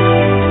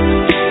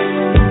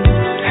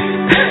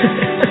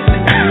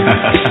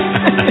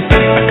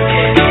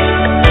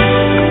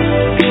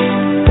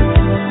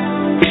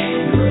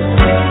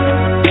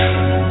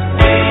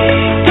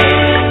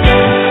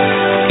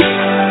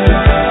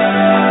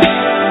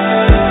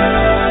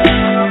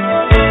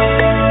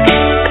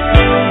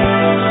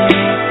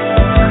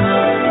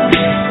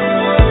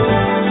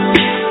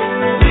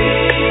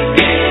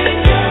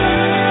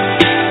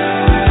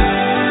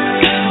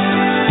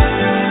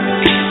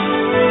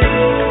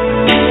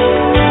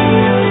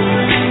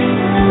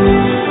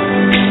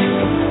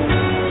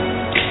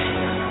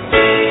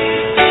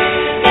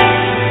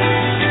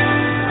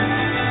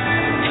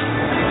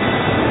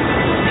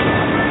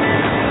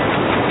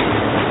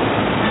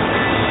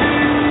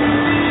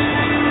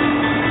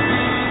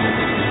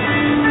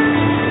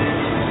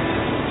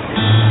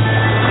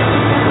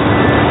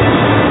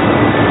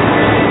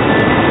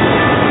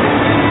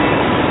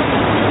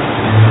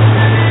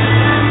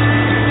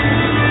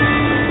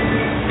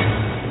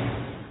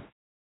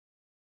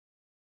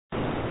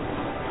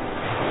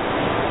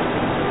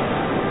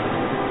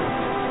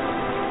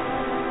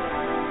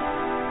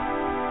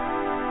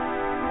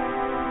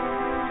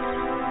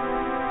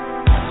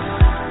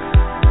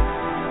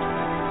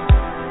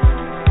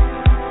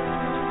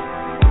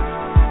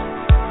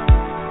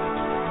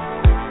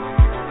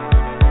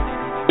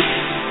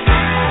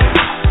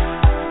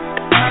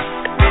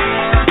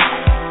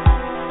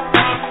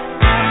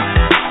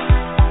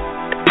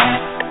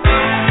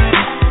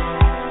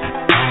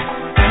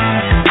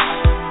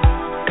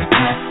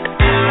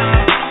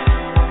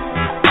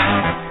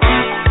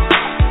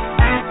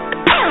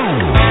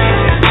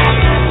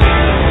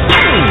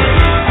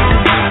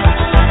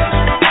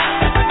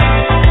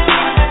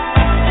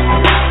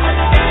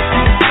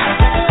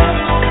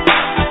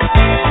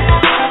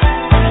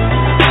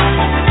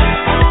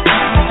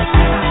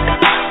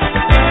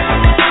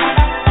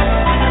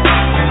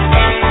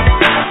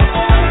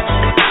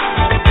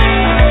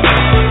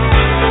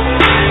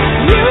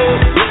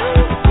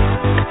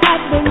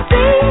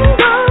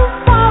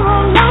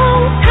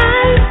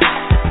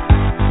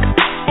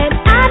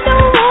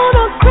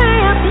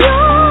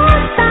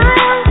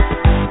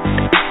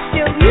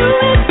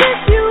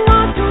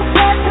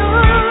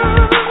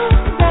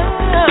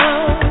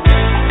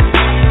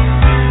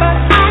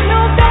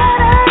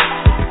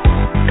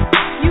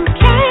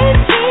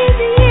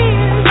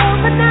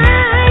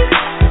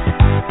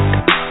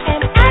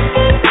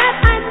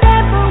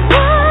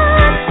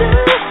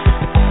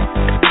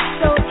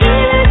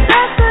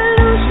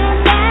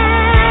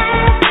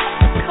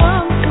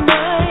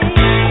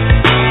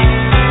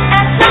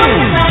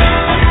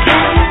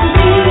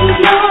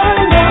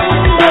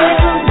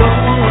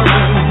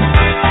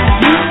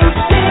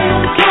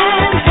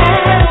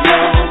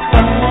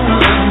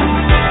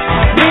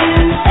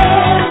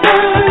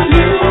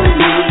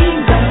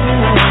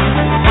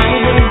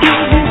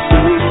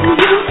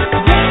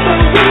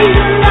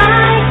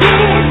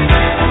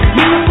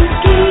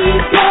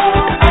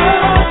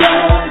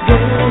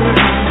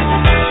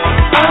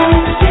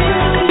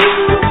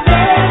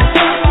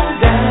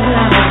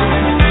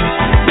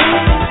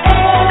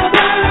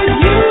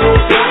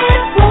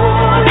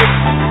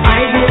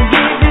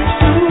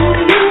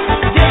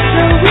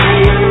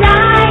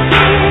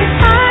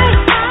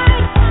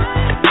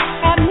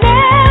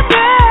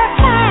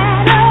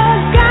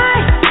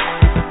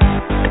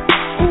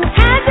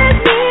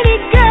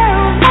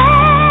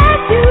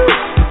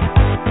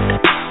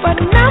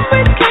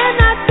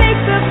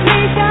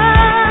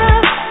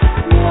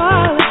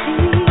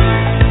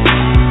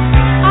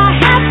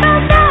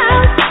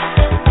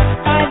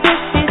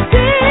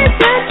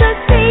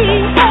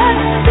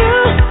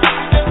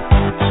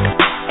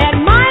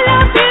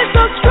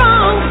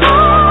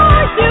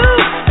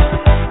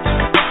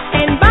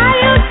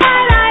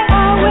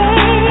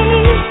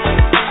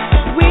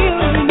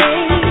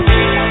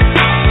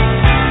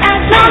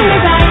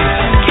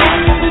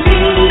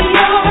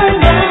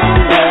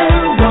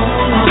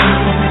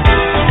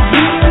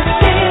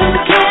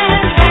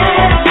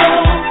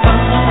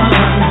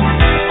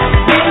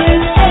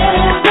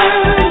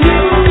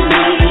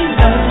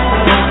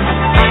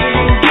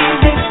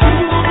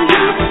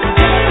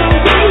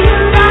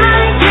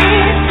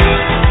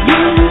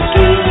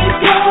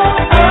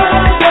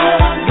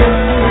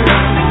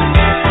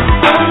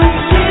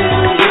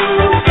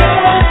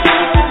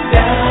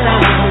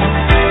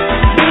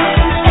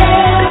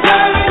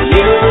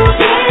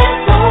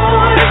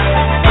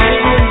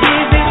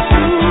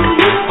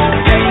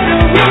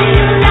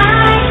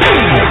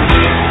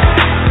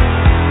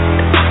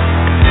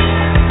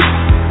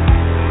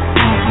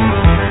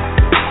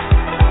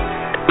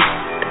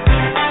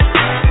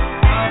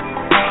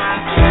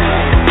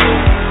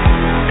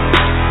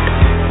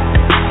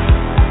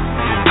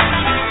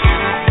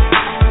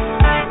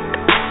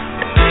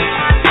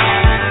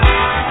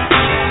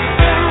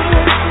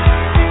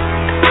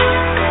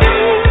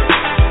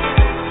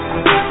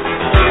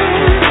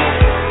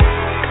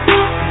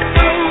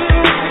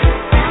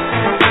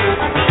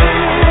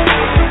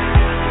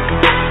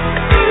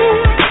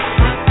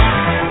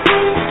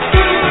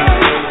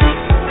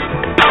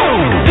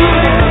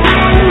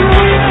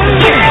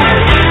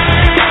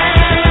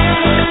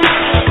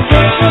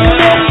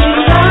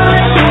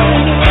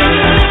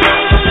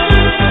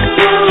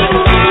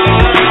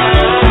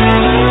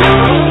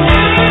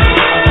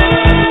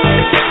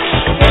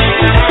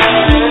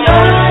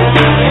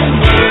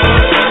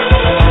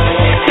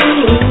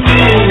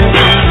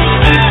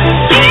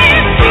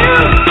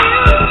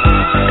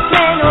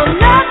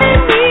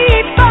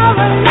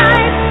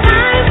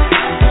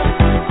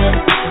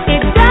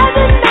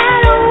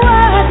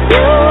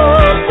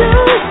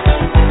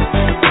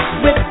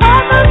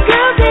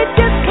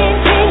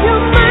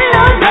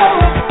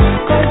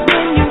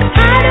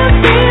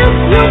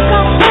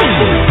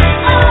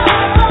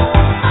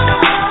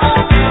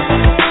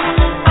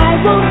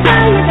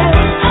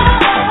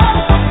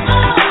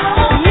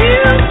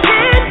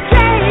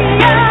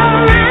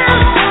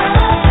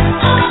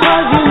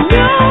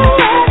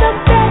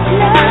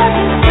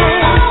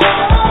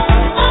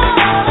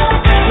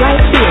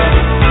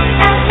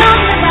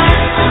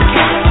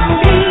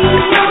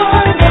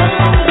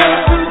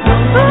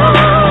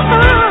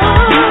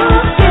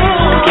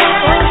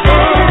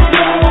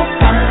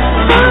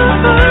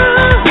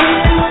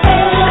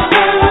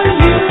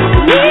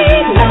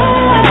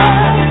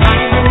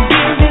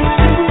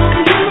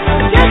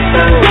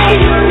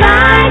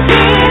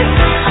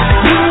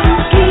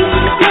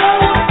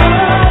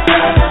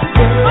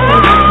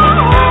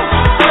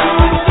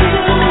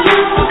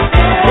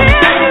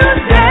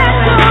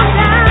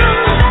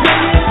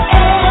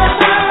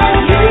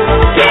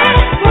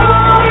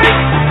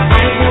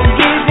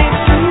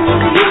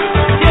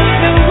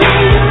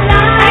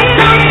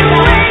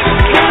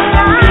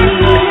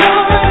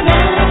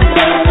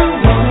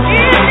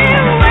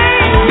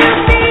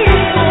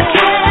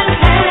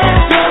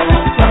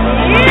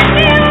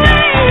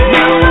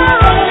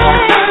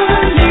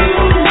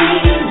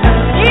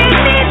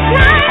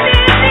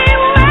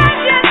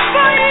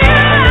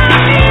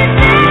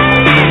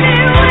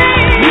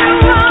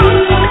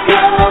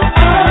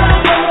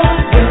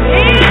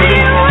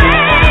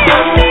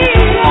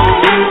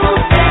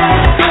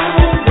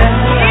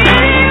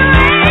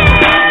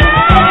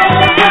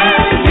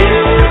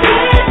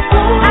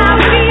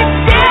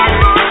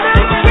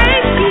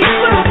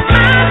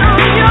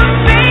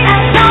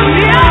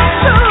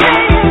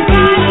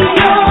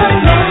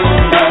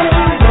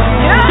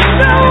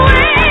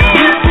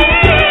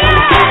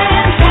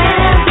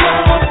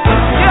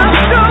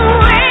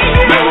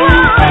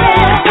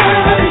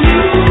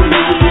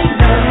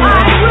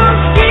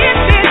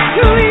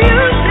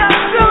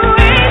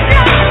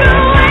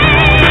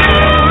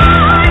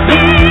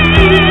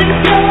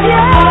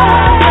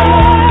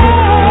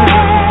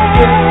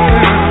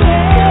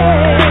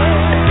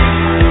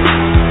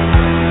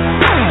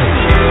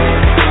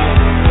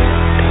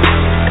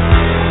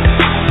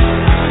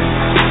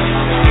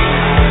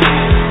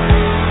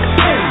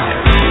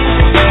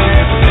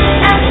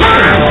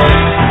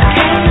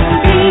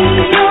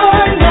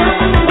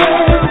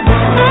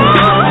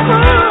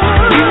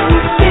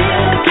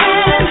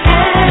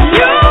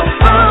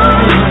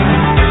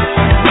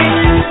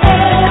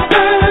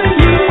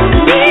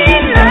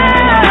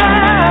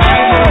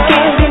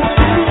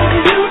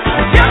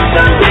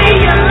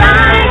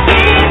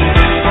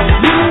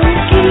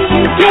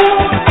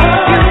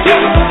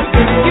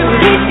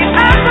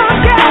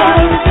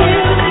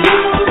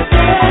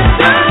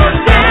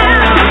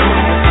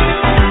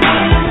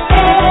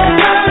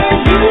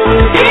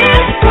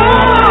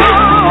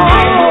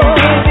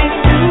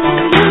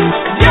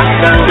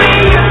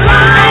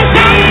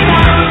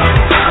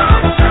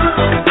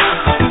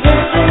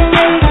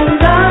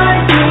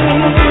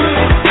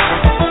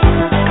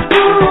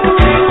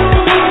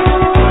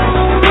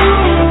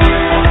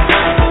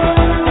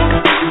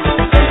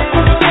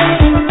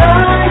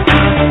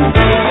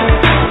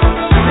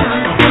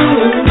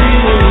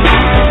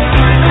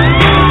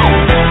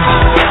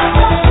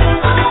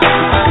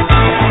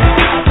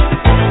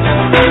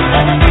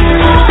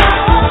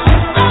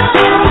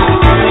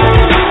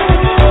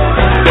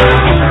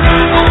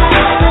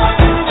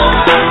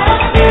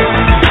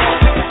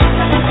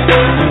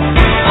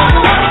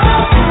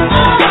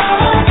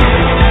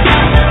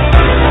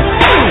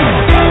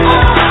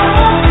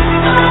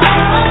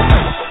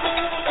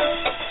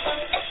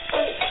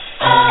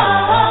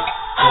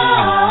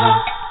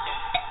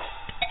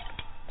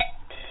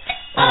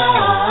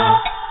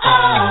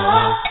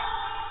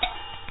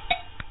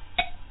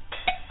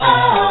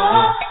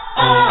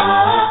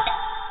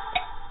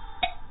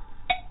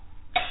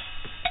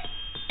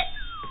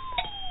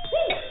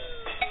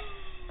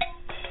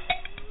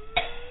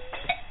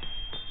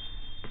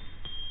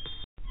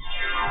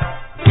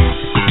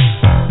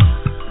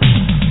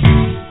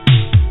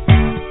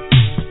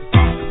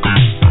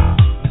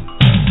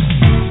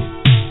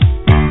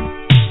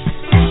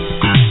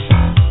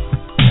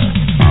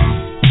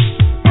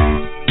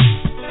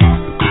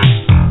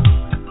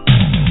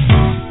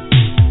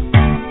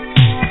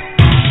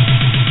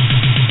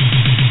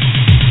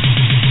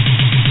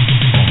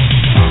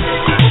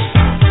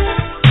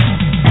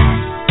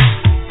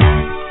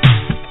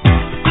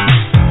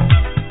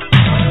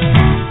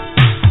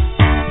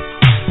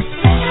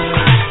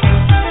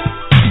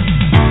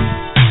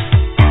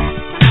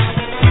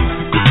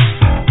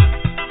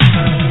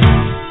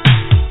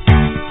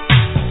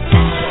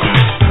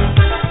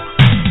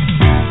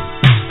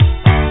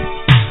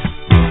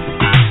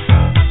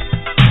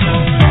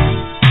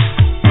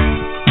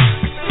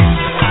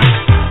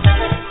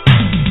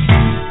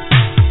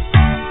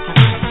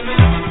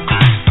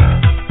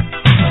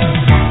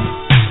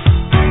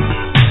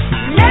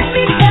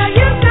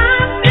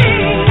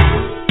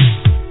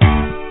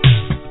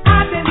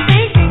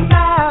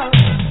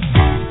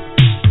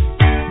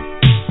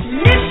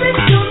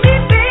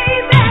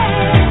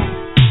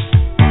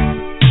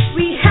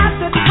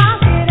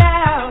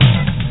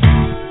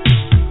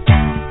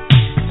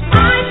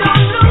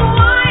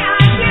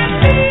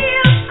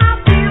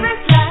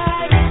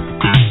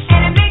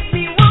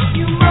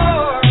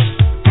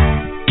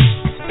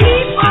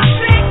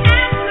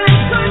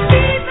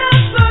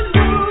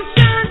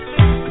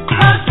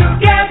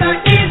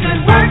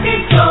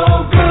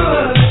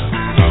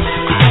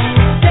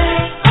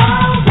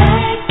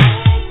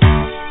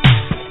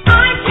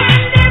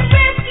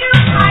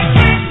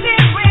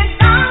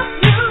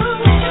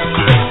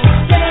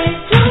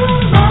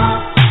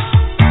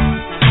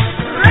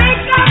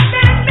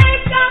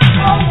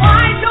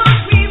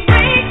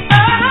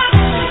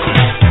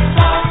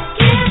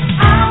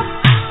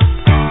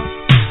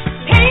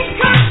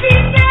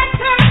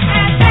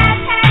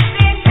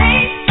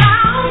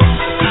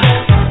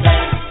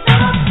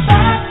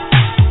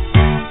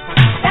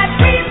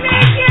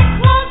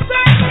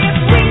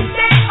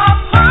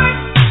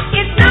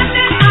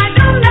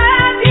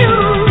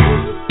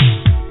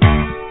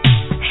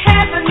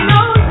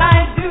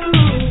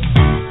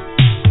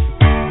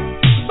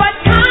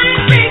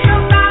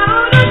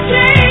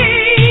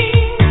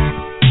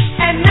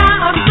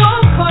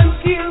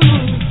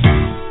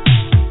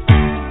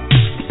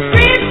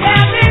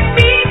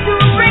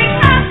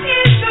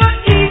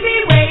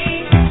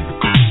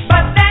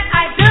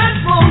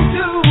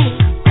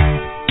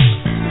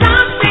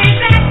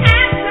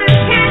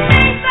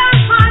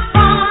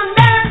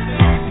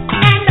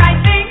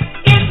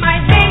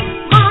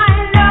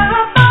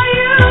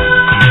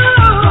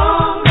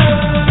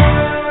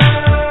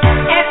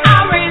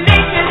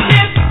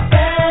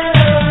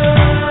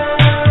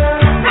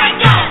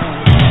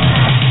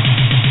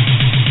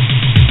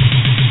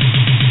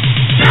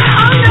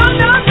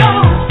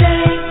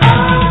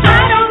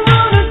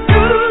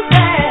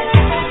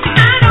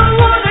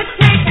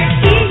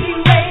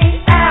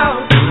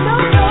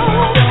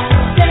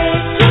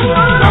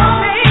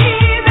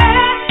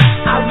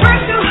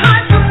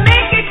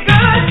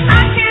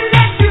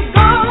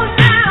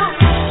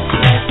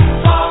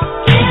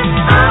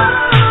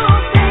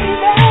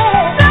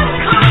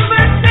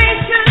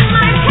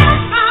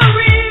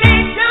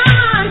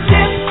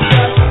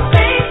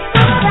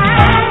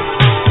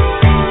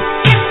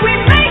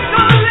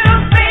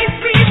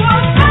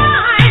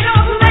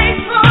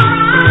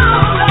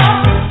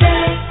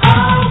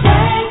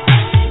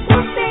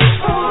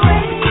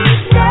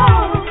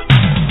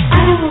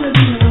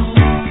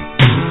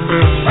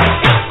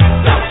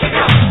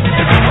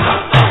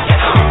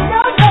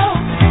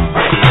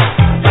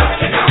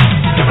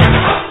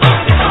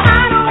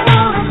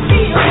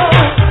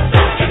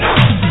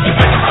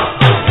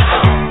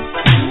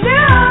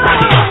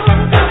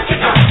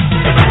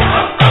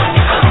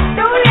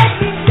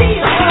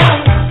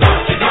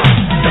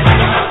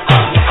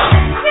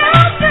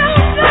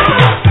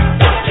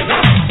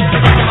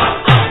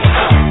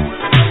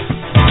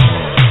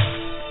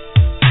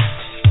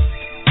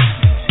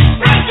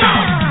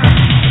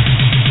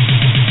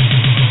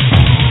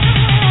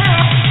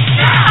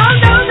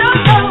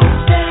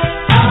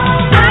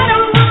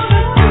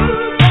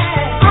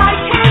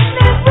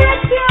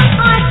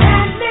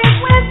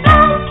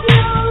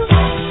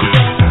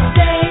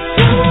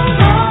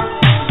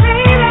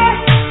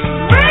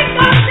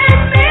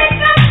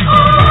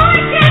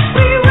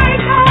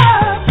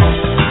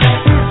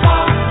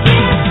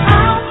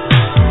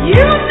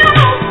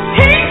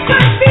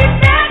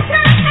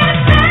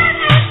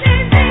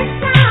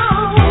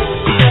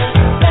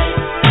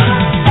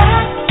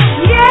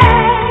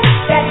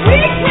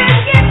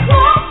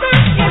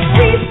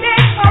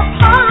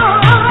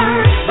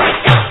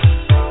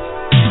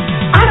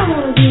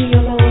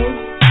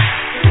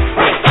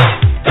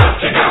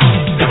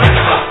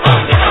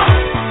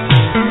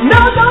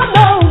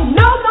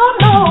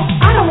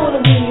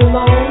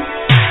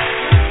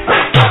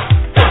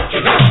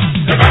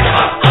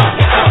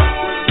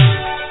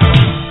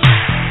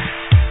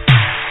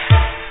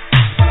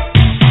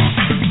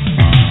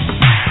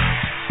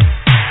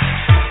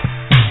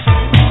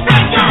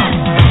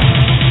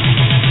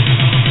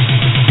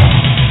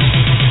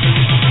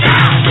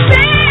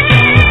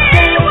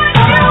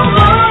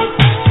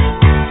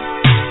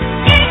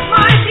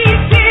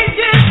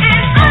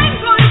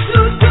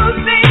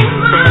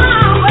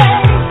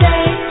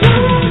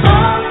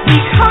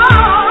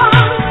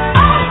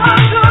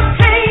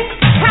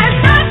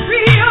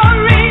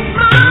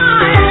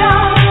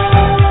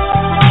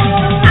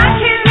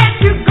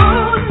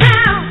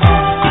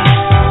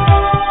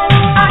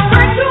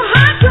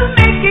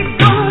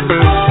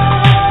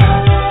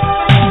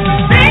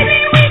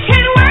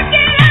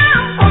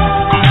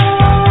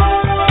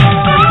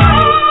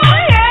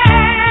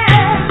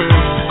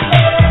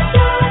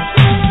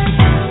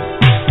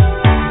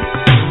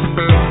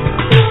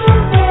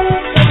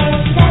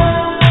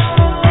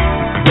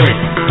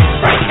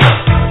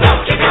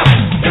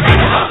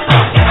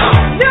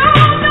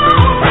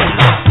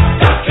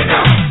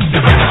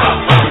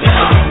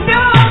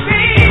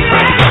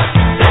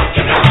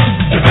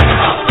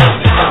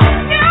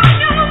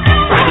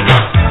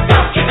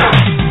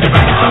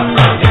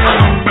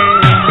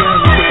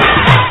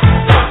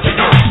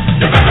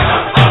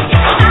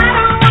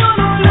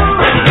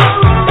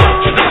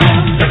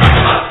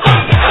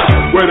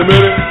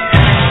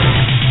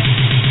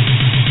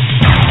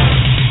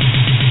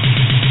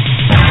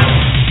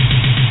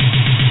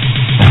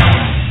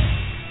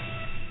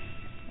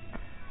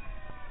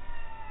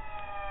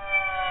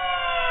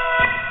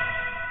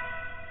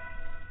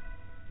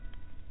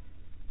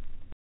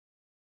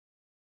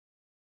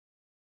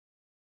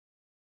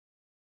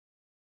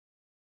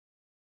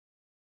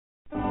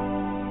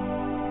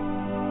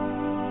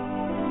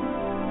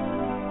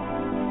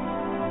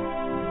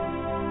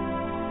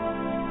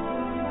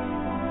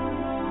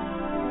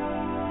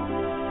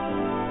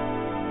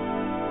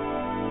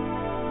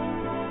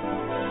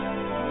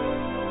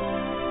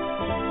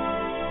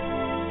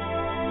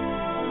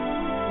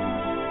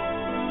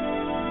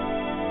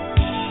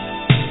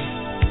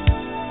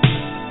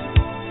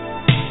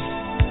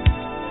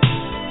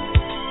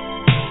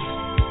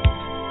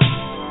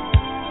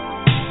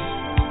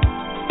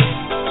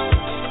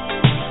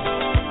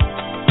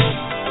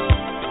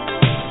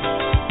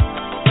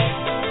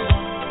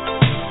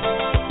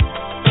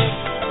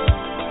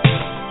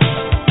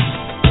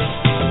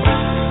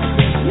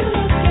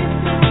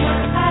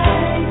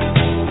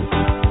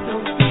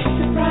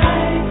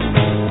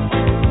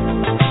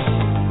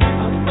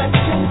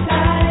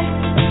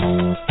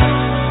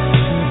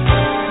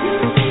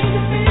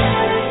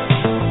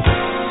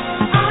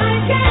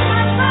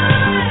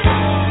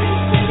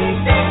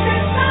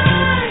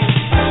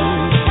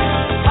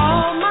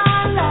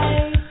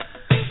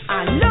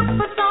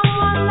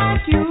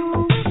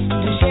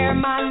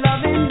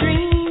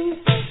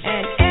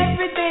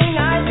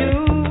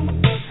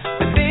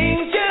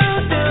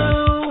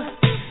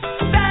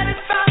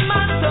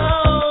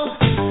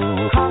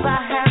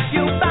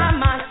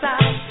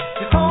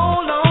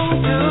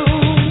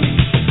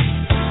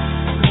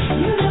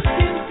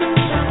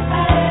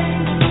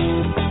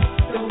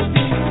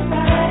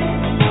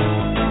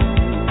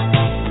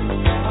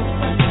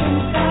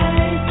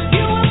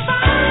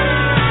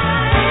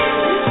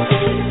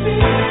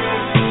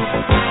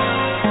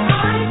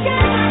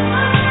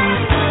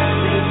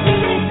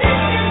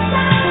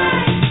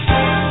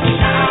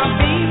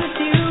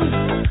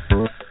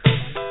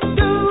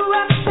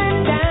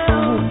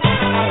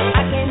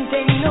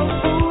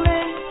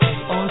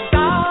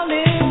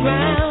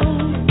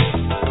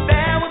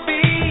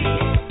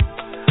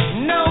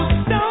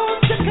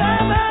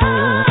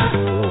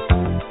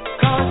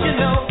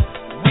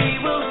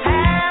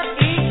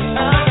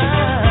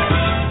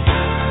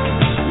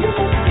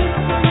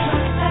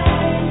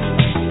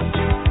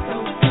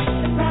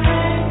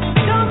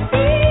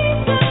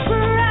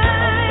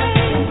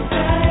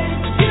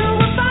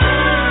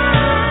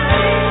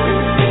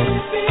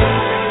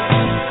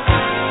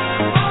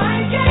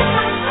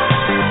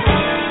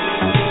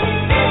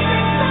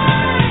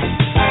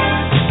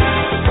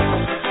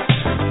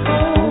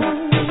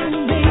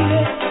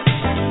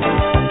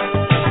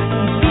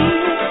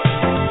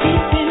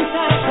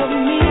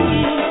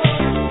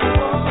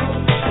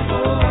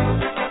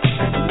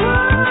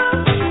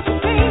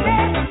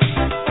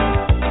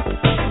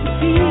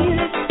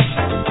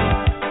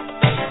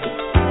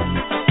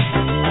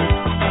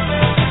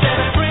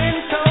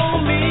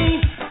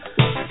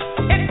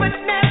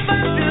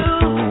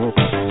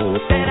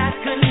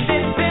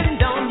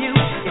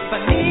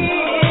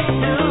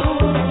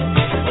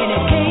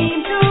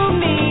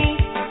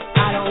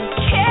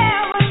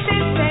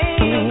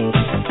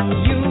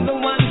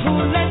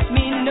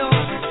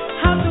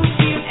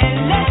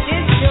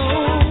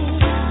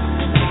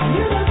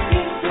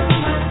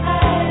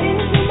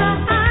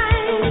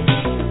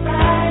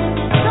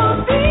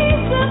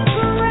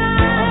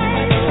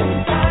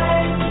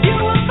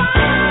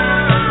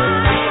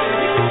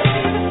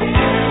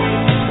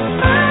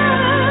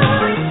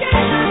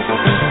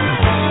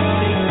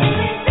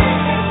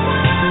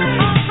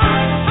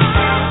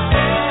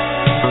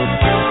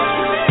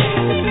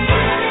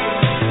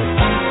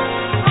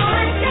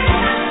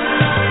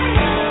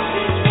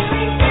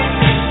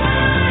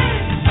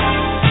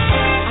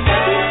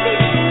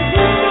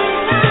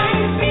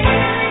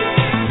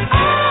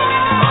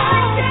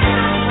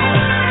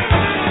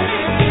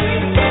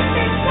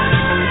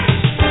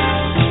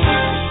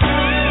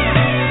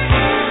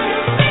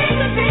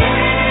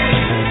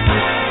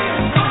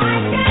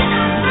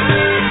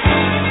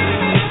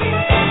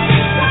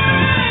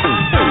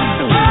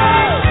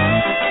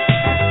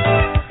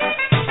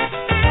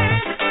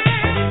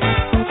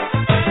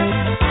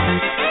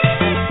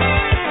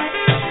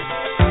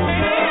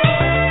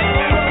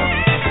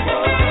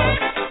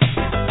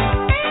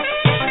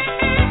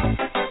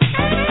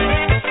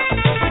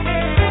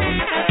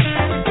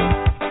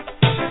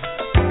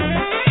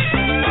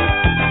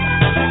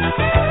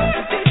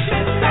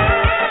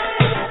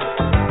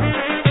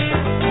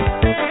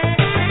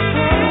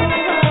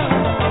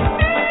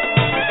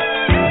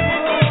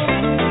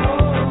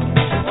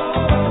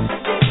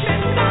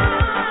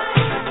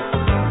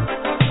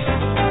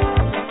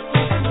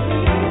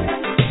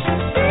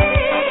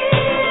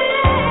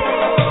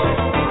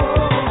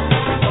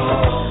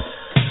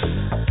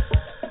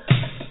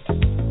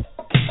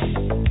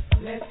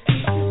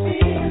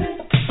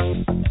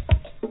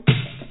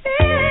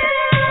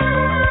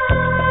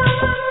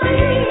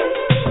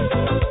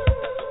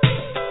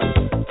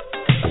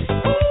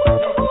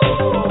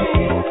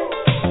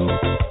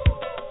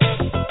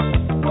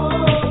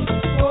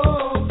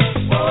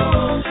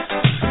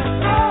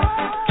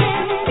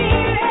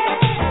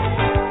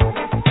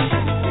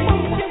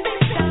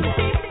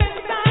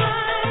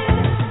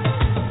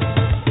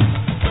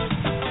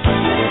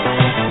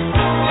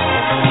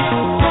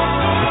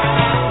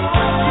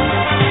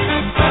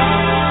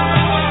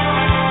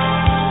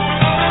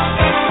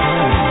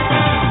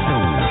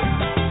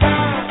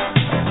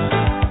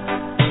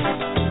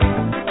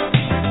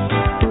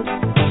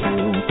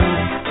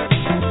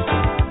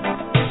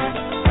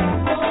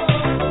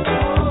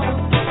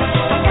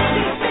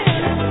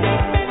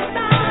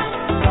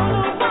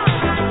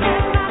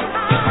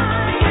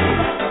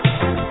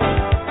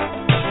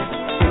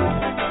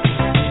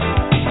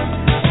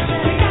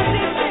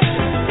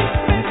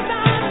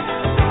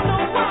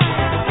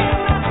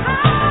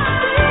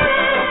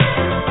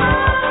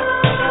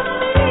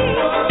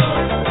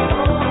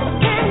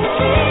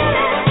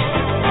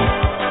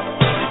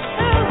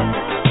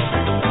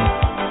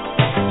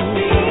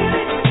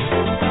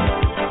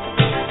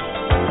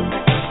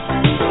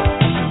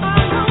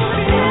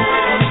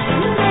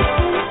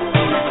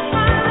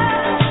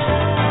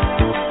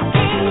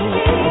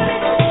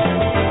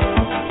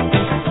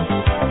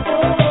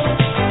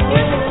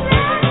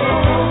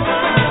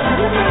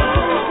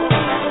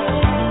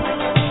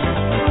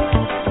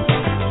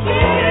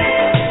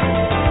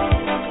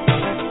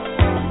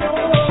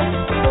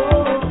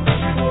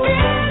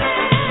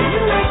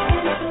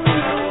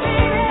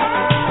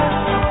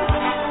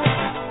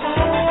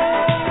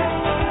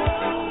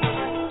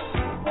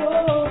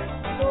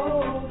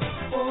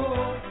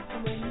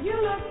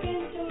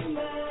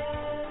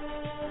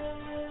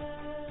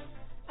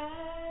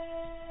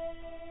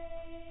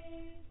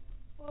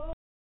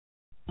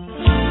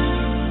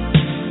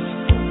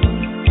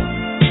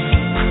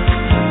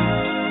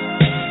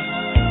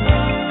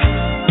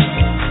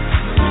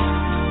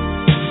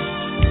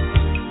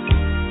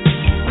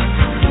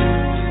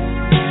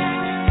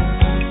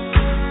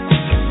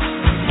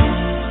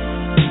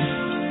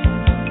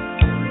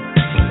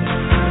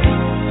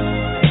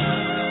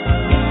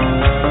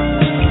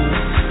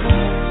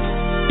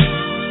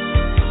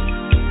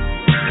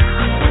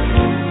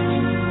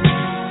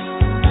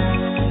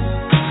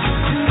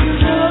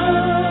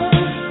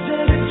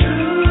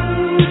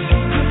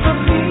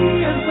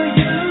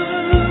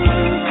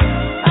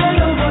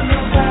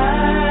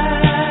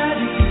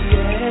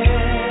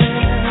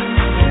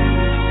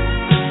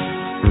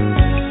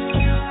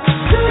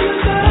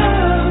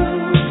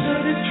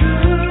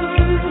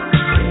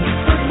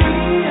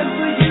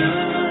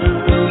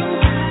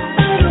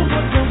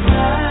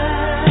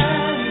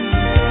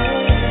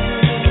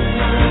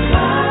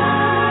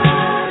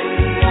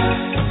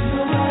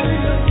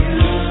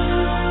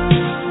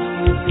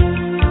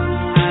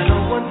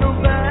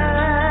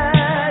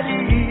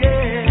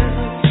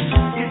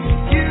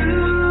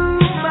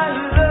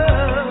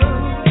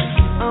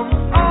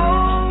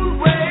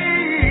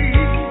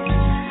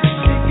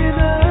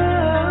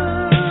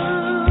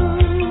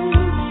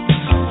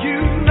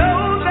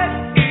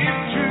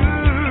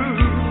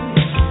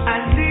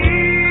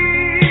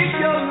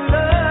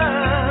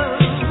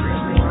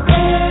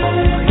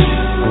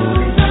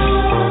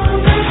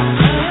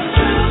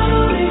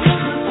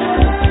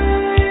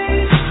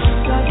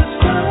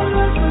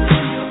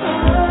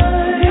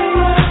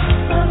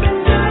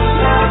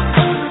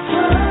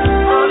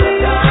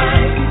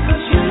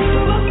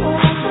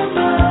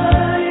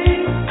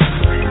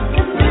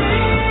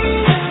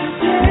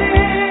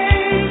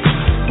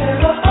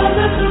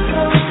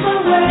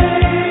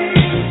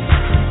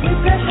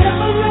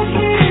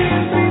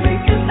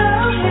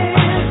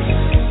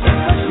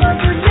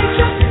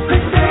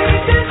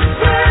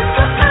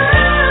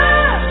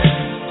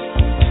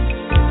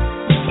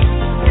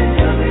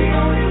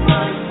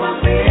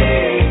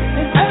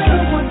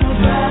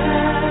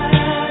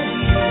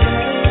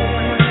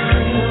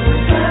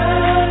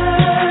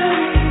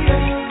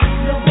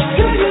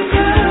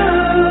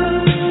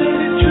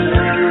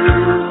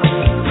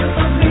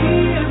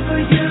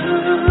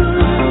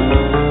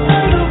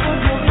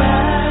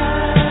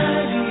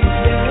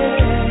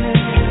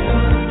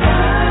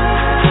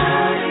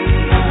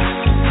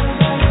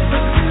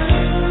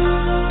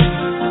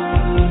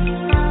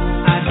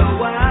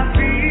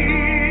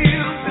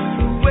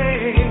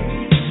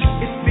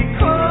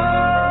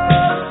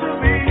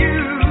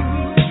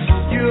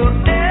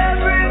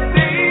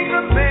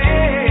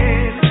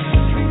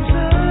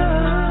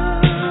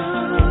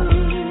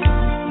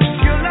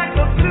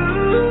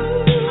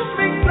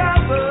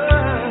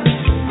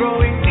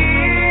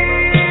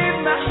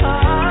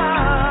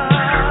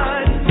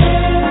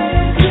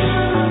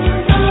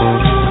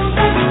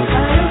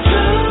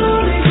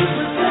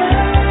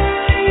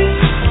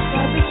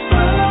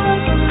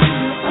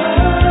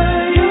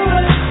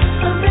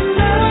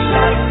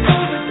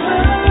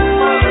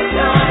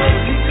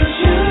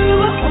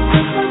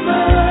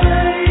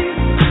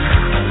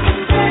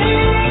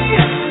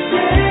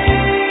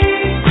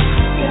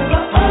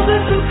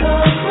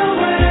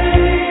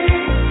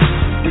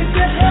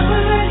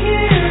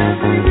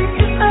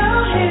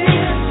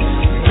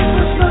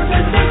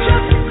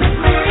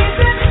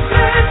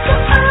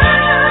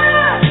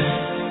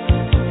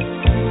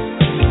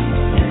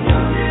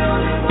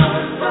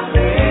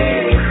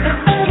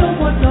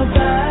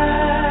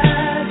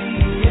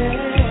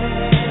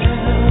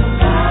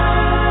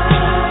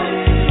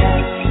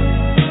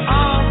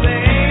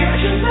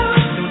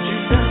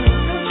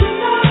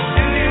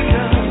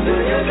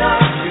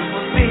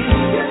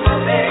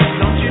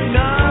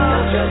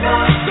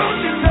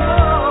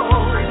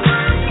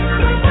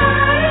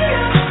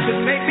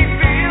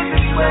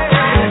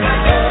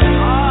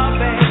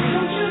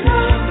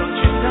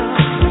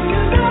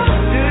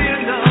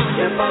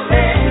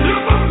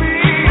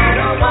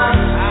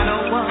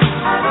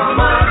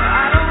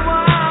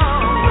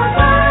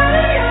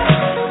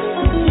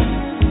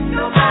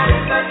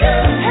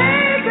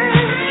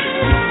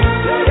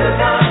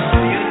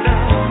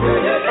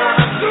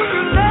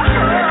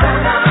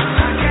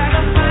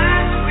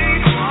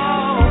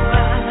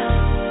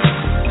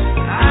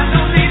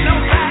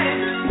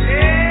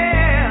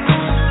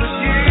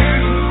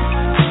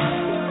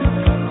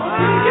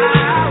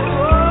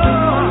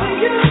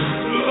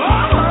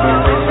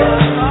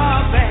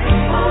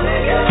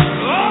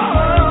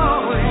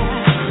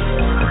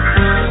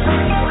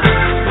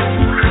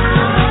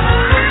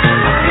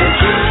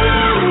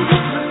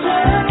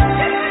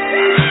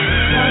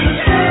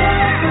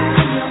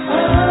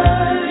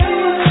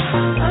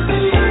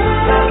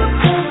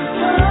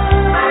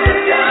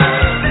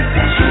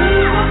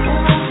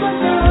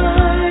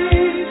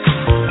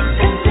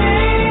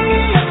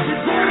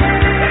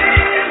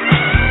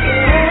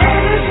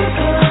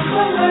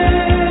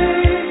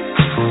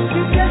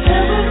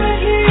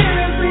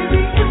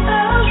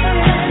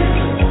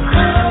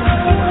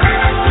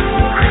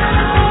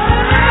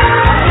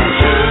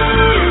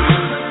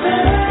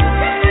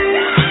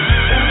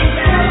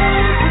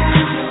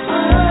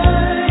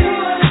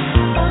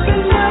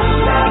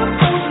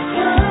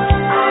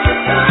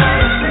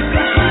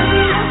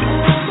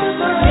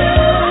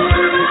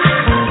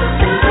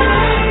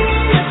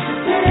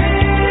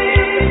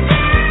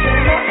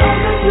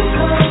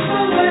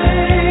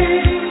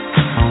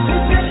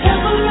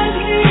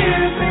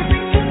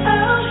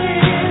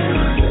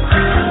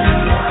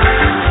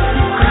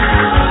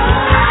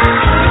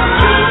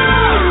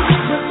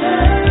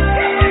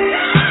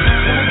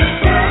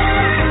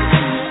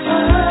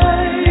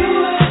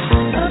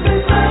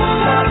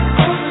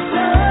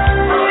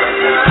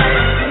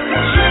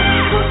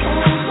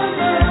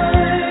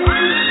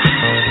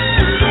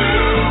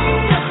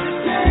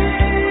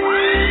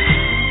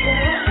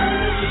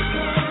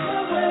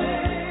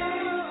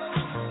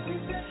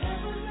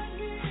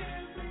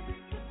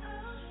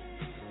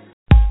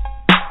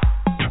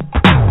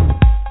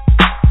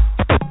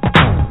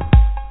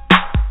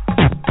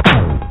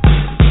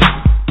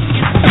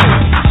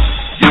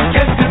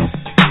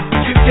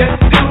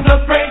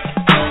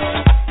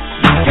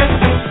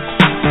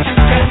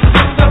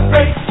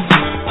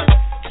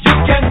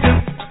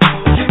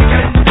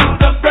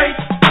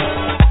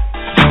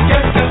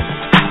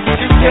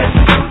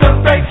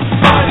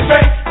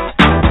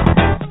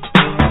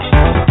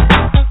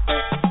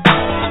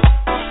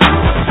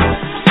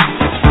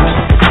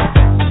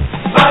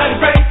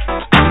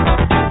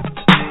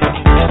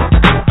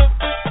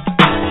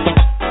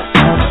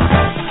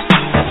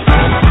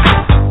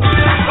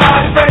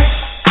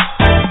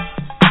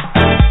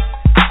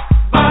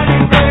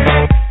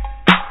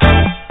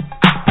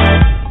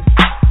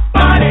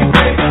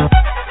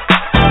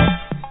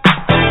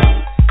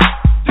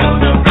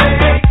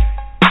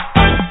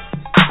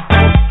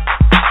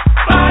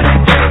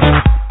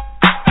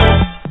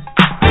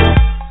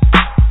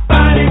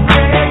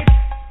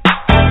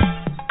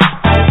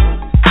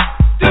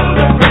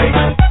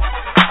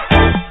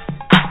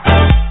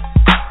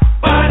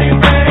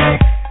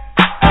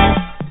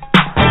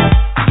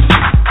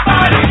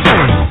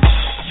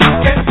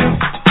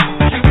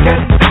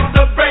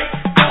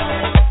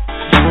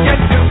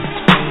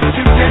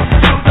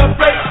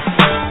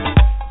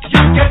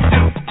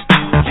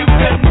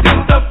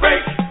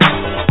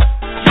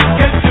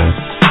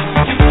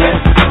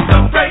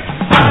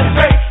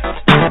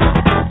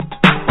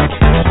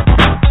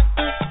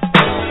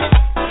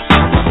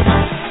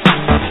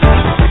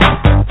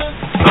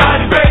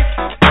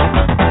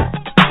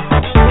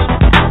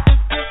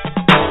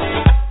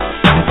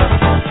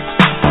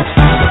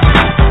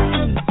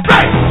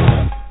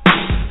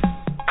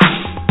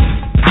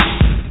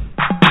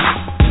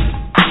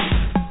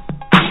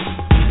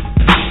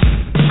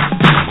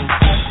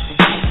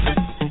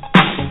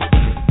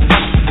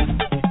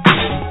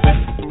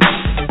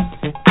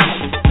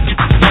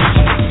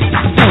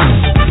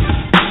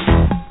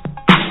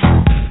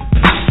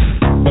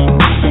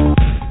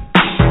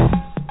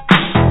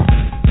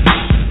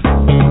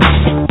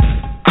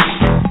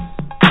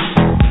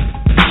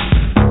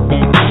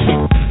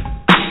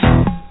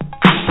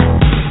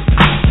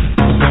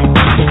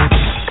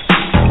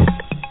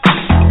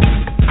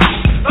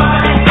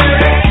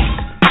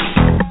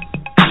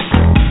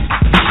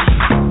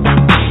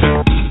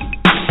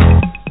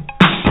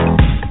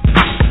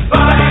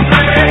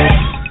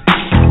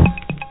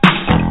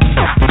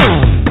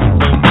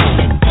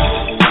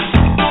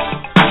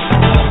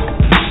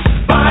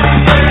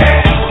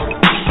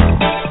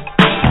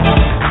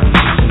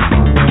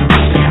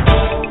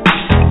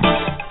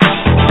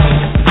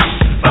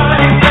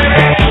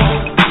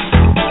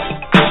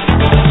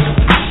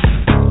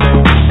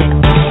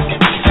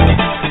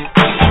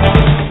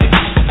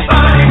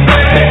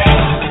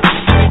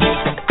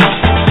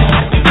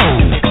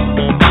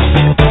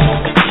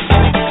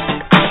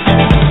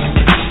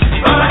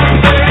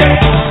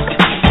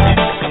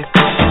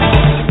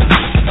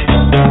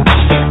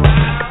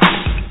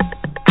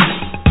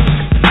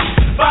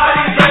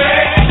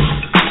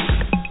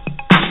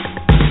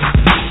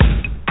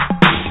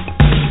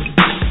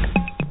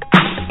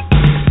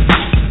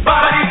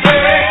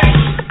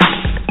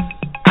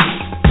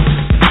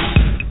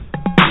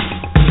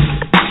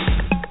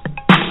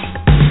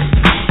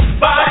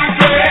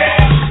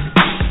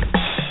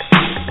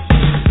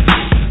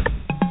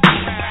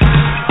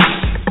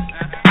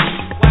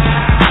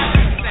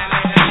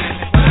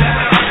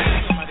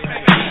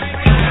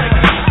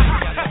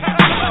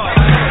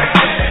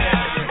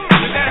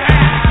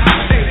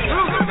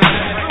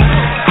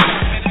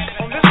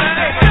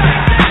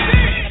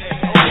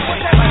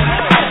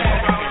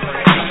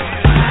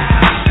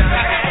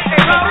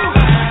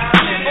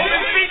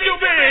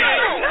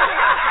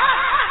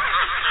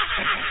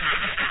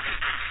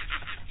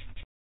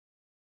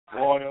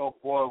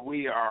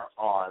 we are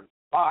on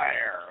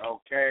fire,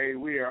 okay?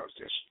 We are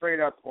just straight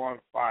up on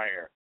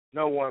fire.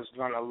 No one's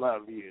gonna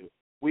love you.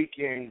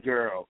 Weekend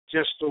girl,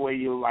 just the way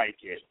you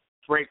like it.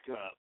 Break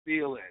up,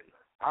 feeling.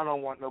 I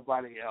don't want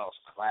nobody else.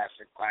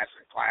 Classic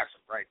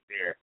right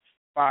there.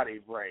 Body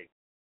break.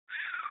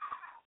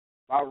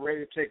 I'm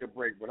ready to take a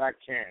break, but I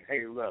can't.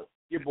 Hey, look,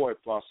 your boy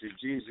FLAUXY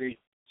GZ,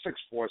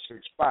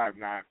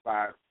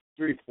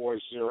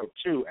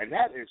 646-595-3402, and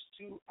that is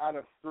 2 out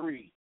of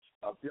 3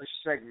 of this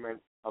segment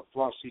of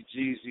FLAUXY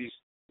GZ's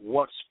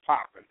What's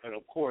Poppin'. And,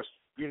 of course,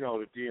 you know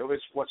the deal.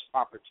 It's What's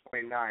Poppin'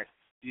 29,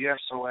 the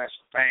SOS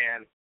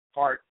Band,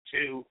 Part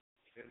 2,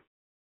 and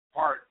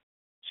Part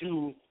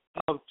 2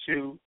 of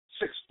 2,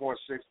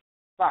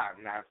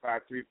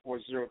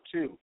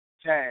 646-595-3402.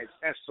 Tags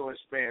SOS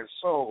Band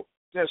Soul,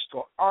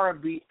 Disco,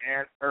 R&B,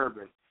 and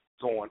Urban,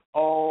 going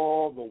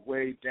all the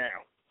way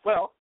down.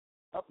 Well,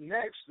 up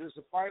next is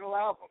the final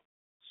album,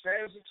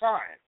 Sands of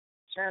Time.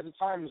 Sands of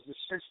Time is the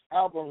 6th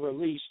album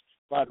released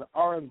by the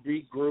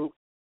R&B group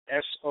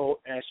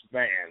S.O.S.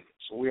 Band.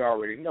 So we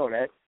already know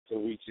that, so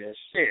we just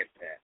said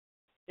that.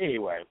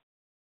 Anyway,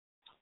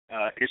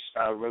 it's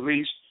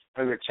released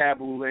on the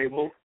Taboo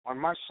label on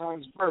my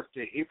son's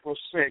birthday, April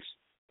 6,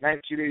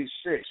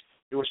 1986.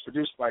 It was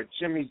produced by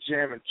Jimmy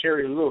Jam and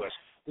Terry Lewis.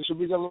 This will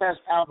be the last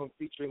album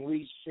featuring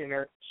lead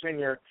singer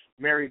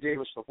Mary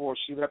Davis before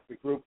she left the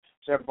group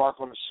to embark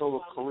on a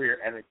solo career.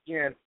 And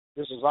again,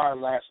 this is our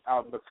last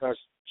album because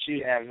she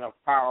had enough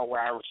power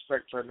where I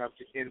respect her enough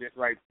to end it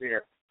right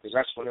there, because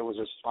that's when it was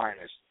its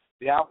finest.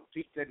 The album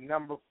peaked at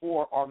number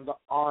 4 on the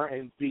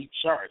R&B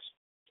charts.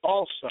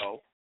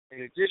 Also,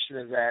 in addition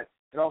to that,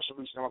 it also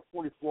reached number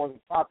 44 on the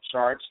pop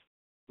charts.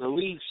 The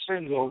lead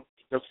single,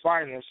 The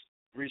Finest,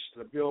 reached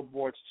the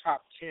Billboard's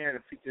top 10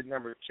 and peaked at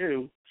number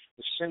 2.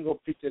 The single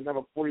peaked at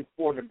number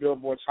 44 in the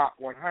Billboard's Hot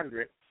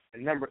 100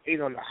 and number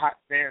 8 on the Hot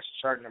Dance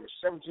chart, number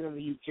 17 on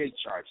the UK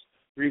charts.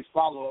 3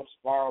 follow-ups,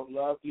 Borrowed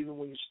Love, Even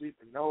When You Sleep,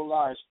 and No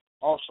Lies,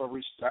 also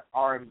reached the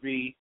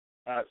R&B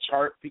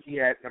chart, peaking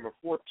at number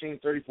 14,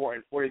 34,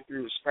 and 43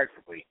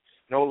 respectively.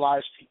 No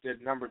Lies peaked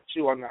at number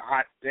 2 on the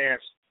Hot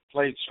Dance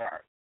play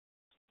chart.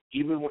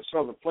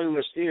 So the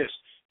playlist is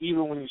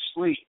Even When You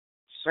Sleep,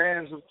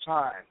 Sands of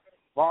Time,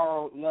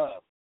 Borrowed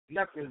Love,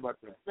 Nothing But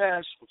the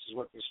Best, which is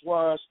what this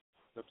was,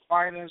 The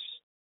Finest,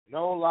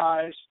 No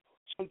Lies,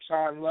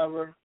 Two-Time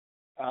Lover,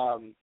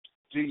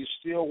 Do You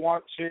Still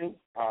Want To?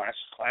 Oh, that's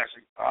a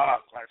classic.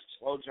 Classic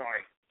slow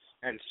joint.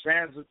 And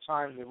Sands of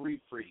Time, the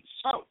reprise.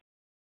 So,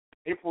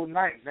 April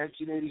 9th,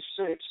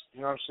 1986,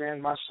 you know what I'm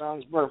saying, my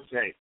son's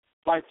birthday.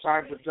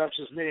 Lifetime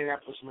Productions,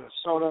 Minneapolis,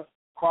 Minnesota.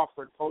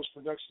 Crawford Post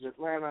Productions,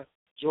 Atlanta,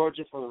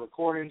 Georgia for the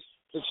recordings.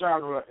 The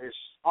genre is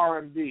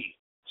R&B,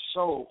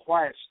 soul,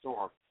 quiet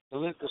storm. The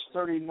length is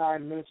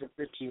 39 minutes and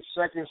 15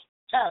 seconds.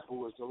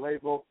 Taboo is the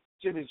label.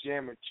 Jimmy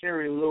Jam and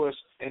Terry Lewis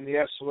and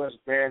the SOS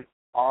Band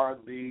are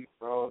the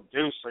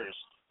producers.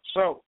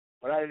 So,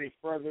 without any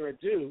further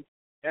ado,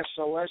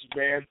 SOS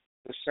Band,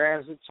 The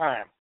Sands of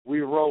Time.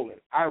 We're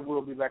rolling. I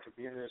will be back at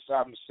the end of this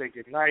album to say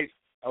goodnight.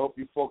 I hope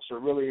you folks are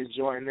really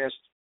enjoying this.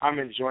 I'm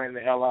enjoying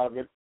the hell out of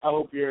it. I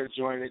hope you're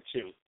enjoying it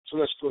too. So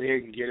let's go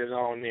ahead and get it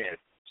on in.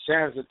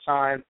 Sands of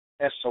Time,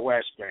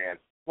 SOS Band.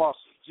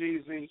 FLAUXY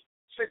GZ,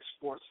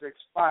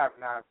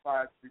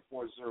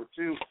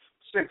 646-595-3402,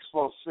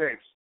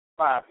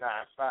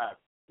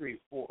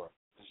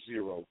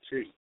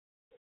 646-595-3402.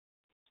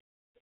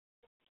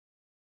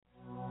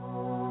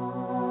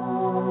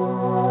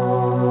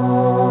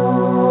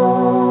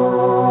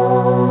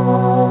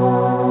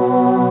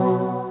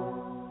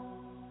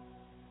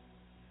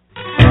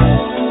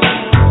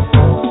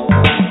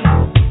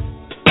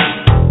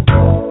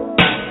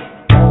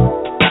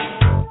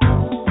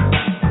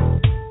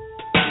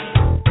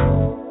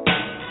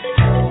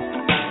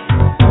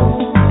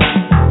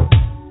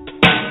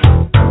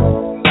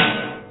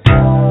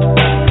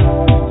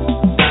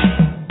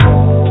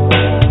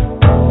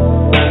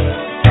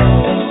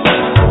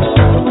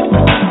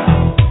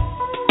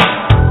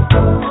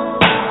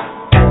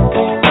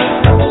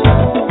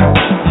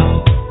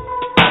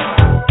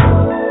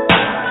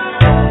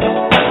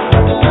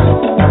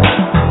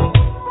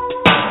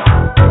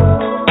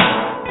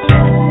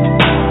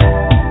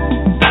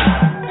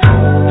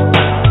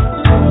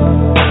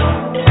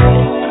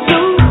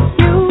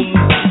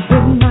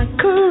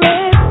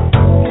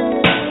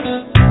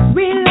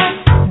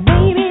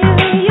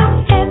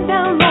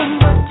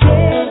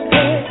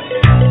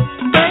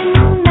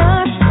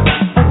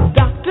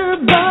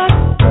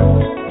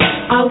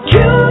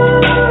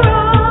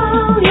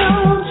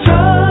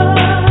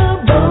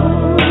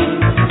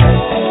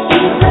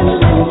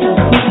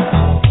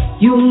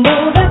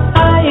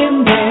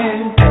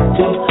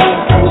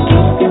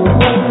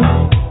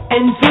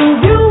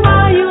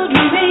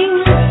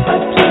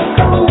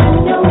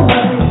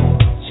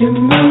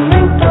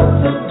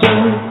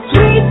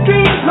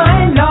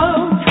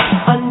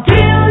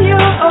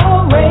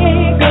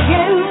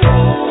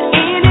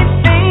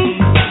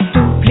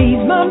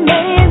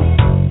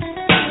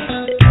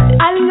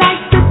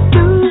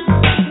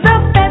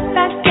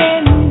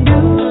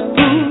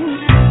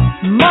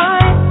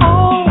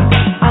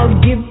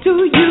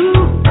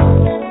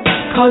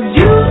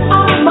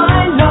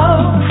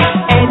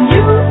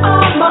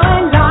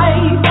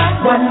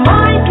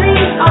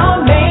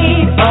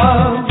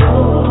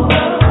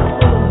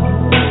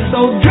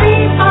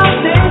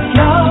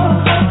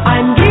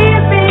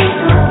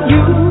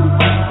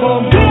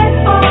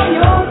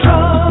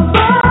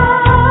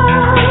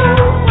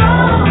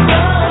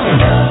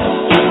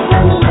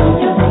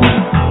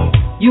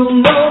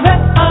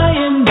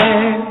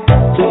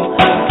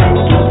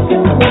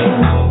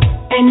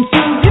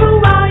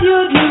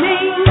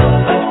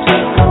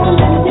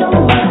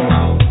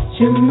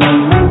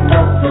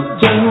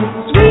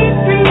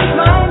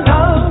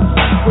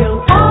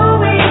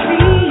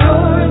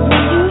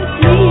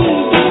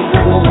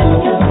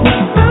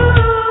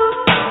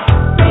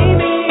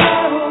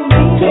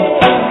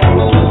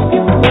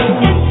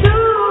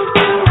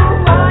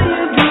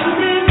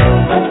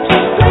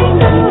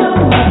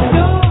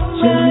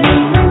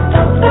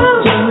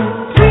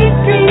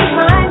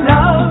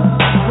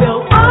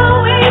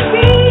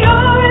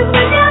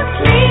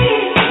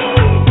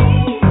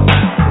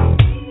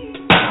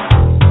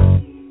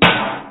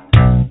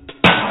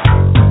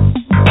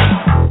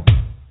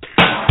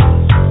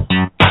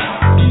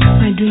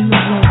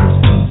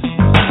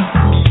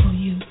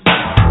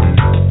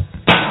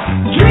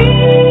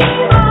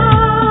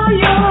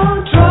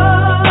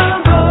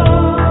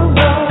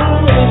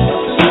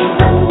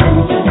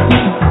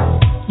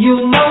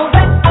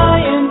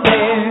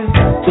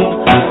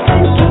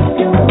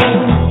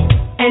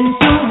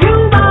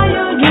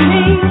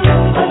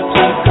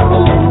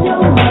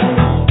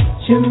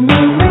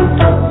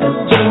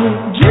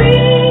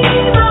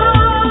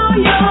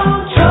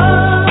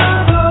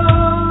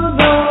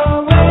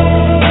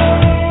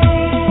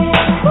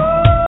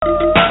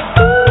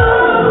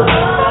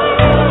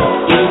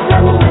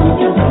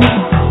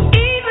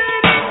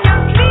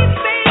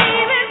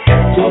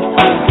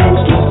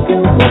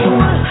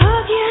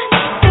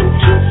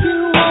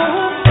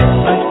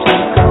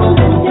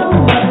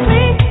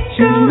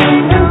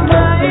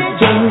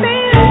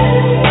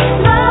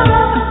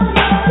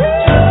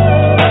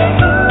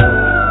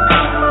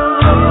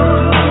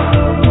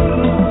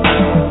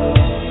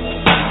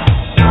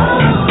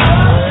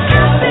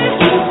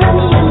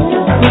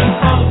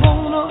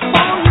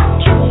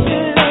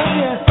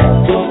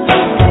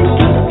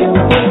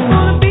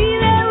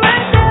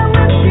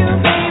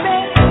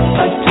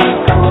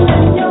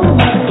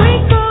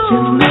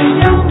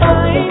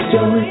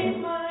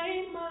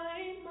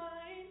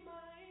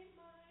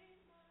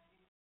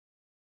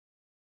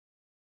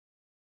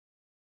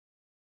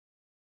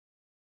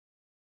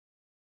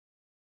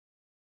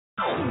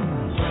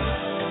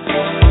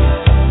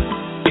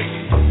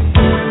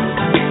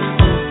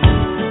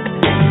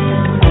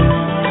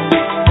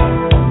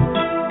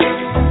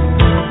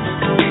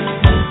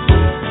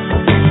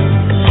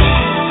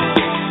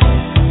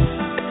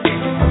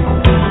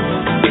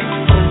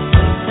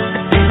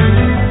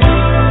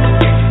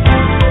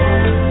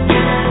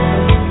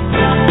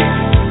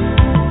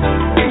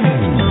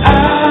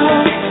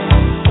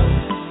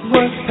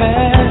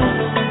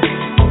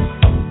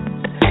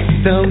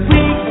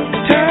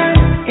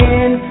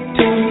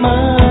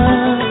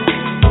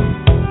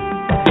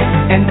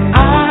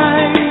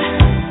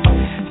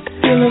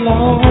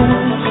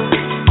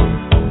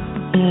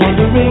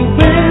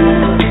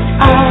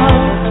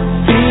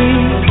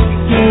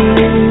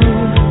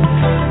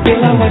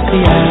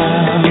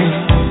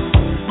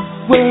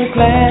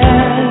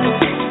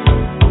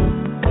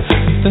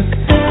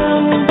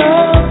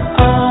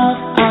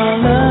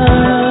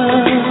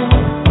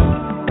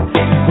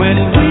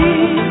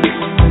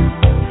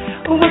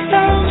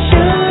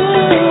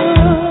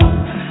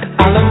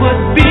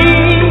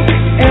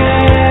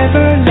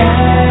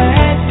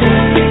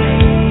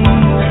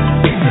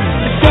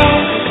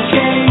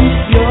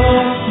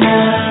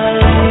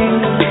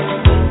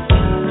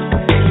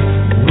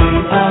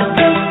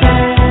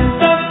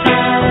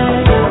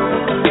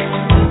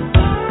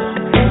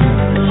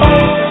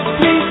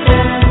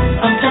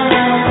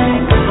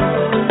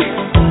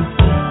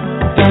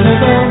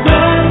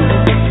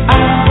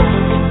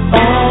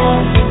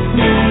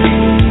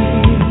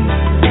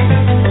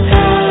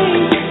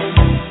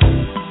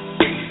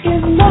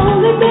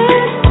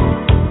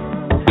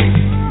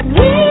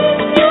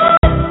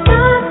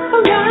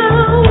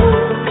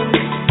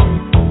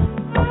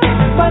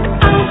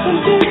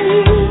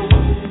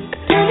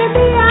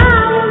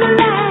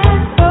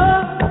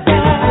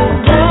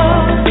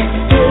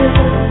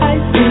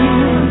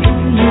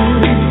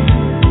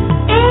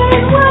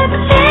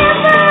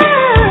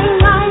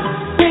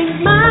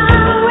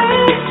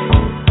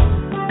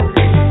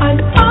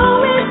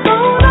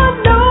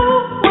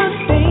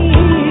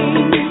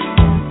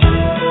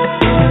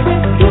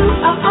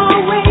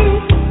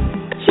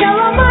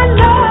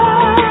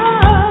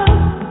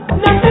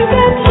 Nothing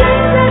can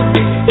change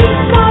it.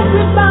 It's not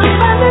goodbye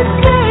by the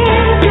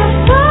same.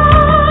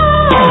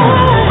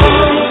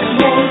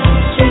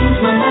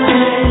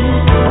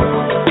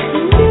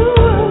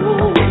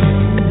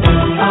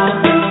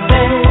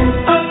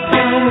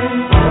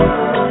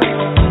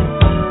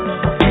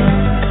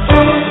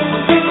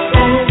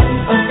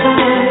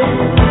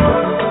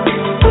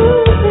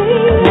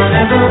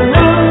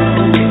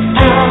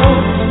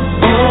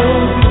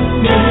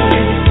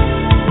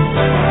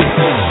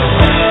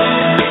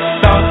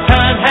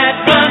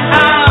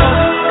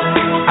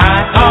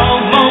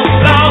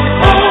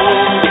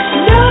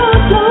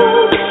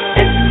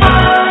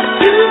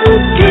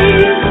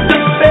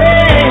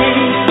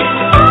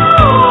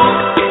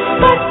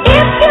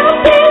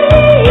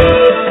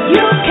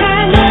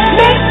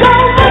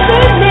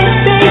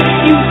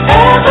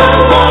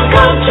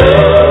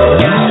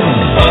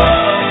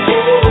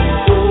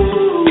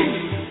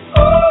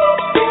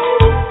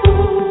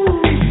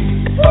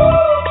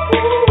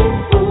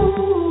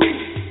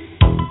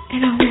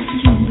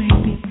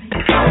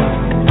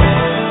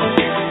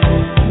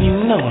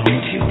 along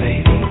with you,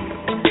 baby.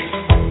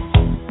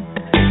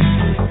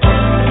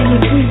 And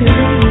if we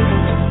believe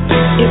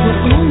it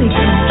will only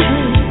come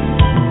true,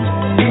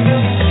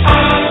 I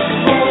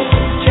won't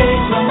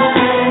change my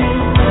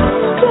mind.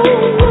 So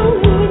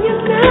when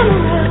you're down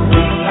around,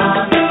 we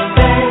are the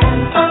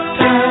band of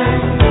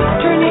time,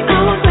 turning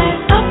our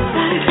band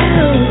upside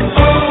down.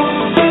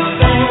 Oh, the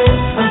band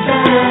of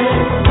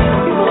time.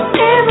 You will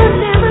never,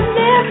 never,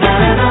 never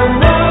find a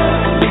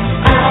love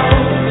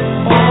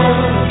I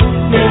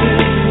want me.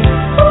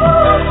 Ooh.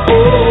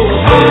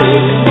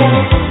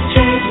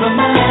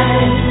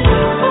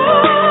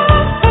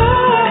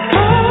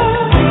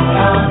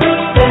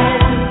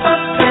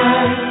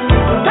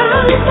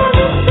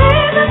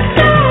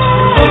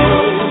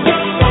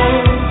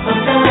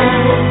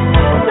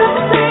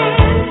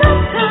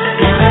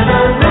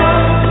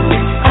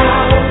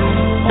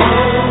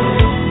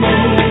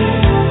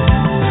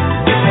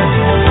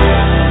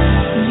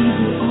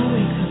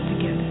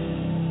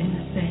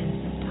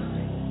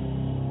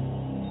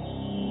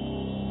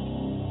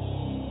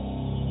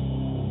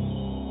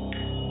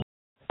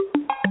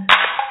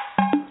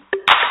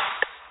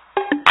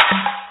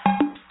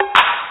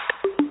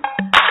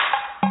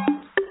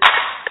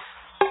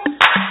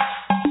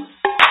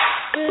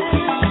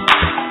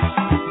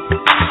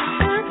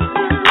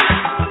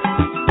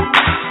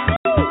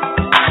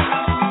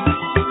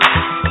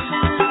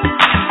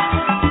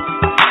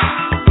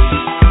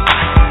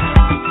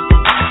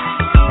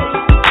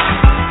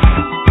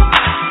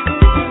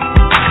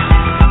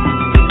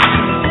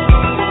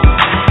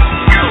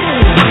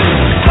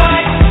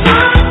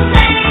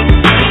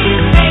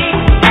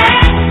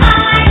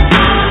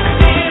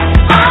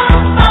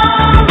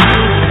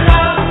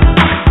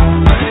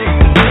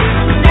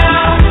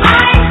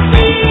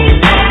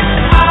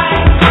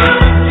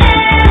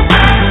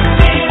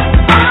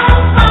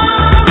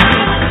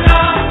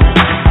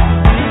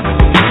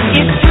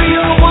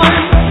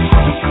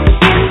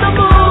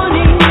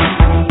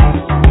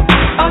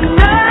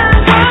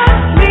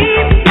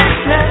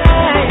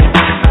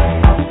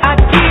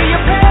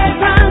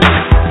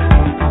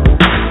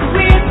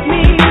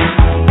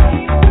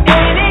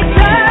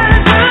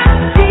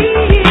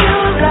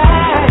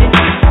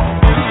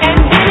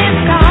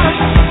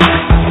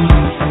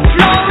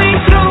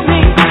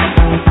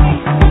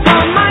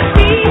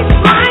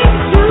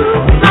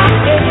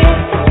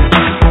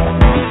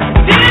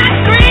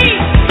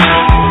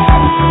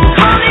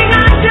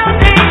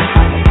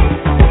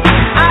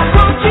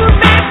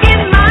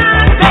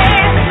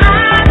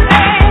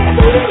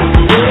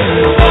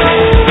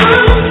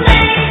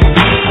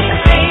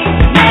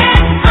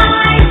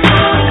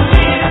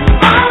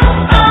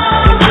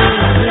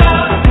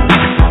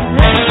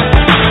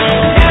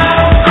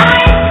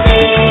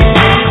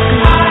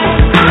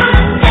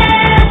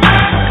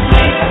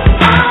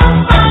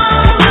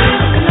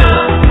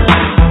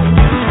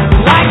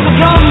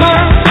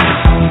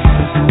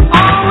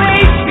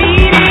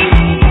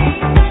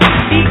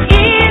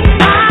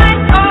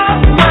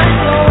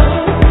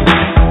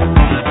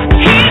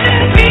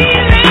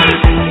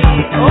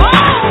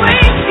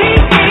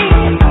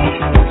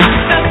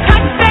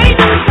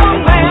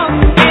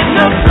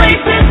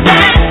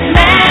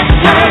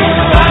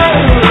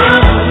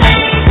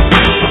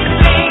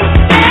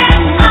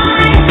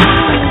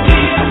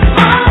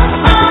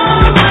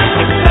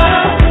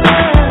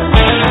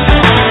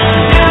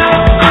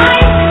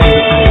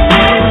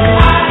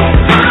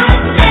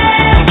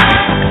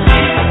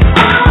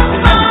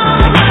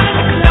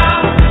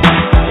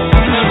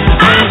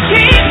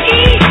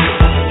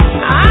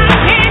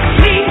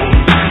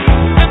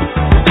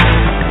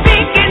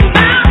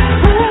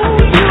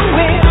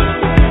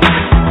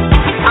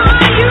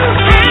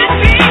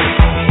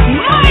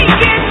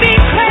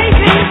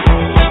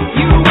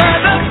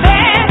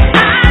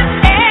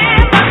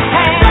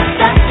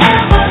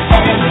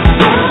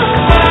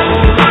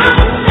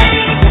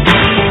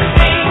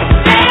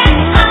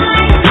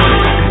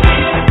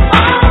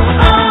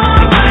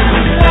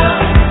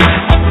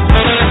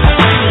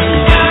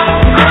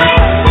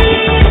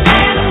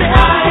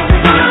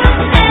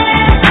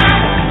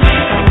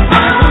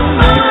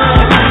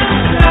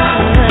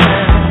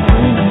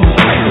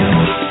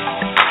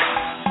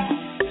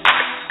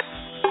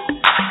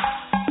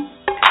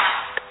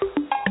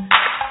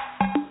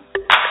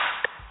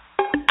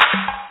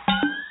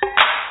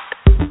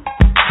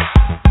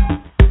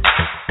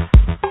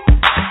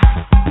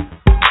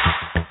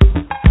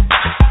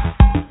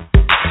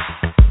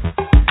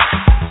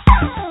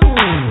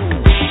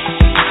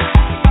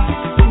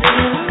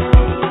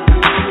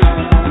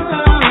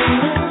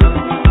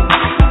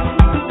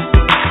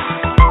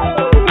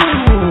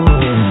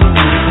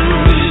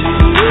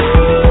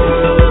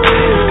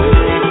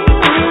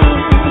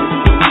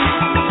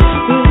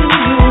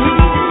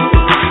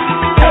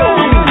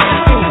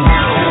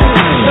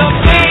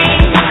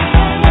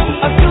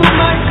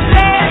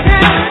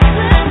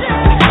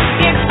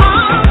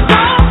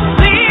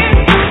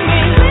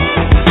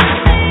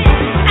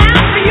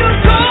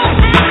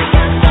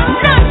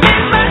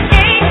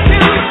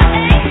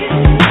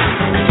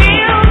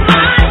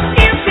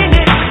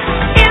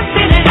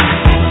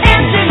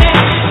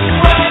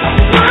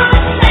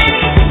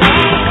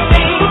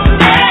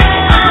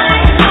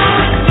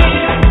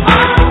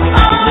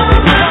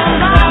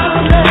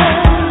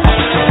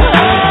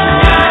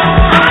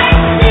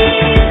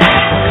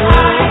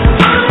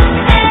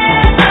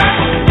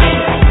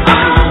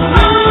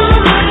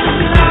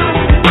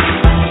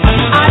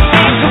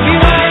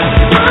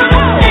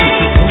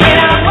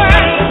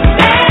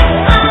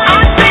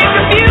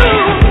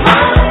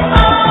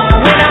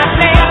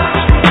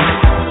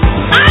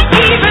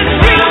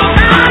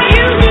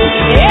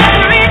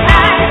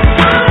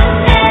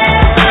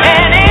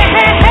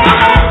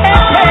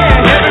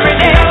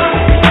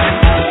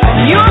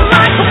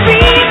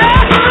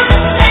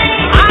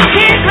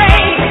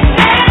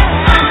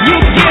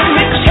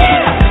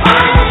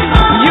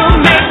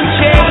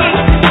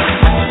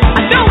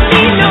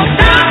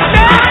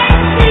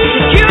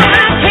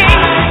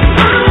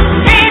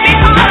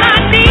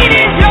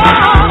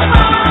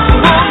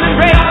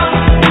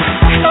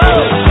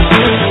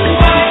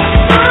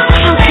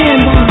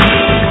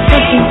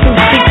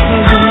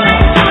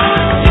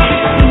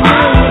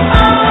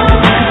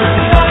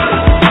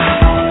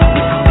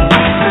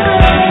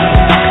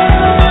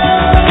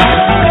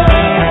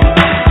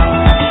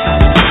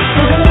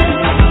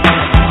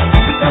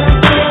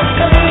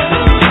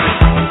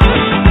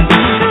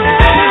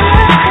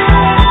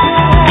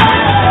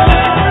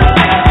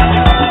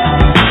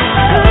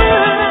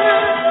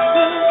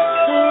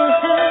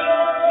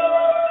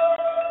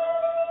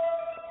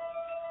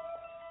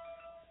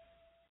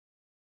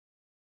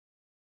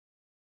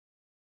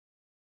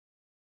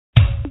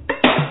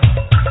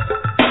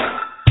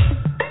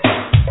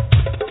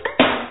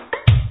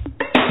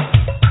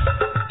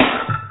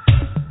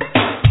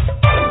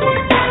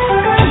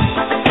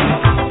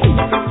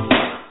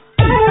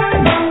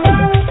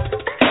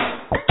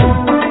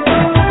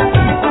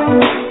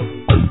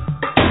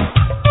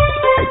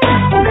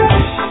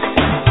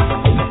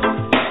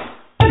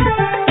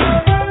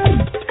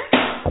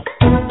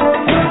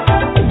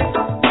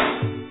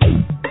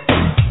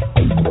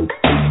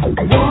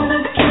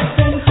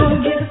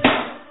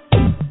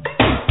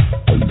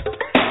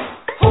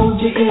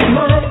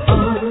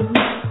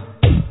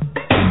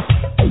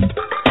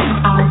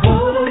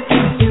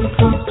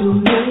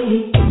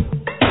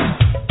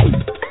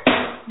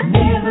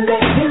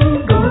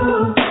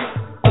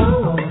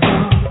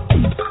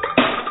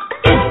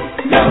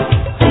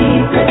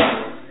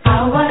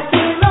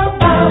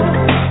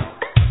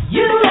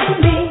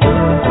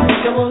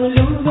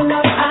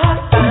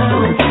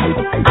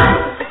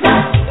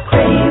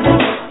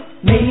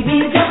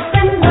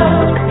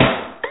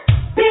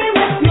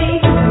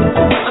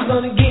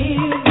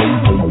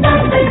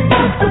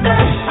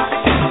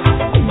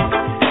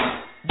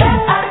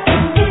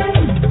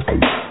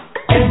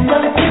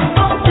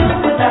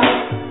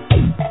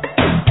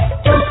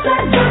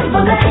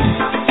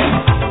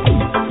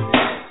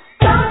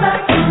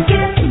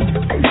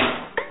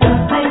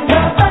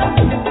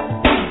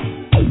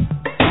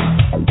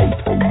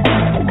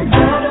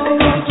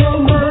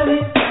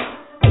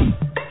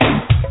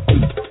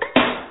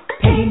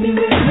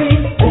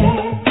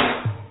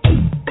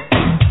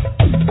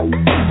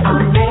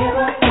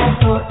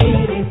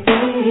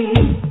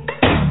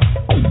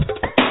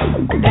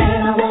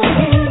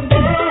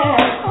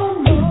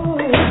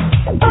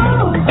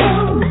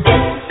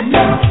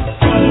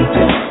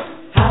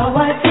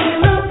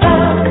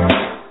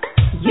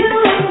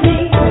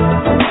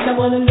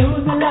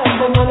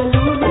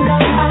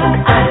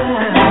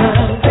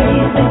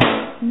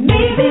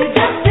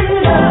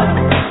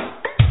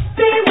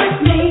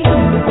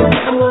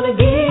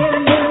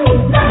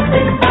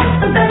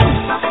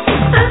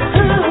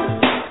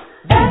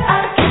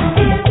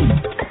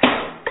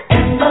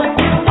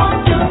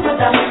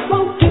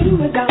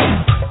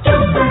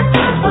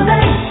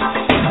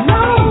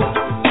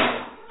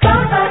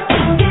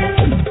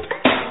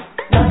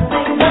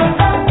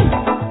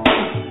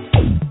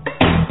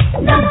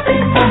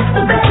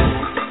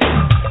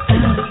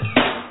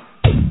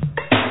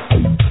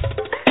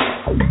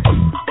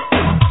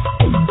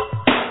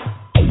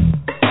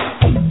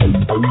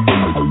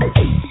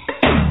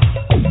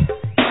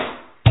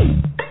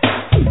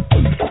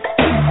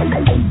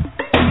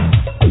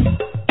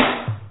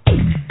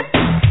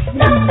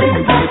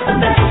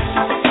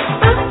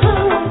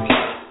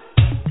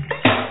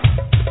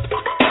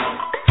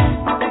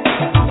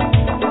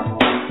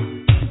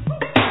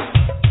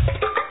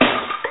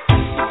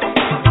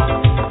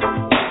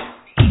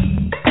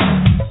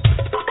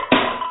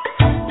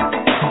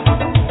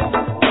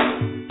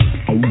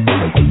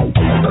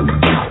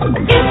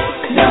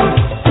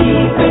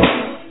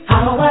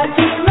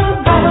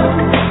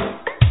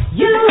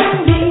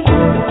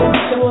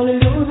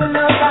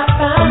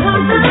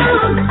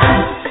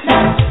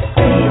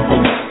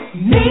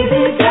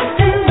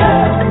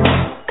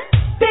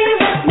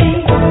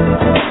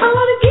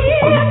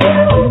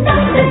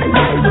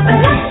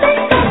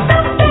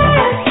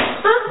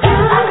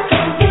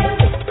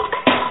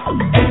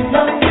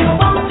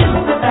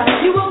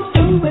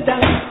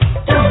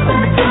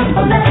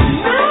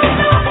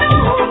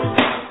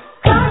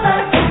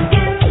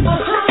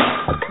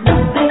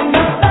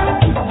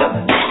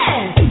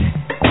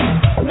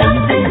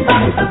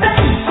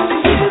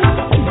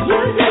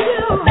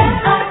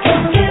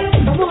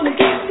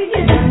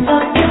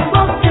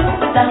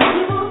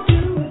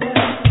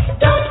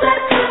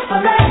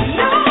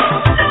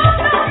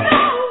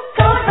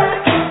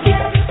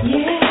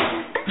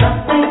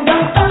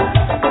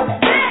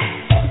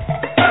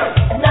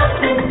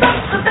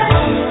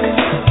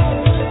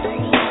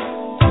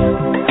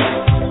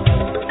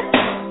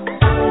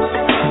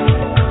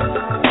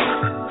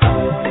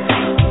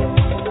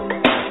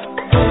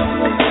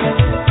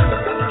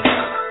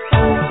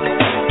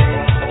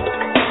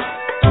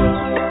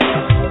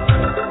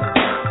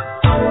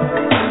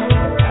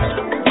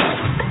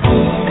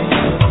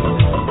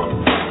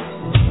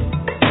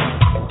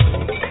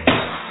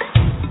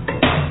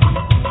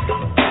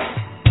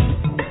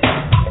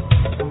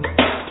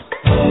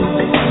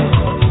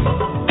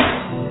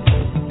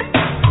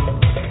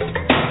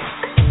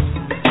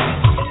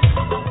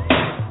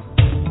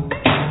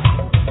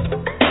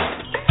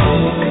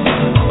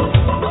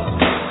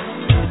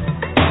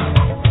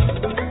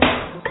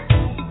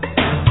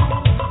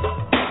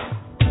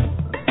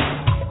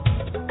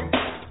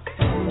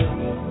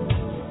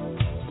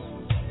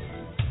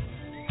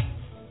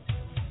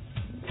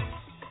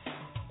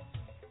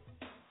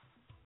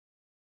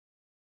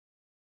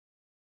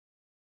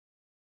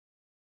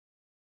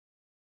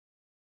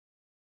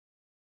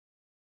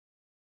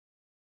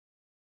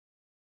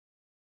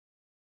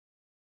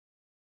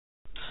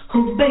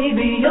 Oh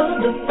baby,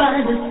 you're the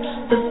finest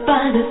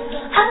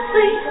I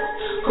see.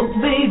 Oh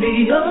baby,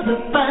 you're the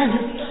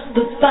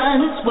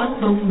finest one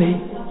for me.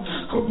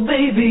 Oh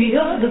baby,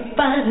 you're the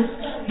finest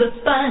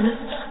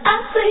I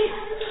see.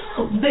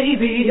 Oh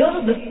baby,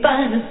 you're the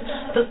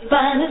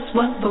finest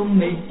one for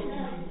me.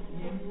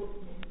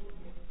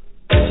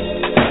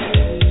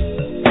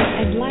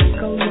 As life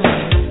goes on,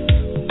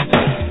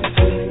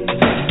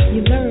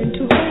 you learn to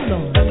hold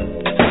on.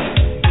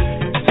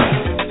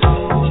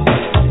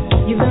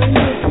 You learn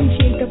to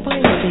appreciate the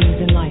finer things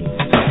in life.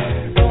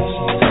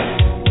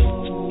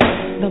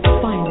 The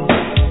finest.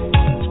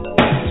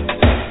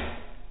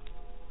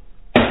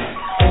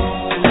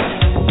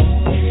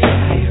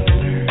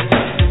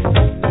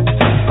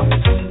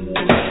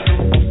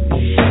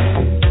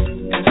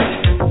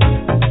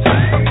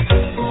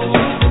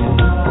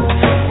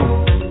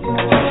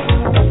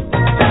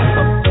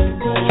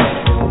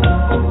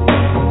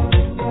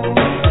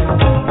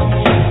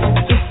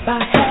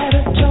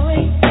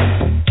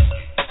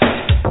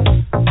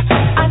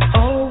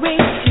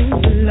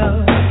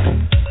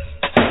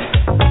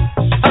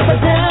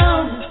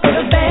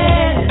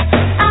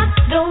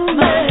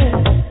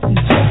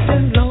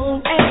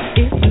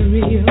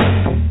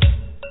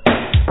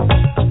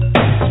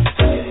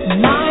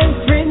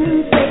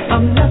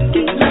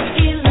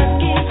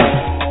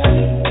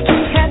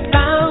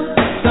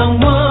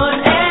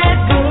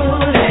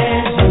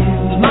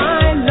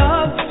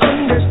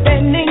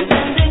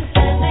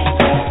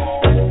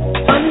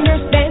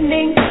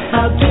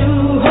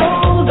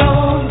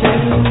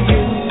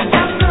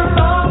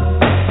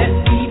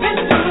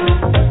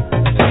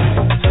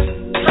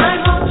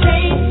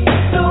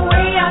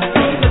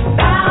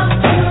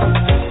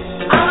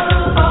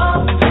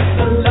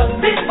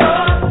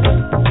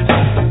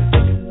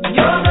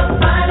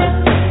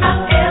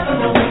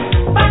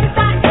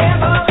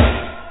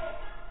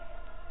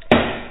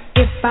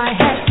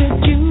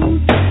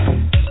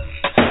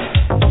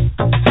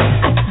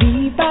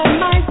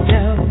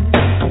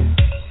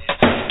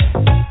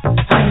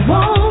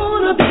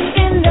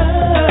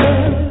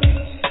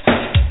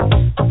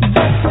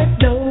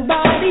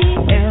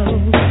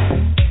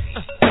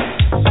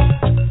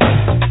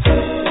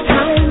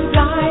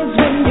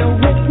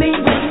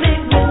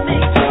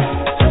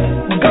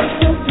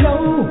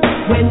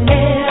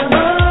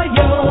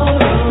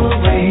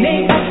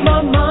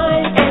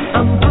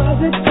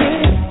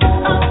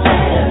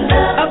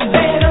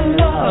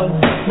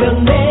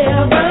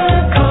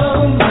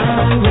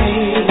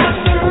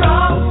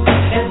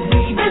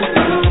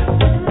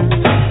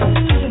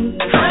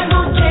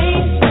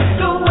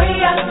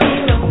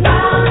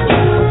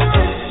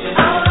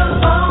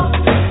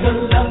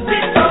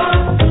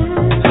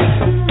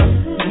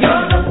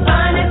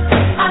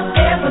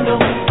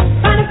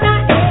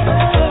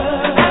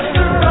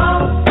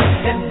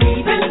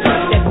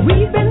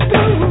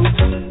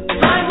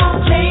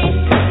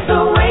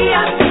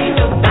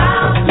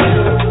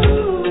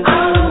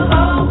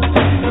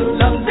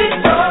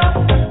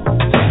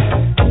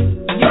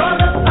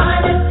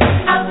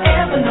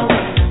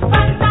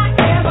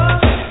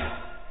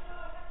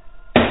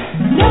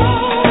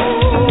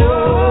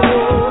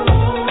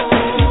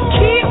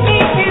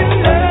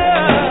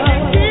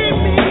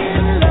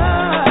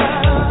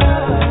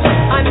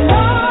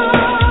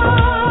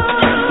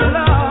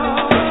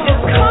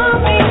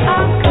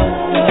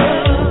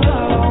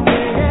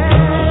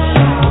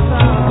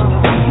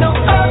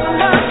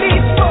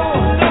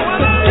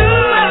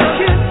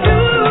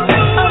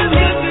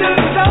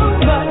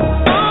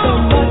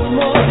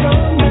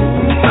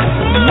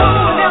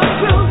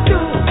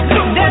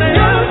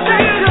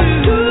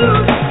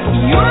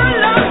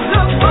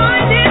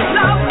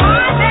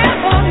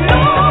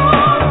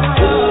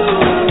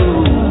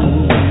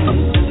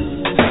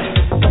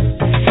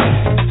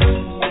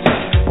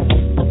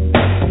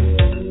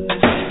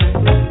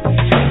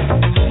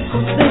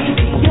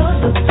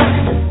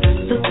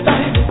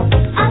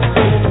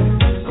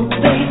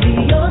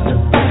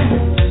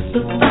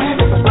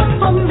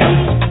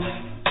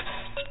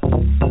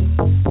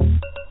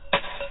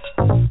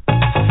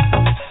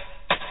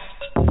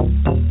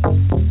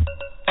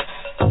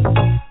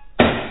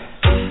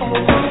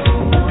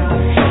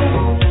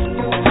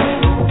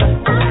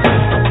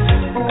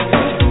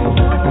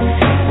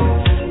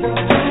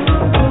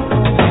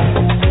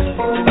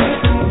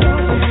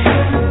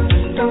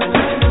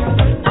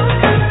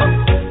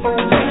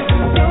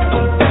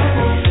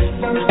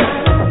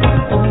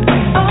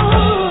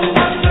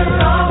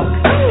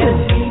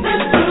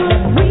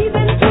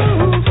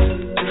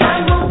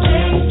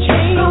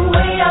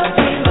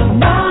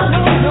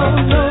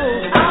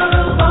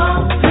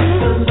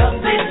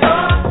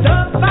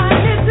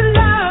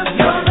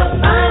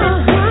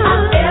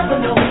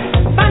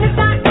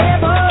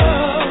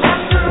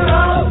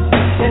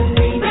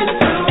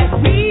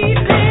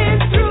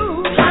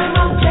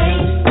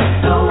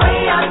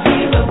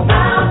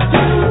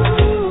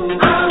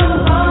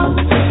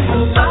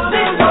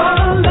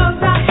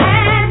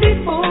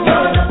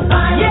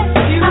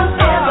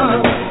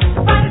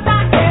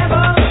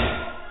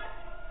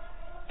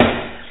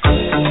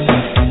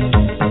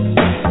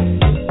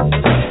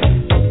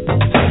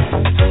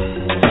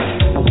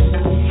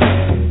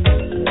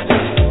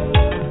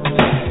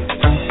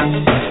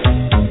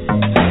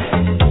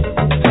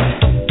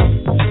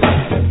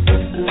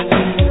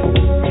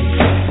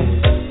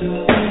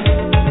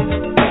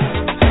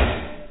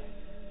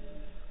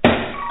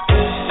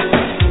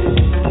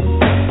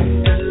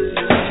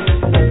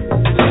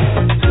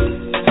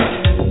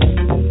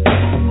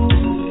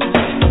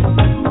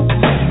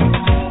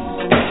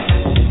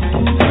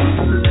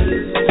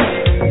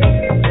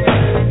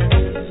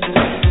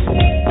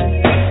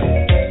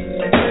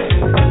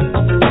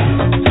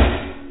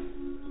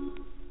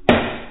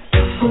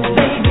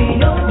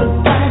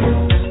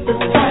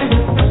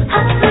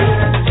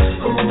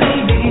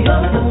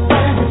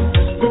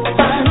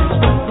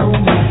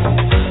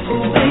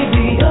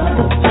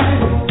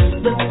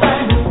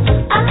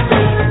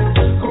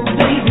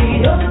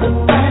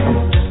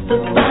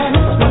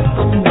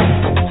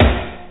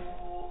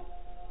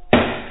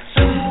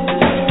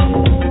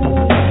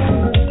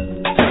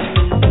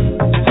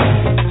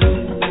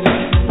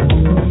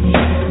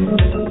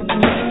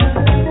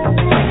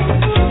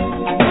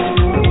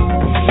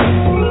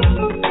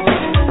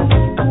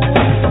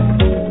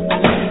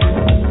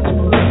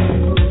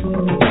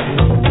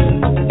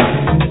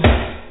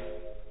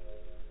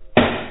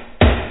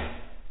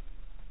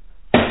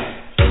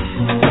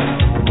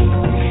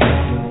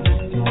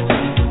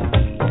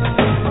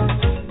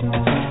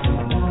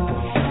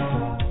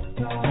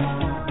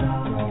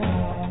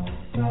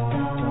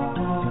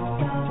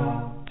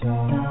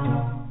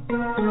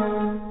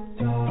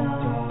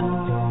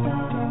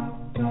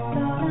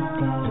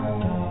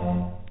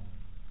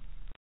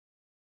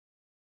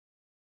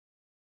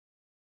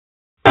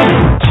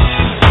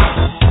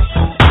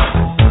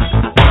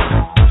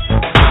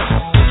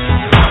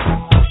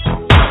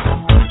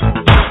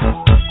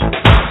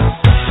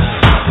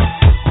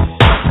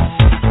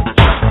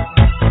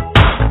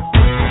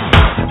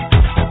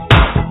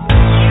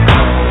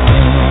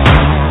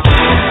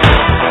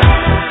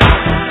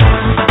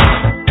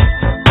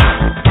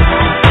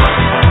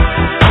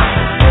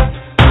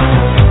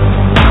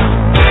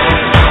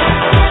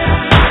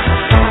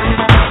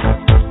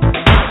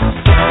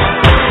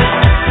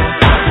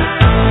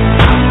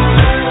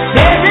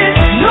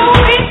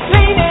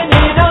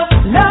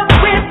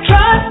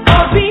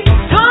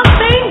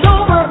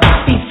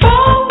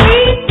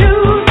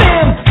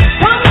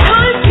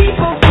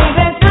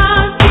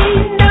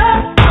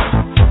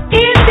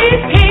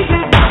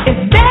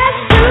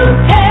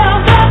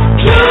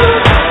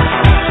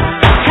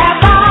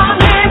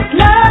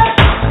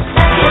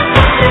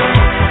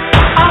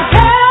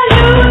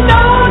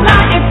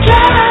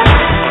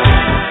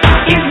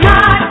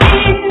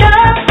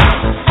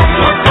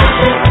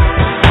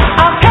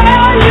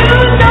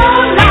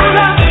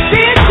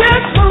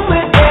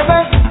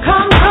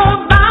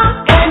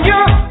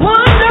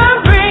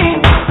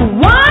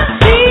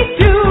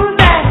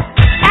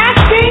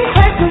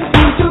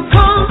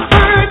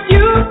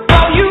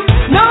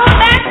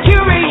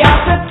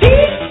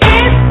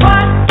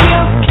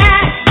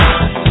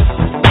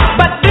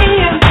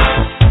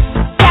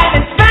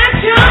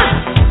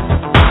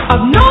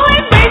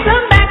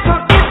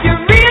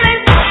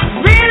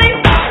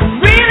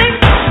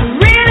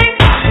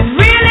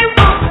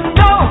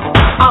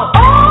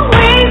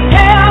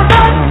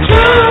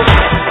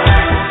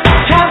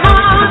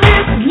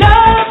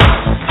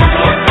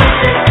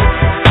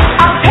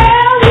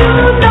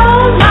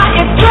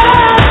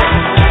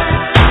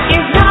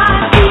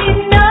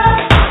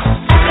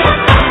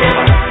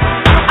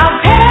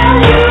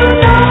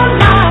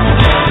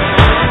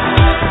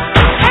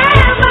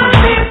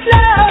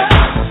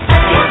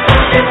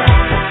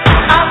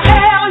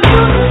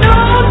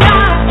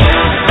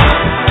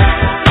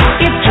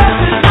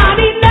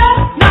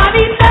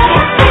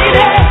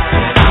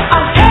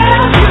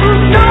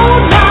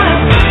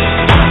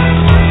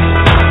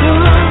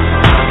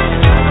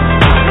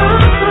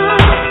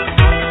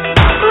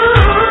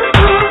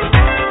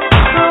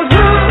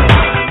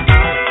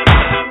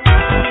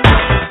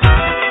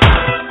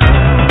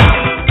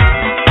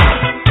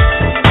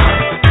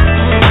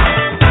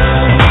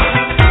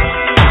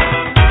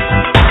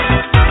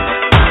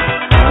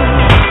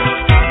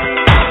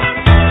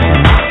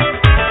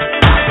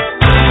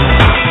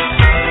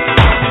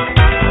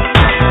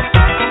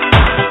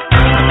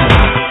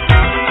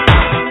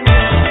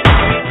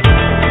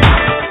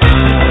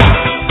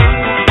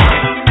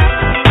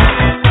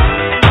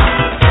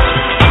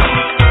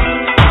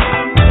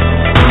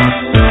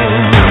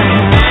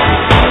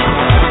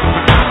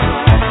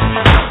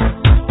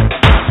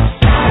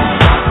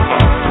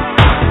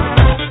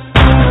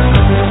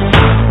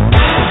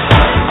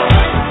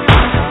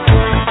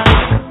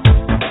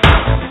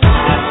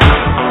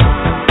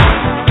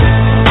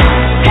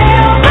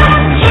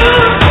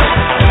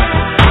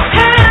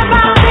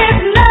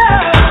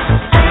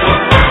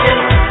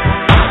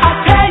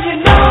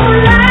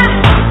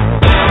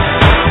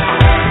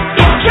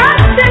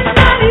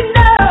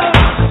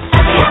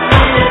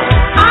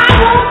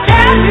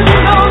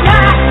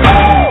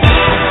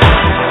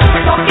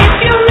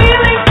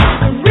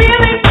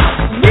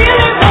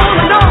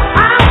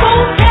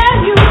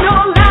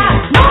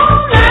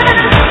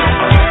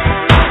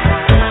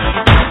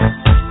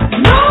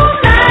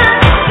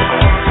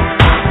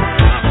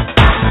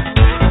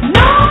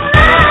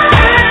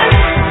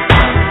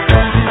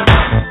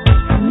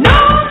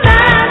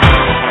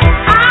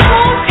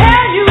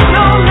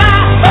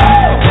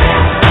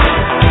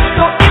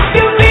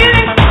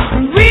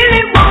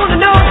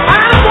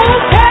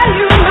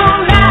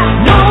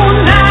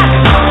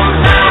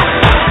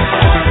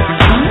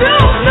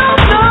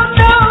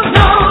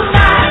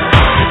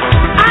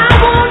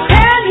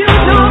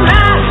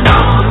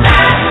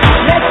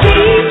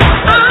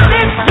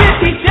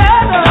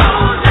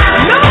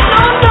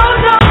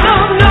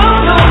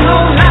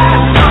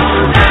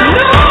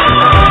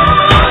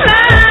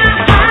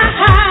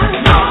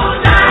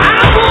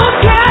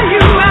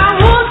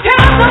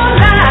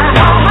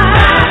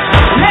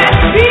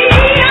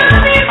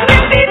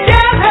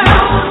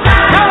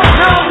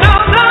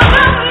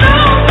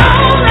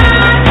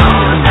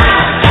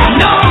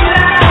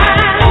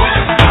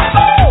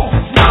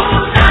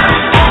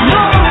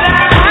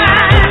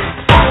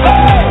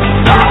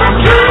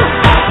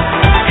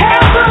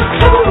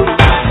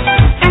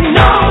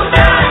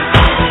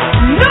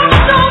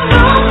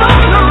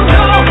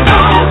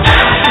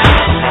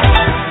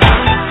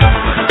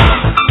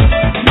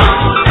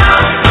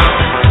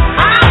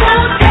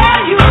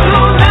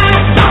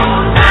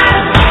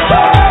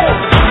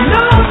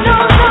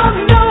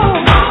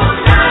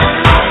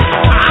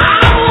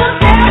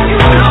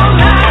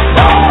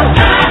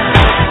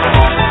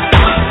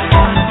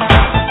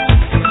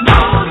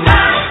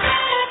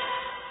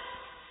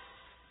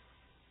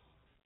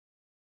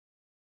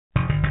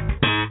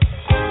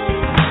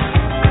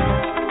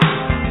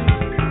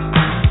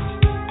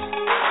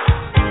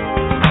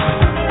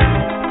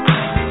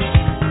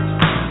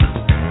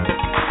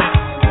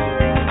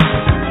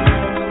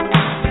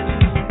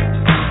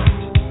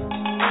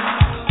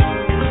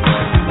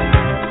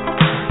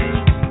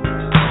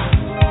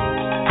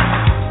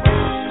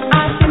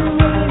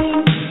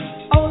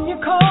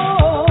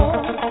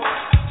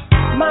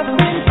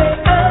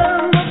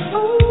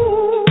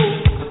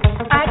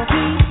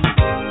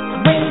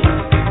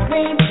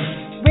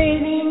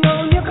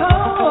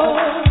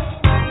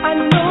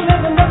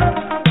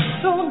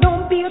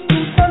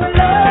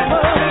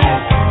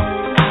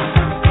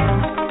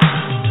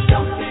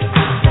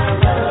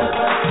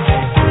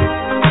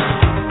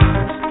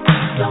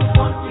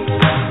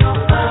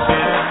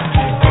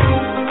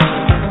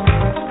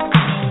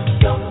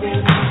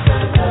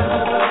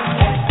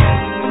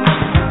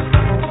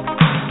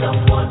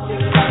 Don't want to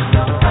let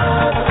no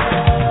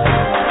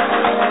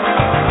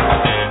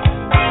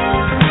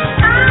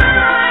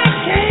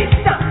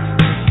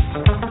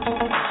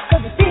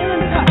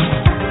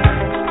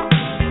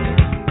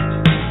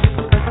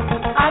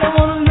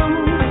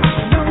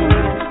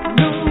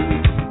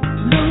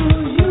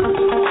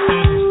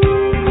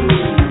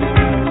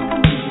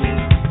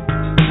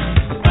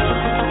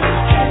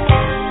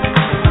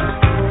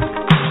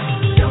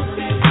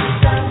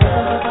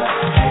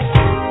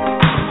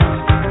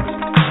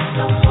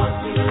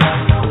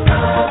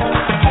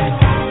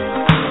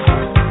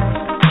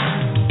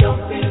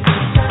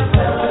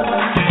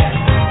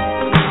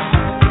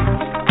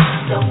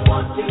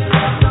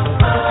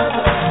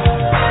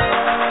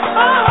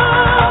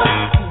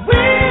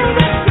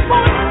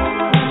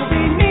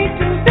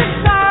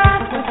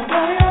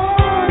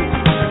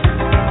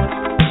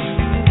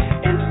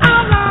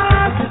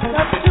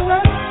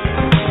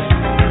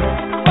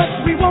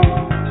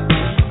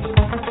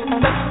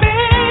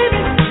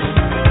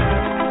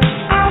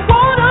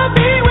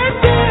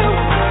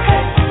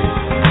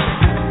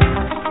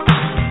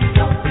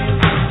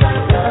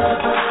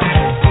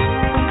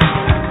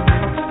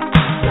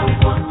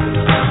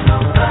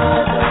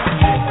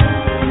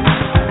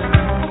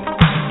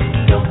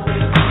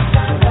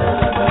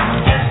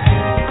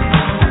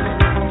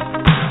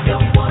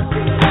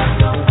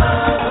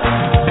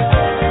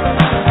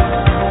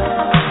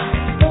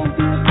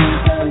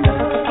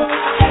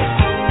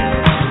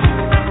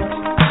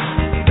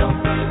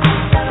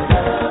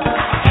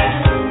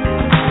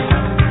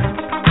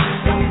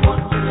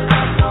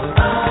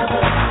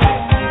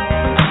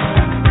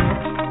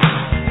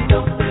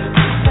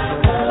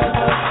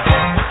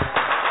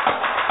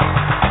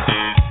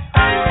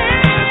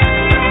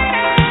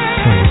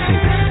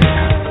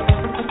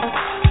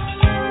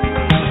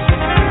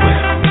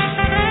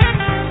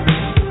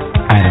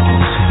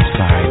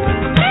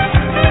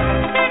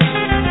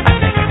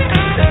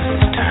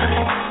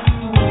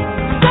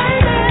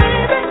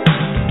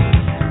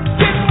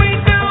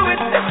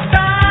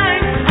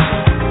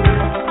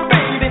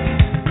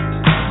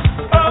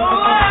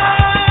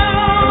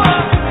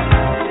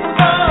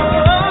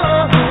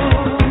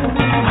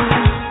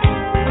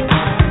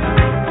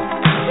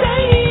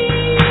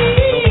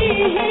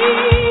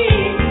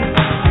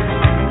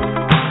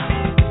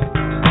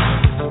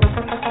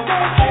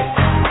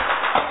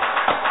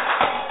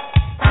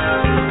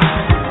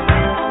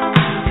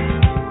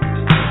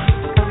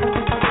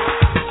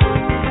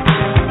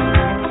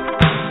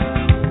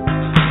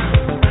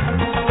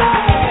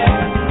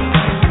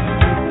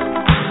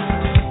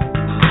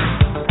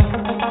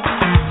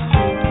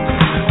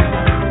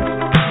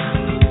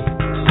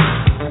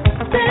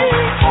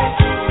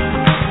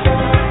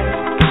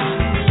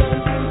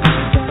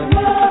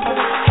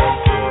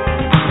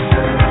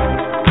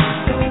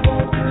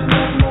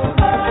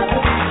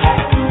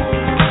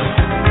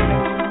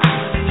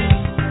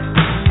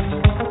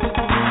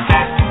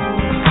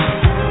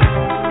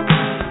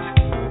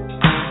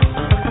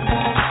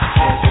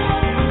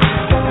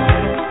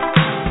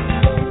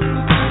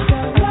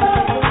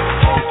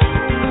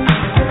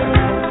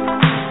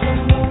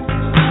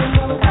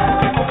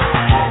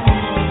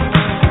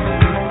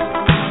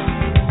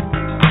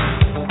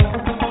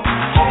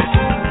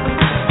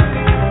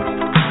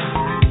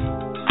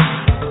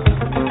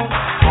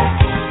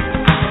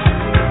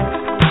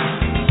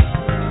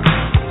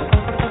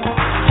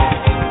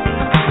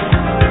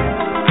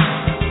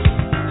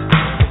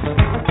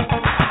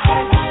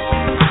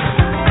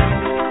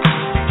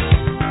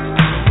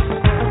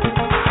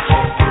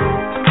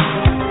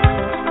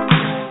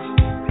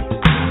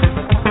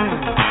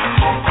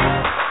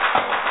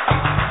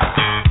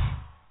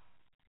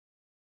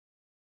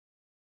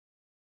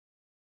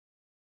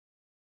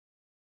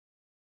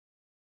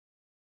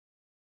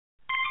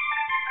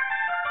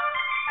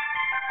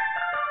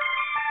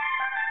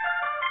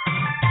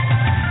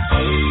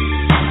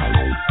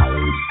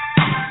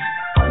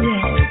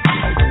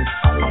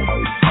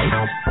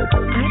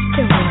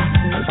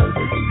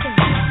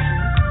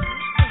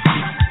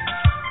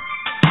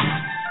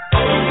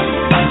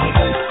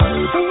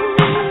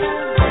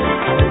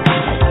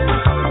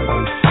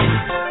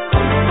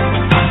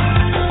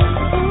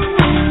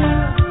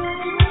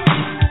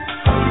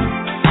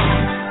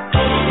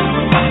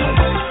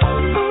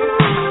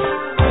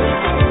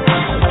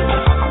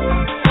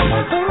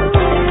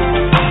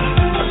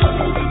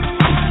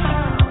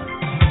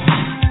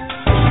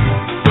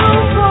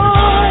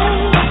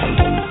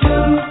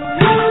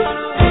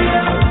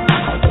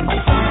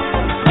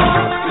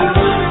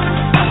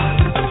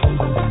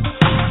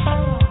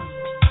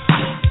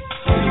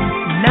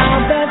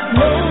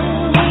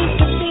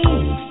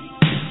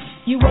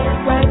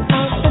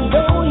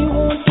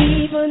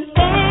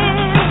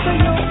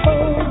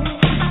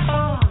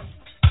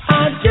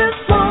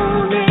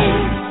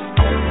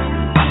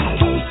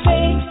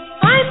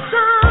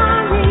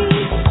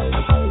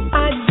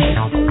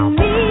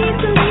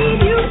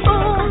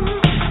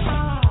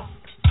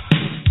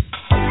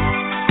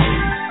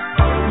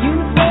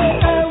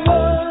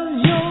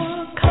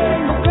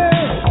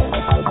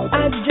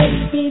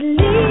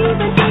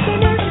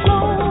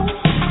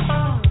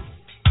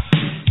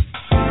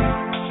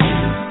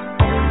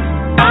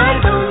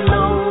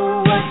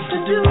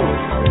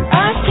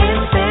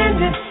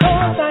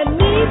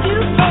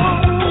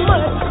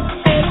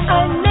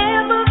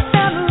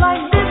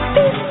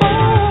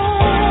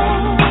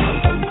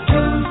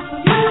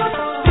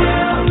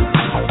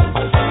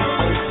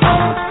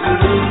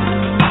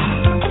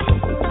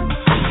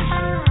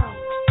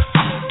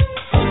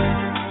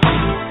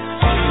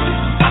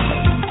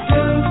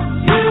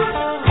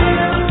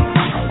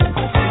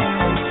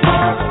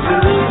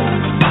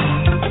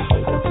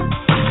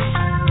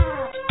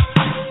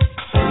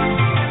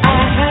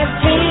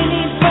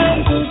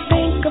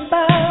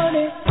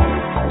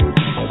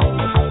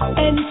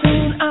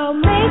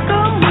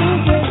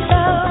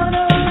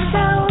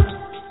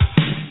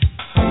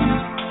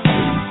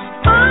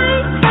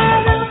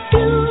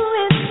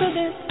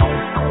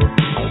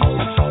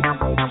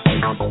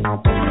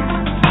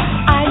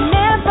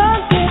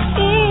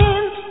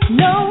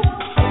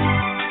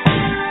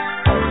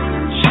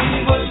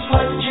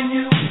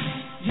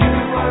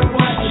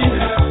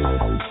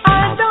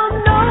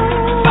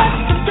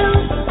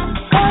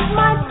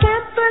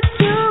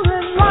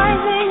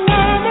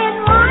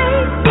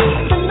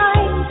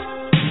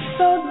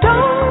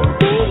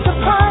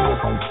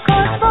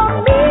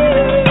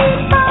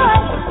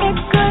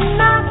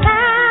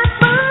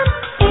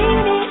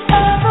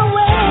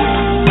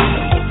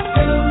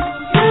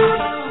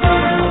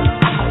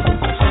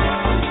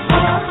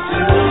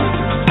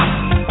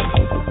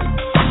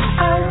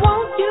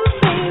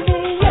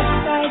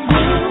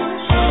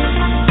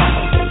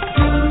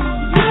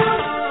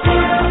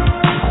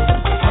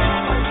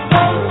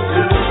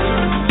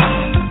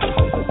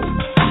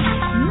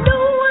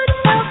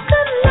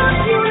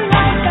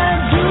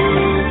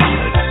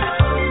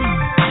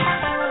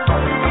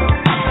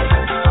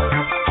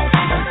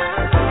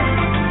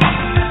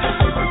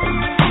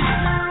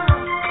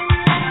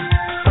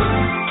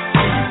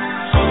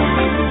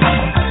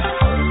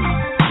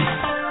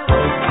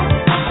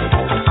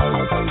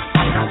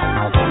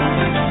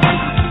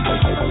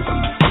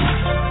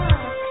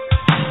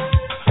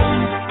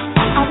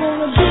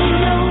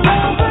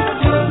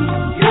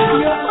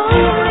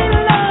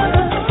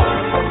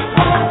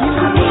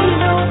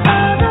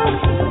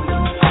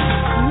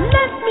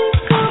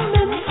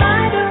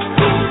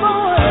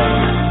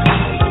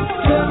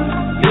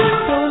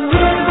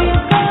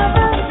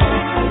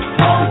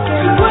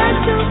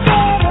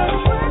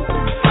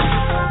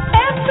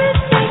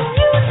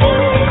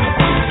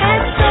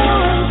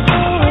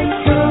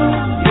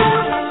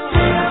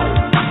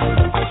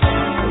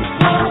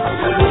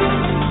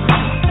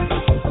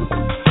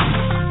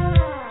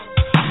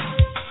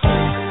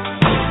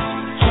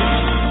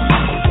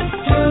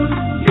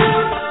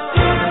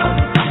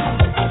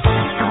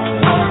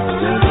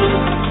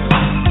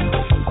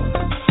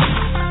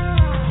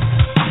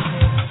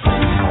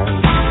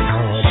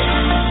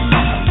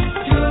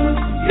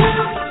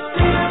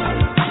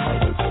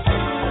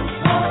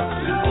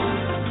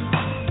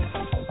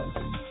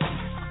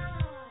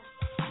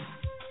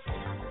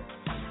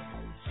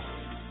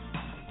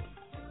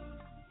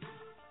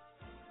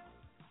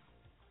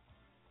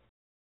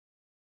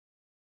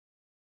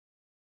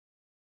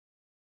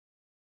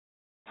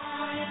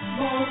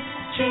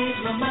change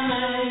my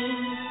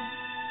mind.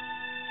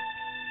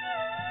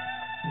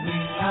 We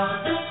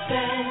are the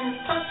band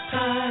of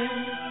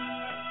time.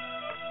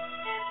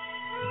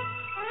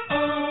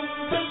 On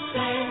the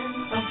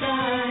band of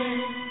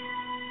time.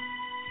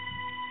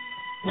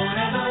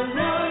 Whatever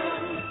run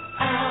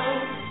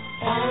out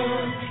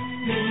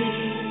on me.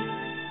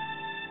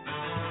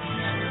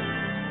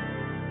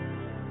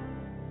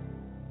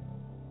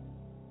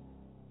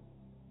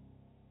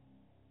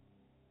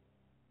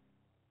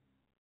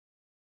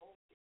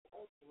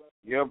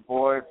 Your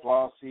boy,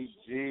 FLAUXY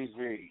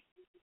GZ,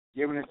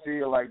 giving it to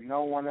you like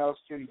no one else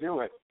can do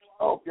it.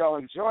 Hope y'all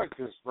enjoyed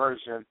this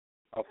version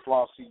of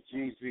FLAUXY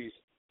GZ's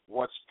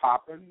What's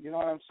Poppin', you know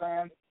what I'm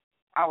saying?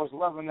 I was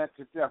loving that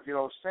to death. You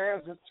know,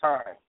 Sands of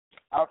Time,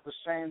 out the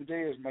same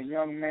day as my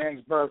young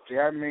man's birthday.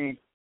 I mean,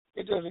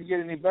 it doesn't get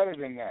any better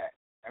than that.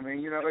 I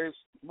mean, you know, it's,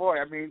 boy,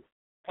 I mean,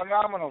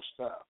 phenomenal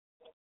stuff.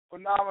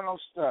 Phenomenal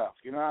stuff,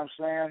 you know what I'm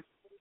saying?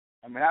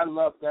 I mean, I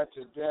love that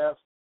to death.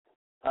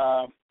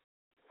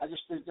 I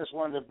just think that's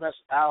one of the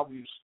best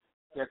albums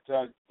that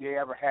they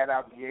ever had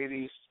out in the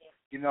 80s.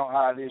 You know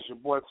how it is. Your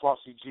boy,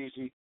 FLAUXY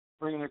GZ,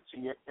 bringing it to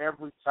you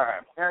every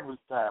time, every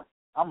time.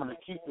 I'm going to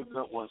keep the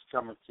good ones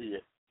coming to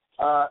you.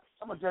 I'm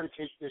going to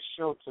dedicate this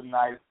show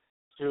tonight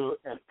to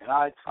an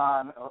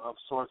icon of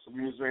sorts of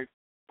music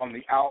from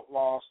the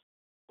Outlaws.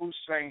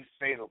 Hussein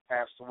Fatal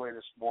passed away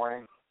this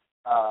morning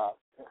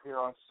here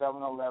on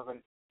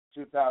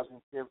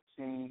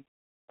 7/11/2015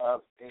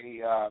 of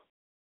a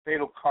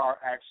fatal car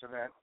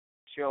accident.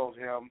 Killed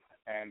him,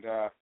 and,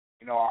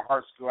 you know, our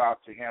hearts go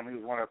out to him. He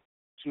was one of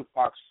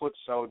Tupac's foot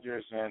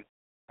soldiers, and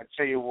I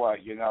tell you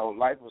what, you know,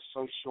 life was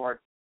so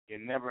short, you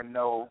never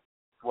know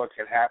what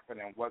could happen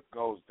and what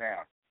goes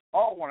down. I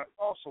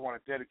also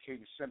want to dedicate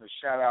and send a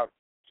shout-out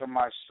to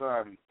my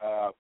son,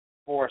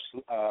 Forrest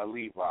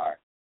Levi.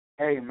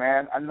 Hey,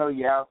 man, I know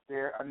you're out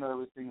there. I know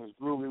everything was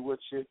groovy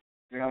with you.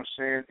 You know what I'm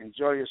saying?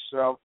 Enjoy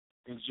yourself.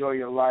 Enjoy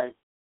your life.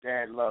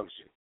 Dad loves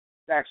you.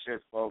 That's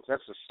it, folks.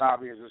 That's as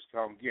snobby as it's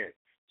going to get.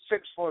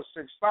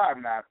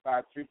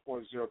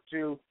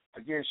 646-595-3402.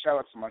 Again, shout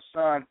out to my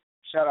son.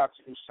 Shout out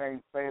to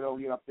Hussein Fatal.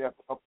 You know, up there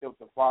with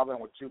the father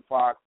and with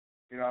Tupac.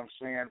 You know what I'm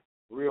saying?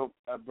 Real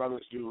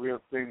brothers do real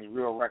things,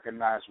 real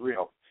recognize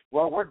real.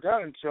 Well, we're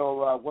done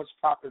until What's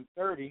Poppin'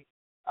 30.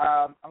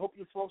 I hope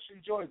you folks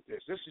enjoyed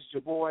this. This is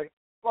your boy,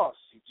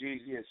 FLAUXY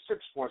GZ at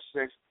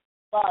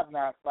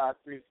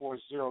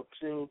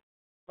 646-595-3402.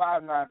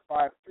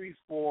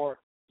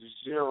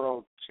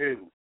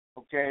 595-3402.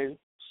 Okay?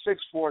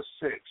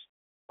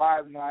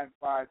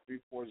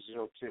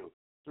 646-595-3402.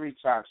 3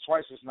 times.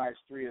 Twice as nice.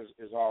 3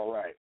 is all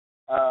right.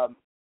 I'm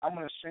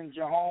going to send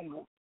you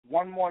home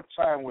one more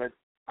time with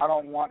I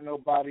Don't Want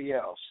Nobody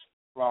Else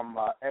from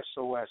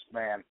S.O.S.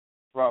 Band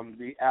from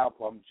the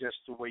album Just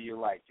the Way You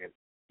Like It.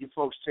 You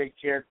folks take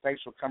care.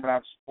 Thanks for coming out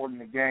and supporting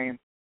the game.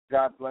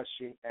 God bless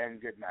you,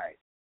 and good night.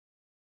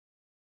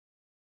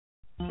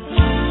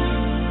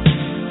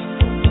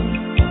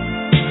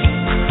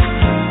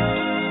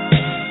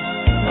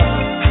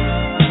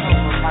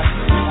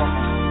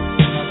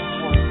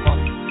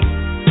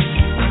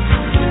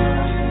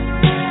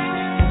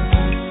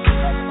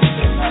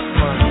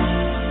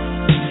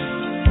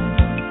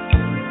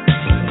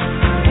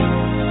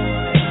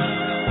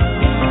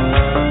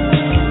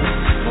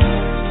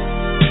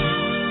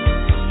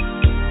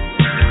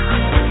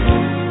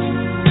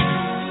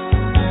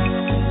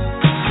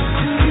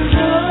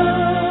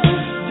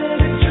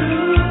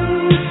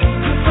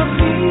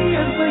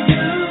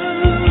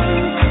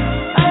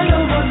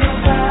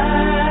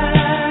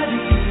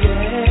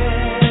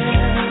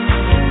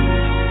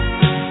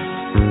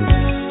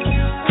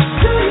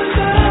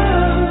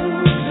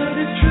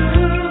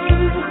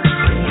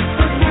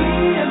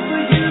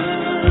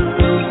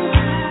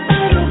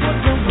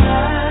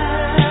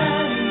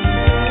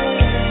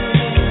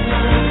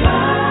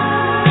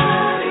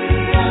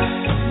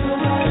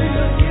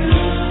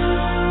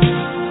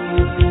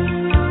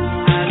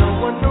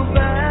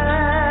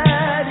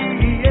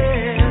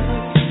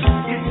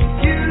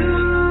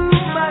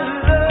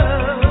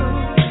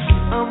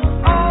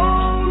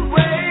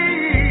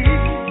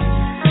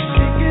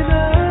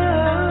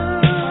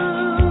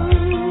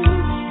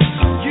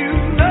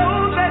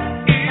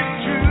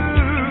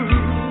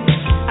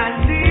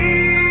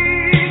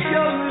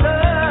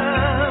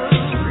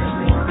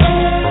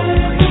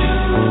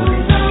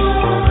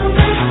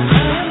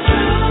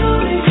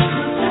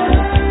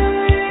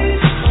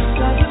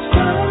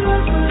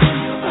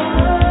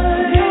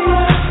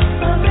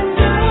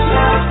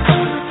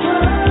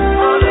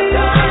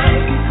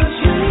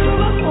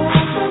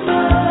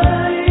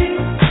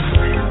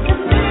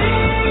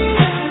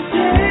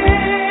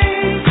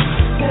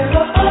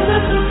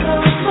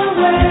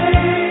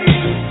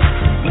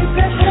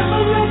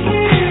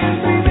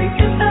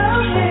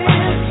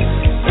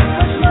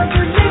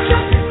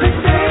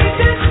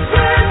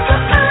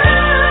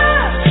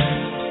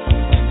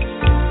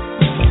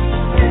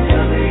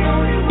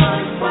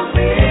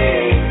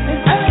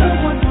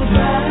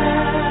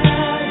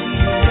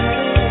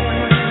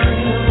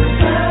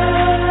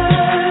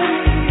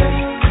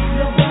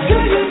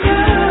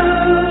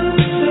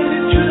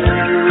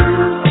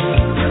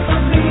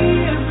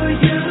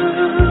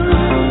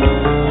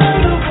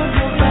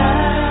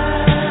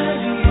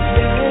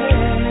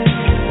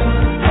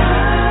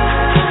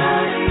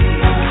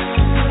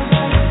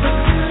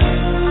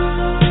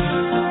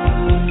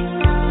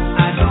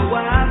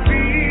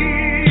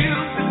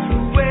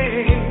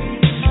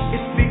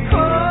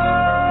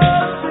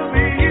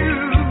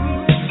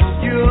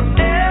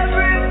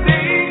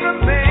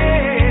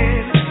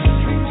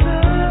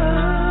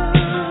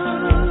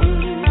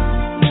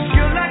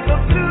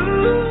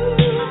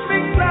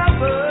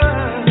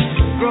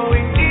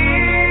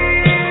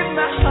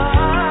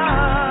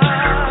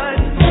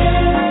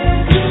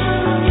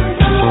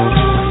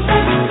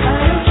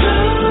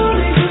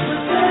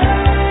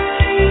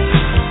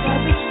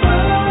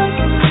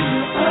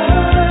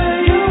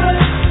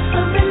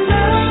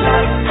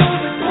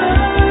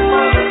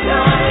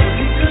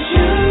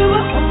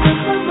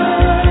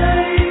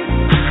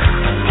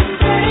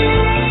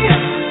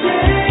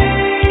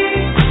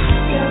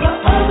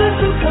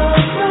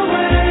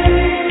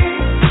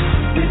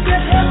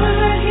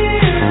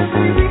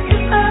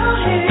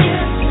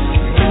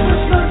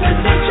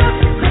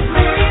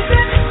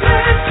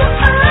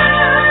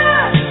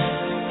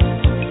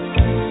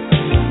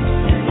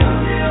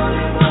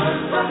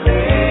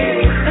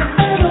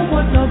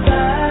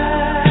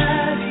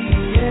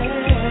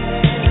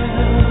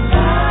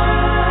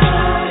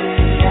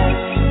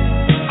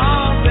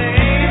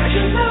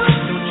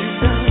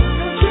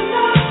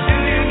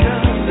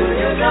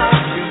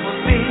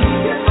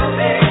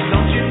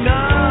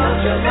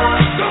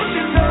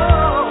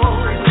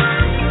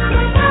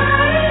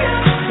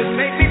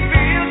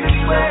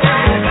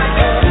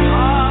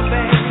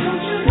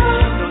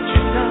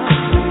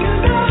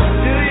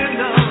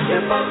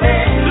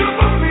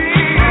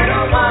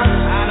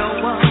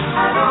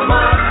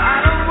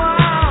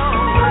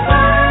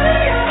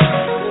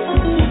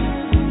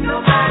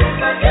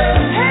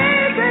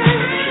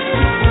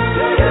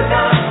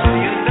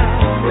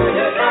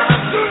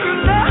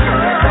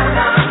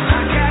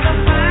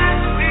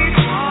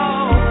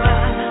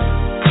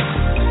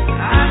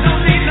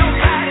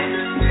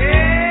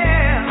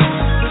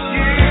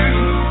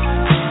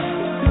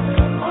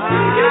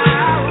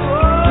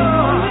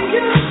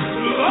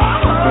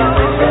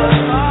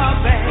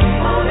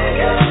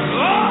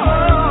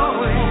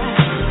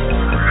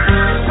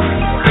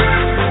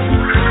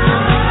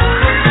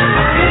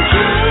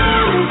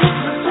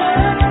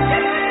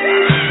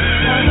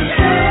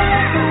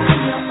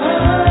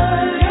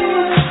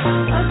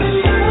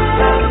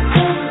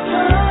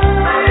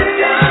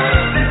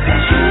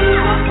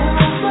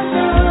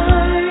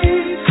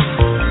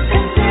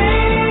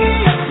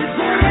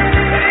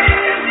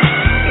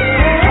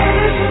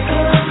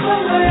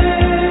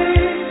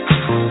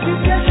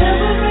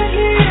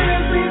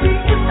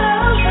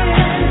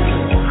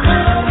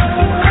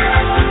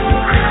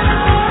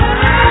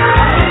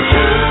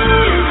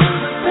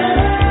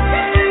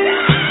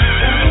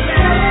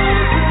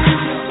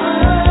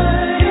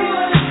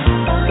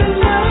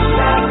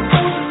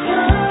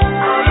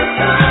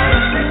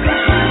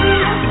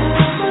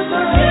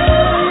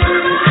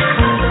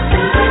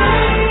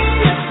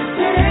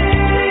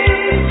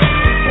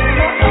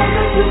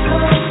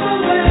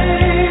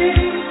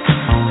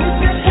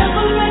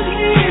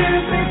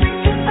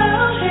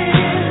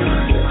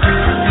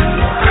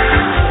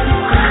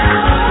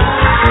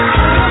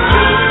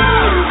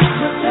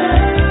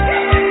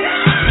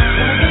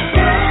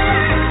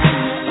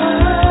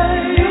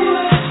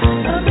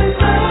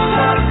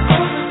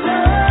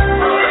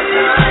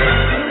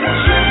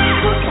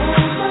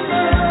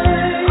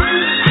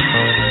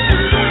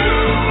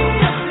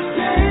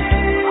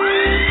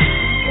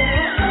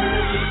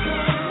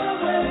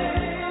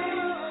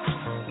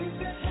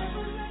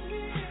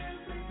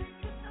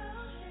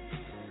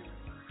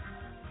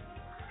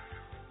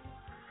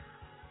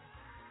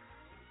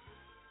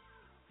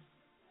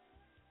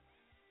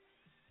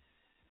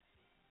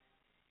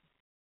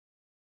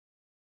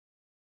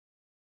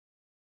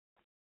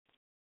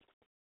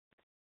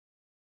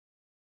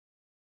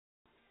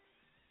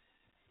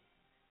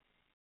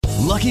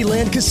 Lucky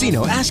Land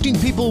Casino, asking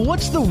people,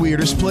 what's the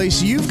weirdest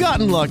place you've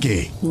gotten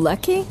lucky?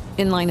 Lucky?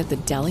 In line at the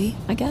deli,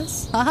 I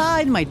guess? Aha,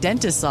 in my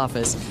dentist's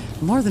office.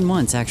 More than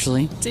once,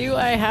 actually. Do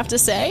I have to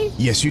say?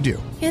 Yes, you do.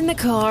 In the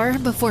car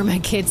before my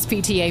kids'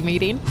 PTA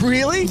meeting.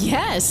 Really?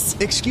 Yes.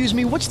 Excuse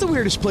me, what's the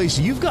weirdest place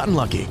you've gotten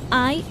lucky?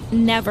 I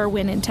never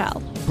win and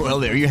tell.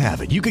 Well, there you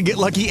have it. You can get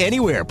lucky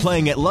anywhere,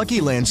 playing at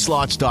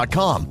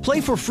LuckyLandSlots.com.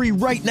 Play for free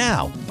right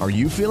now. Are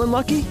you feeling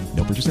lucky?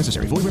 No purchase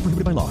necessary. Void where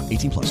prohibited by law.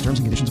 18 plus. Terms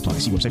and conditions apply.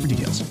 See website for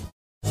details.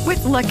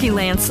 With Lucky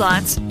Land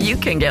Slots, you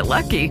can get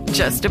lucky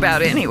just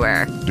about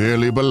anywhere.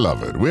 Dearly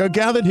beloved, we are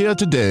gathered here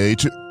today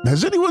to...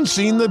 Has anyone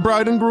seen the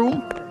bride and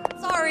groom?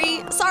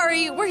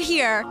 Sorry, we're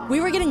here.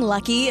 We were getting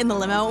lucky in the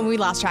limo and we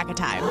lost track of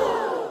time.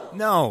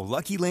 No,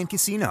 Lucky Land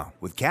Casino,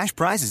 with cash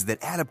prizes that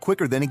add up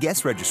quicker than a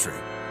guest registry.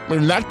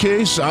 In that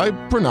case, I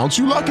pronounce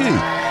you lucky.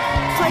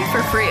 Play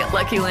for free at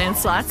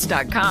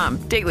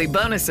LuckyLandSlots.com. Daily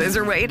bonuses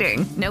are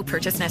waiting. No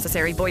purchase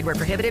necessary. Void where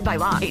prohibited by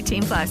law.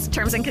 18 plus.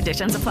 Terms and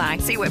conditions apply.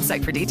 See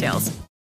website for details.